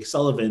ago, Jake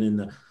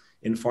Sullivan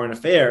in Foreign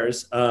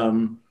Affairs, is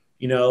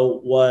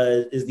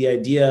the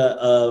idea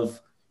of,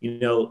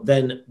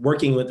 then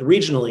working with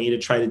regionally to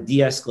try to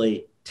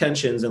de-escalate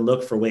tensions and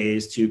look for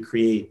ways to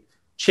create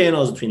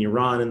channels between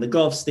Iran and the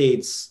Gulf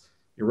states,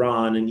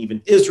 Iran and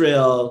even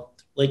Israel,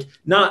 like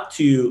not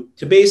to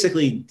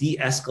basically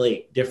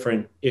de-escalate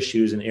different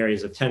issues and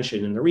areas of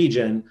tension in the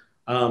region.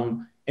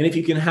 And if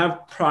you can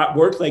have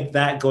work like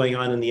that going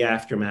on in the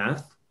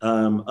aftermath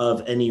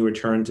of any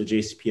return to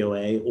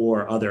JCPOA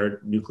or other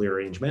nuclear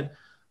arrangement,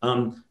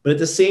 but at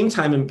the same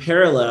time, in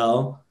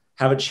parallel,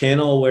 have a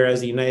channel where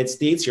as the United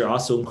States, you're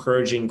also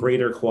encouraging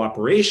greater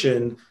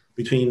cooperation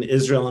between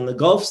Israel and the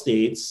Gulf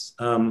states,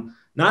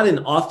 not in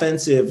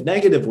offensive,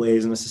 negative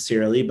ways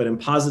necessarily, but in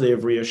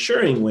positive,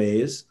 reassuring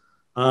ways.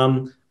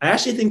 I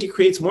actually think it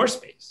creates more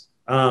space,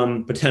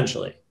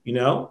 potentially,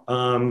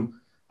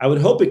 I would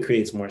hope it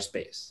creates more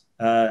space.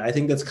 I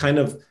think that's kind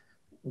of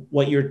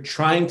what you're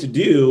trying to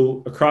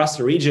do across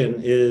the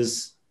region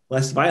is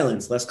less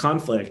violence, less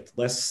conflict,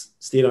 less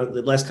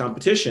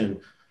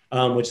competition,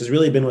 which has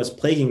really been what's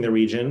plaguing the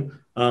region,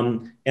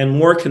 and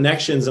more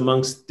connections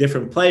amongst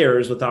different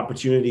players with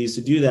opportunities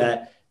to do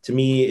that, to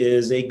me,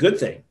 is a good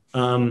thing.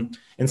 And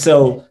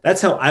so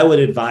that's how I would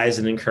advise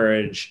and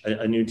encourage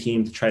a new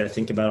team to try to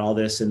think about all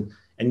this and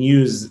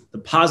use the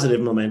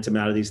positive momentum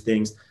out of these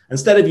things,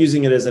 instead of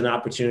using it as an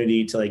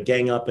opportunity to like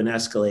gang up and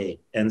escalate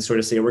and sort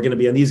of say, we're going to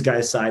be on these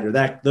guys' side or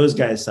those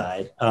guys'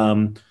 side. I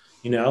mean,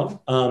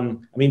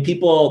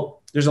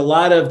 there's a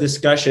lot of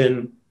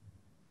discussion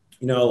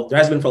there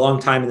has been for a long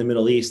time in the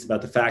Middle East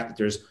about the fact that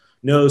there's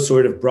no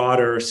sort of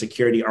broader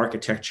security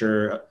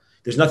architecture.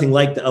 There's nothing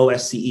like the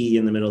OSCE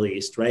in the Middle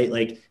East, right?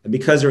 Like, and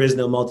because there is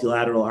no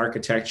multilateral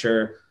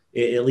architecture,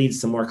 it leads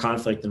to more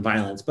conflict and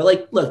violence. But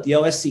like, look, the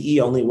OSCE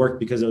only worked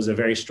because there was a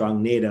very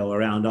strong NATO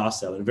around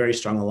also and a very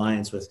strong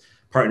alliance with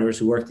partners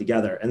who work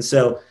together. And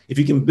so if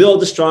you can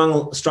build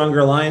stronger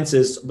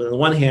alliances on the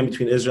one hand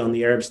between Israel and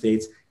the Arab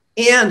states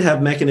and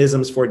have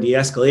mechanisms for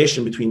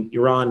de-escalation between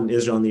Iran and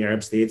Israel and the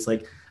Arab states,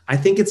 like, I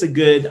think that's a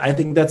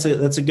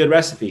good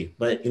recipe,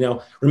 but,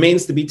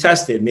 remains to be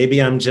tested. Maybe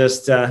I'm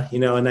just, a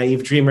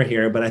naive dreamer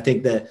here, but I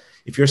think that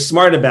if you're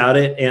smart about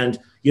it and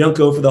you don't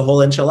go for the whole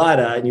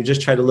enchilada and you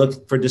just try to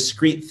look for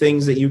discrete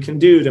things that you can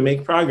do to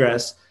make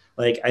progress,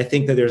 like, I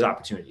think that there's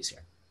opportunities here.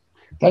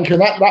 Thank you.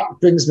 And that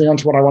brings me on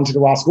to what I wanted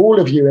to ask all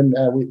of you. And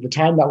the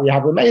time that we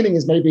have remaining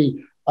is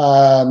maybe,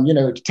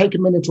 to take a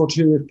minute or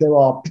two if there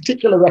are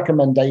particular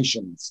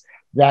recommendations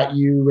that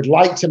you would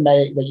like to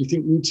make that you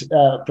think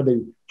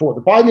for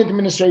the Biden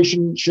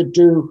administration should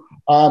do,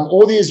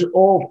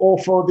 or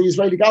for the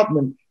Israeli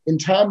government in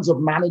terms of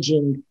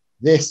managing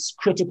this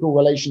critical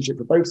relationship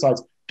for both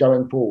sides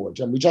going forward.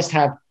 And we just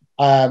have,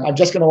 I'm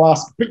just going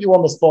to put you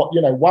on the spot,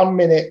 1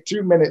 minute,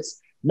 2 minutes,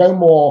 no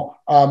more.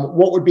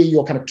 What would be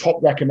your kind of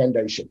top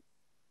recommendation?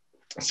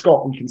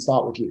 Scott, we can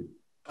start with you.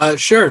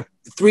 Sure.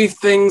 3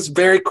 things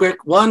very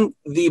quick. 1,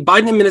 the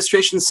Biden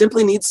administration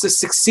simply needs to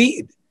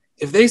succeed.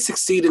 If they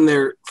succeed in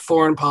their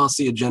foreign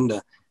policy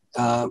agenda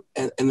and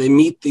they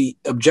meet the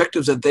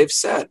objectives that they've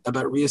set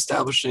about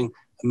reestablishing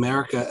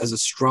America as a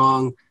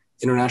strong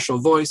international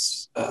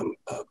voice,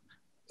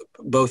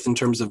 both in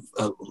terms of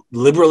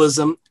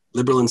liberalism,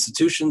 liberal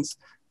institutions,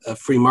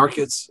 free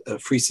markets,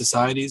 free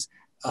societies,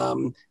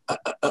 an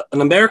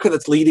America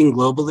that's leading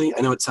globally.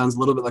 I know it sounds a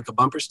little bit like a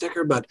bumper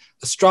sticker, but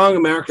a strong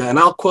America. And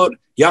I'll quote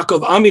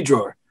Yaakov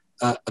Amidror,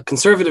 a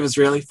conservative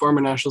Israeli,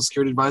 former national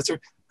security advisor,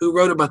 who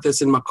wrote about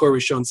this in Makor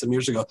Rishon some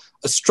years ago.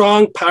 A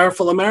strong,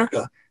 powerful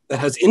America that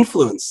has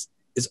influence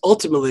is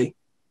ultimately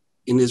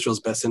in Israel's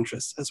best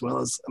interests as well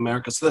as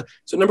America. So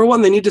number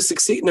 1, they need to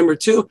succeed. Number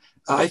 2,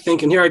 I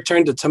think, and here I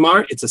turn to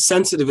Tamar, it's a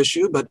sensitive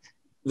issue, but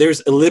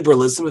there's a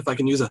liberalism, if I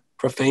can use a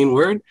profane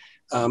word.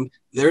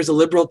 There's a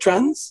liberal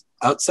trends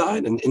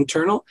outside and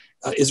internal.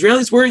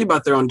 Israelis worry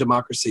about their own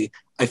democracy.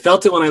 I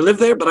felt it when I lived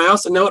there, but I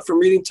also know it from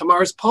reading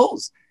Tamar's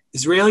polls.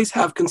 Israelis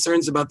have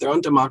concerns about their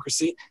own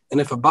democracy. And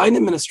if a Biden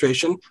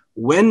administration,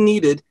 when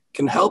needed,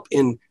 can help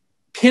in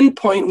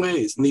pinpoint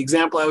ways, and the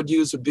example I would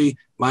use would be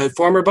my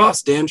former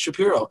boss, Dan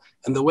Shapiro,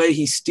 and the way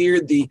he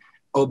steered the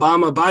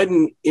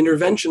Obama-Biden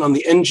intervention on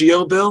the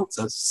NGO bill. It's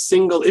a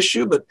single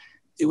issue, but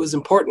it was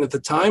important at the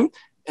time.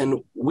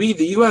 And we,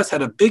 the US,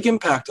 had a big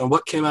impact on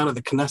what came out of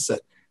the Knesset.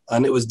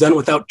 And it was done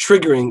without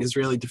triggering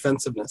Israeli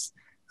defensiveness.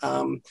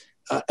 And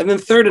then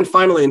third and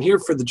finally, and here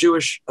for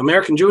the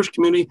American Jewish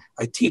community,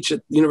 I teach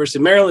at the University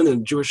of Maryland in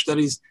a Jewish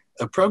Studies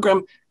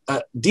program,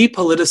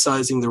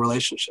 depoliticizing the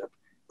relationship,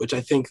 which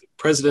I think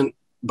President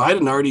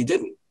Biden already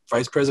didn't.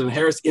 Vice President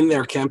Harris, in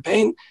their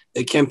campaign,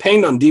 they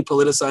campaigned on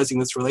depoliticizing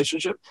this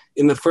relationship.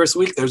 In the first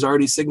week, there's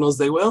already signals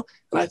they will.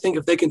 And I think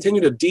if they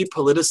continue to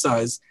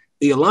depoliticize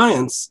the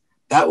alliance,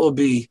 that will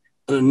be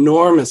an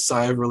enormous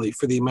sigh of relief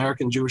for the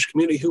American Jewish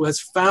community, who has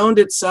found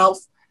itself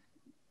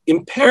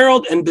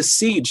imperiled and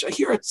besieged. I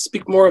hear it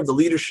speak more of the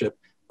leadership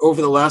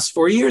over the last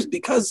 4 years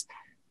because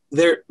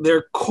their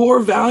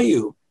core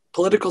value,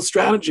 political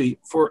strategy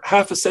for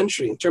half a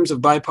century in terms of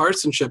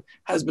bipartisanship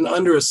has been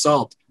under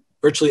assault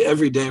virtually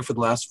every day for the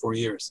last 4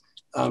 years.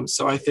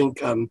 So I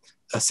think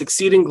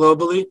succeeding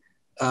globally,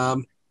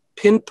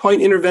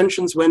 pinpoint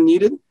interventions when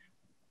needed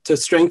to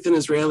strengthen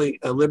Israeli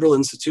liberal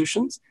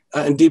institutions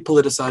and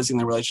depoliticizing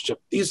the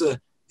relationship. These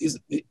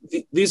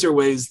are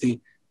ways the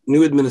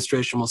new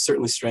administration will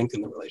certainly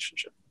strengthen the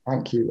relationship.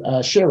 Thank you.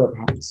 Shira,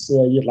 perhaps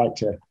you'd like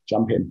to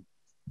jump in.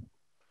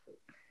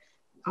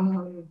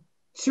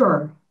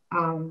 Sure.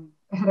 I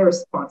had a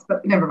response,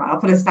 but never mind. I'll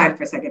put it aside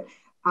for a second.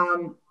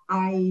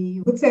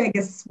 I would say, I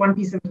guess, one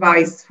piece of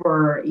advice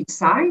for each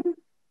side.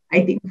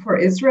 I think for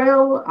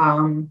Israel,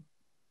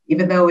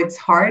 even though it's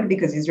hard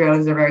because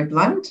Israelis are very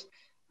blunt,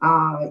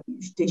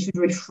 they should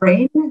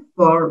refrain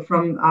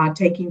from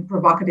taking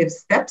provocative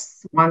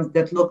steps, ones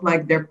that look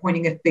like they're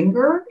pointing a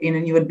finger in a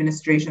new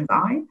administration's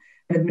eye,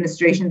 an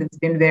administration that's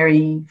been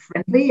very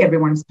friendly.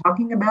 Everyone's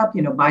talking about,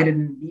 Biden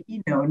and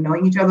Bibi,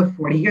 knowing each other for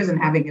 40 years and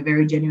having a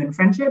very genuine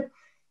friendship.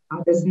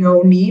 There's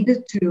no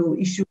need to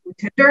issue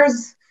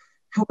tenders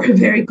for a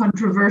very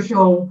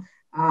controversial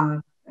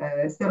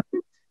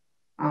settlement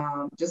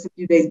just a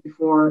few days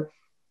before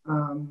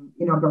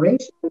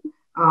inauguration.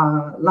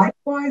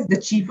 Likewise, the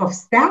chief of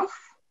staff,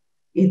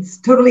 it's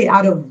totally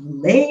out of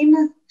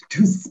lane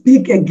to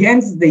speak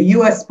against the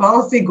US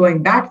policy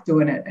going back to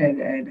an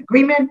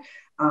agreement,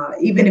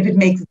 even if it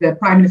makes the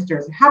prime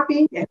ministers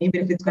happy, and even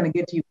if it's going to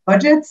get you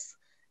budgets.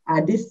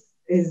 This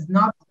is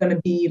not going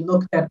to be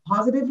looked at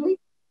positively.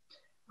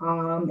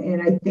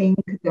 And I think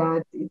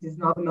that it is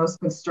not the most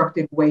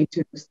constructive way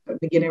to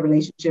begin a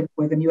relationship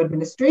with a new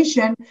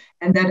administration.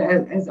 And that,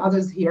 as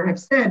others here have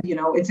said,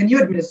 it's a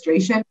new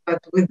administration, but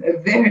with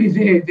a very,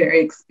 very, very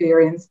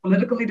experienced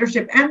political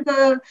leadership. And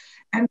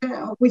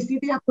we see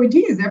the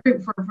appointees.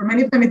 For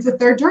many of them, it's a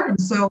third term.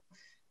 So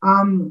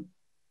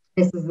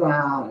this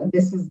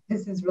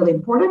is really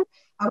important.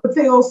 I would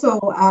say also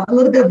a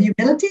little bit of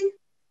humility.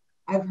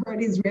 I've heard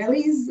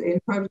Israelis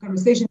in private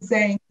conversations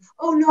saying,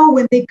 oh no,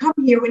 when they come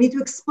here, we need to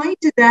explain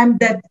to them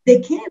that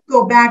they can't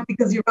go back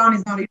because Iran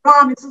is not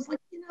Iran. It's just like,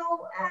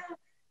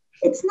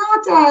 it's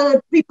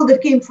not people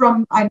that came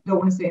from, I don't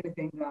want to say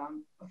anything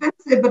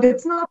offensive, but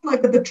it's not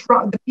like the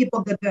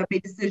people that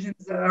made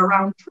decisions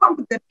around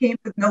Trump that came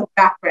with no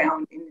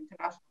background in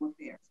international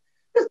affairs.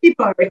 Those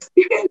people are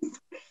experienced.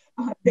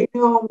 They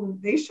know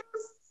the issues.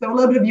 So a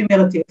little bit of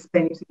humility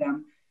explaining to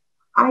them.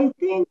 I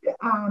think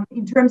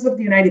in terms of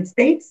the United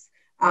States,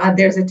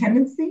 there's a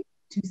tendency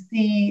to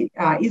see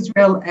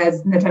Israel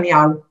as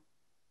Netanyahu.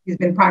 He's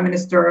been prime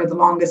minister the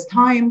longest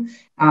time.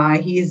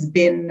 He has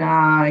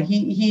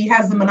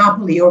the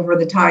monopoly over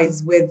the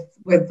ties with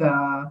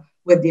the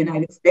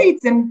United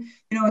States, and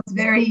it's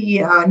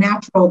very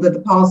natural that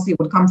the policy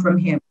would come from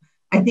him.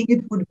 I think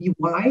it would be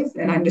wise,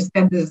 and I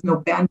understand there's no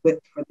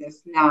bandwidth for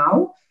this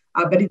now,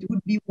 but it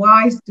would be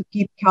wise to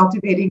keep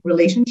cultivating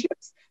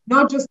relationships.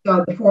 Not just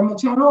the formal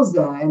channels,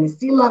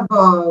 NSC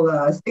level,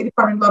 State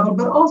Department level,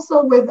 but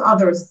also with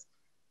others,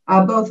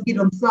 both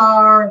Gideon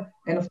Sa'ar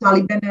and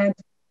Naftali Bennett.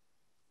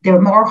 They're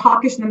more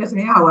hawkish than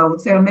Netanyahu, I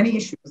would say, on many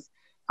issues.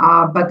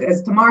 But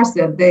as Tamar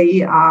said,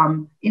 they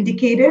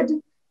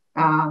indicated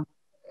their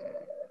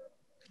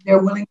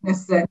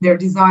willingness and their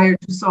desire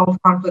to solve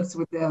conflicts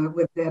with the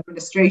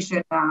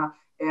administration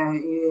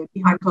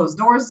behind closed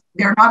doors.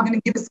 They're not going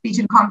to give a speech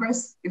in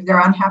Congress if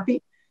they're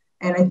unhappy.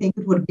 And I think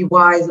it would be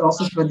wise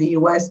also for the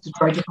U.S. to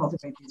try to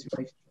cultivate these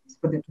relationships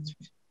with the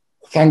administration.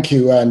 Thank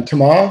you. And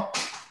Tamar?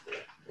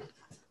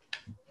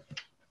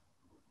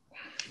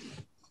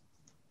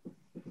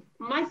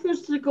 My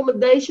first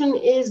recommendation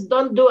is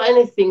don't do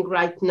anything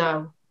right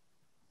now.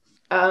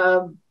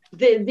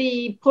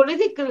 The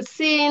political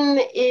scene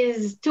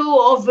is too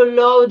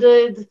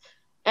overloaded,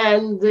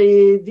 and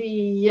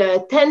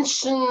the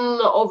tension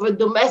over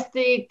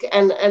domestic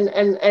and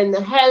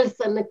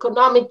health and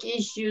economic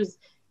issues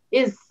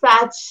is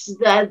such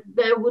that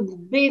there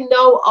would be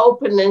no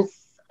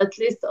openness, at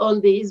least on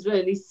the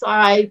Israeli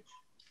side,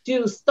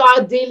 to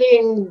start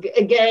dealing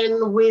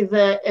again with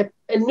a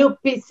new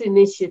peace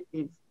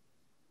initiative.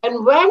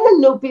 And when a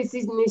new peace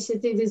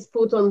initiative is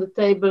put on the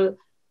table,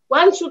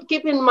 one should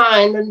keep in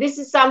mind, and this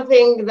is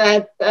something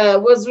that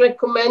was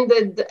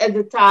recommended at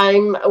the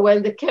time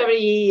when the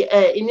Kerry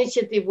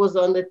initiative was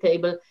on the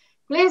table.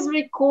 Please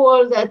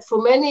recall that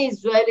for many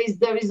Israelis,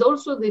 there is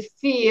also the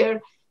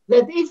fear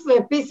that if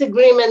a peace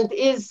agreement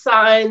is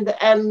signed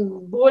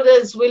and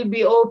borders will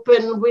be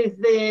open with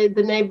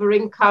the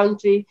neighboring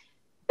country,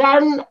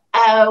 then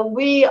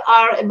we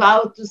are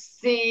about to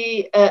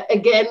see,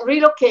 again,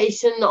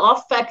 relocation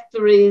of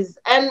factories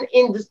and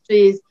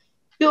industries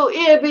to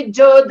Irbi,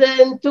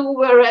 Jordan, to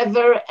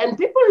wherever, and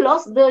people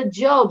lost their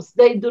jobs.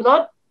 They do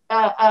not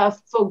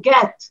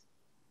forget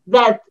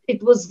that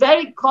it was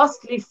very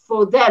costly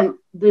for them,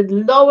 the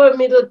lower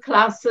middle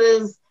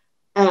classes,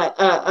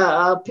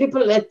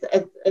 people at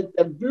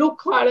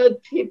blue-collar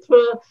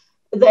people.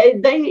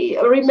 They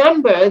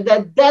remember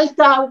that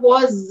Delta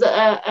was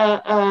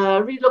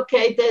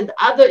relocated,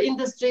 other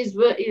industries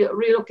were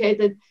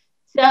relocated.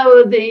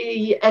 So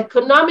the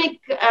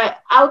economic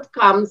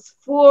outcomes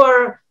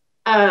for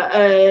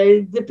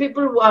the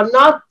people who are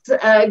not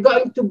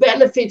going to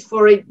benefit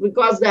for it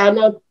because they are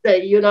not,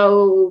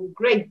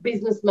 great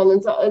businessmen.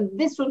 And so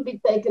this will be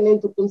taken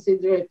into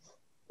consideration.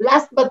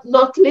 Last but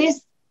not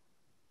least,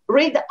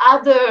 read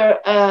other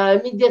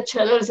media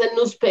channels and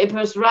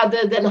newspapers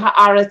rather than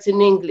Haaretz in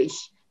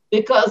English.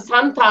 Because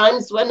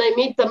sometimes when I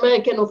meet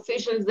American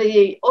officials,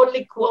 they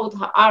only quote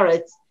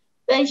Haaretz.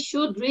 They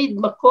should read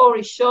Makor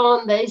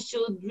Rishon, they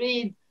should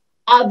read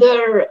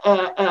other,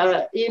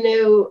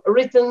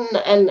 written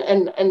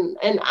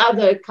and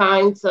other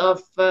kinds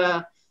of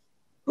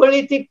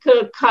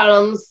political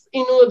columns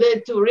in order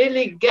to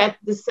really get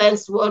the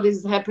sense what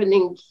is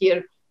happening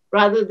here,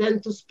 rather than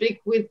to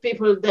speak with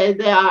people that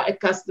they are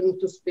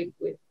accustomed to speak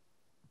with.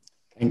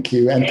 Thank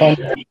you. And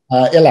finally,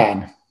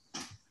 Ilan.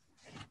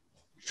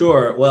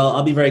 Sure. Well,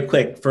 I'll be very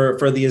quick.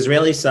 For the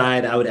Israeli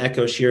side, I would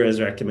echo Shira's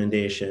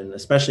recommendation,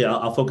 especially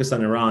I'll focus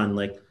on Iran.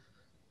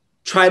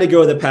 Try to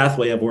go the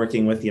pathway of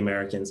working with the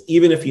Americans,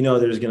 even if you know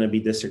there's going to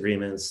be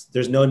disagreements.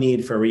 There's no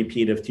need for a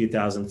repeat of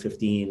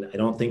 2015. I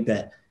don't think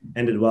that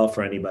ended well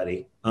for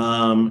anybody.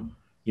 And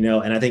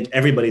I think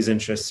everybody's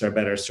interests are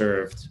better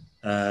served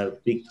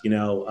with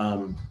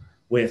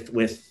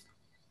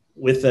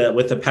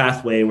the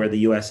pathway where the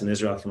U.S. and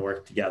Israel can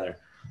work together.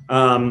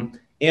 And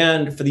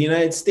for the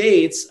United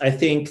States, I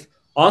think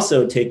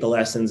also take the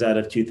lessons out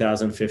of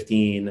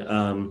 2015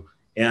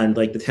 and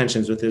the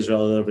tensions with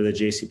Israel over the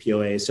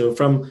JCPOA. So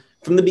from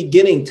from the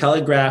beginning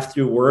telegraphed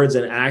through words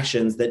and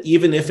actions that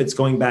even if it's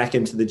going back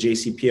into the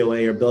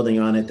JCPOA or building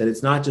on it, that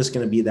it's not just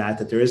going to be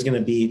that there is going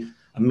to be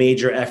a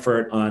major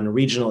effort on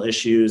regional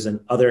issues and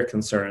other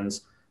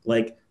concerns,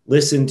 like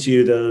listen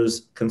to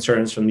those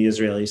concerns from the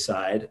Israeli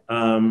side,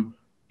 and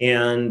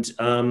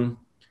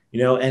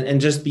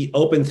just be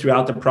open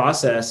throughout the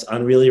process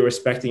on really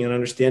respecting and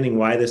understanding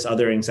why this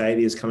other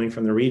anxiety is coming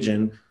from the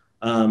region,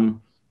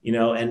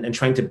 and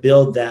trying to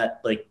build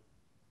that, like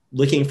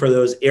looking for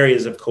those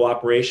areas of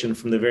cooperation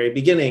from the very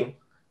beginning,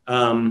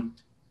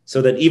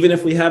 so that even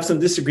if we have some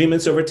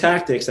disagreements over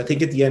tactics, I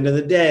think at the end of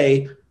the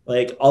day,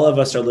 like all of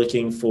us are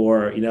looking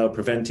for,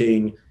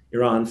 preventing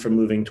Iran from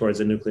moving towards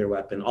a nuclear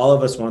weapon. All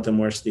of us want a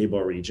more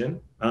stable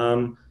region.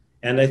 And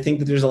I think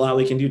that there's a lot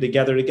we can do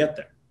together to get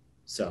there.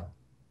 So.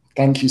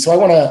 Thank you. So I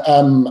want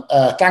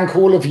to thank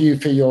all of you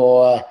for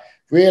your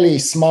really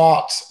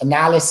smart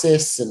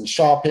analysis and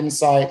sharp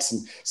insights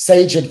and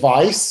sage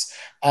advice.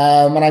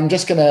 And I'm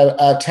just going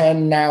to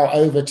turn now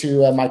over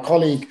to my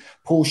colleague,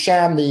 Paul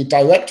Sham, the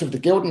director of the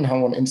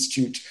Gildenhorn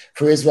Institute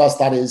for Israel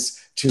Studies,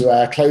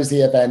 to close the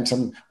event.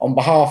 And on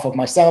behalf of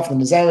myself and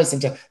the Nazarian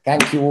Center,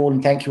 thank you all,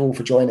 and thank you all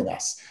for joining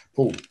us.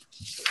 Paul.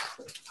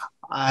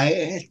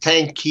 I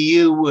thank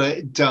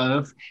you,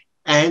 Dov.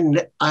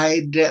 And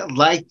I'd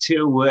like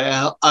to,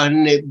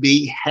 on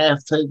behalf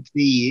of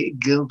the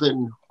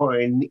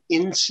Gildenhorn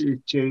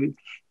Institute,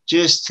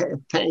 just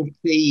thank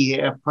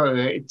the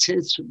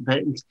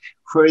participants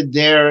for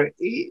their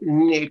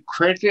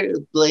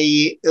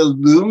incredibly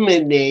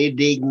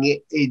illuminating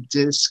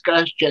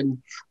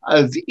discussion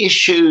of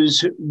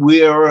issues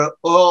we're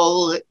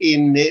all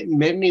in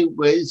many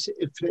ways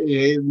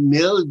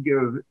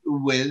familiar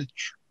with,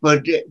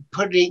 but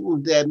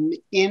putting them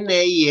in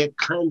a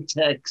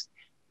context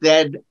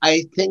that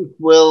I think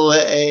will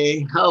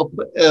help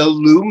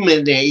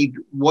illuminate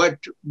what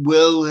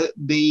will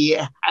be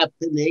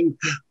happening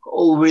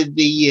over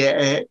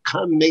the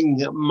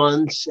coming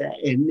months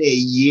and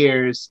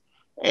years.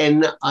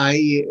 And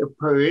I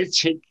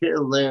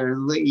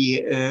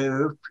particularly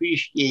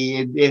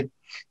appreciated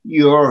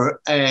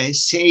your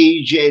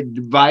sage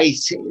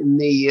advice in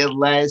the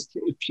last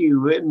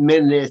few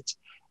minutes.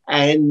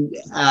 And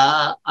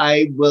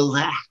I will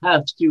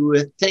have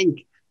to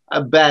think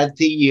about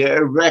the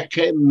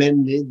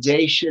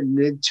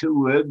recommendation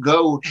to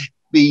go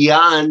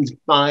beyond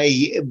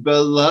my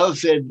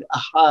beloved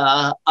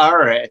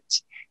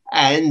Haaretz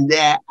and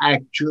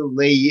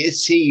actually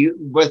see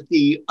what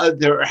the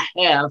other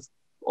half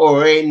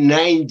or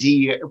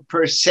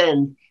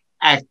 90%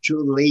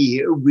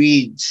 actually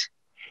reads.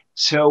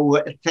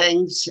 So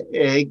thanks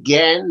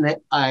again.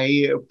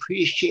 I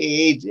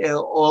appreciate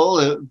all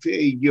of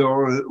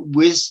your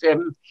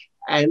wisdom,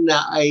 and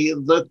I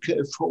look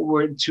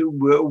forward to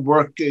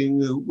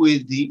working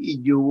with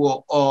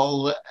you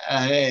all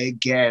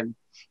again.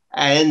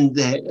 And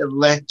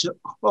let's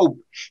hope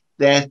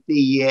that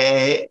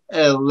the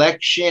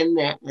election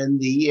and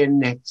the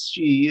next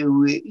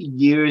few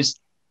years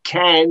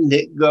can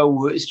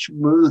go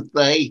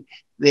smoothly.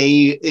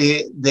 They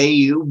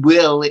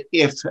will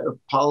if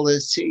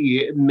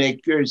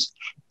policymakers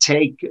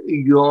take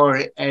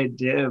your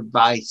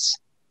advice.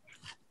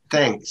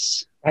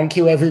 Thanks. Thank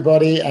you,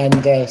 everybody,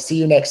 and see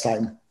you next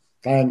time.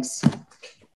 Thanks.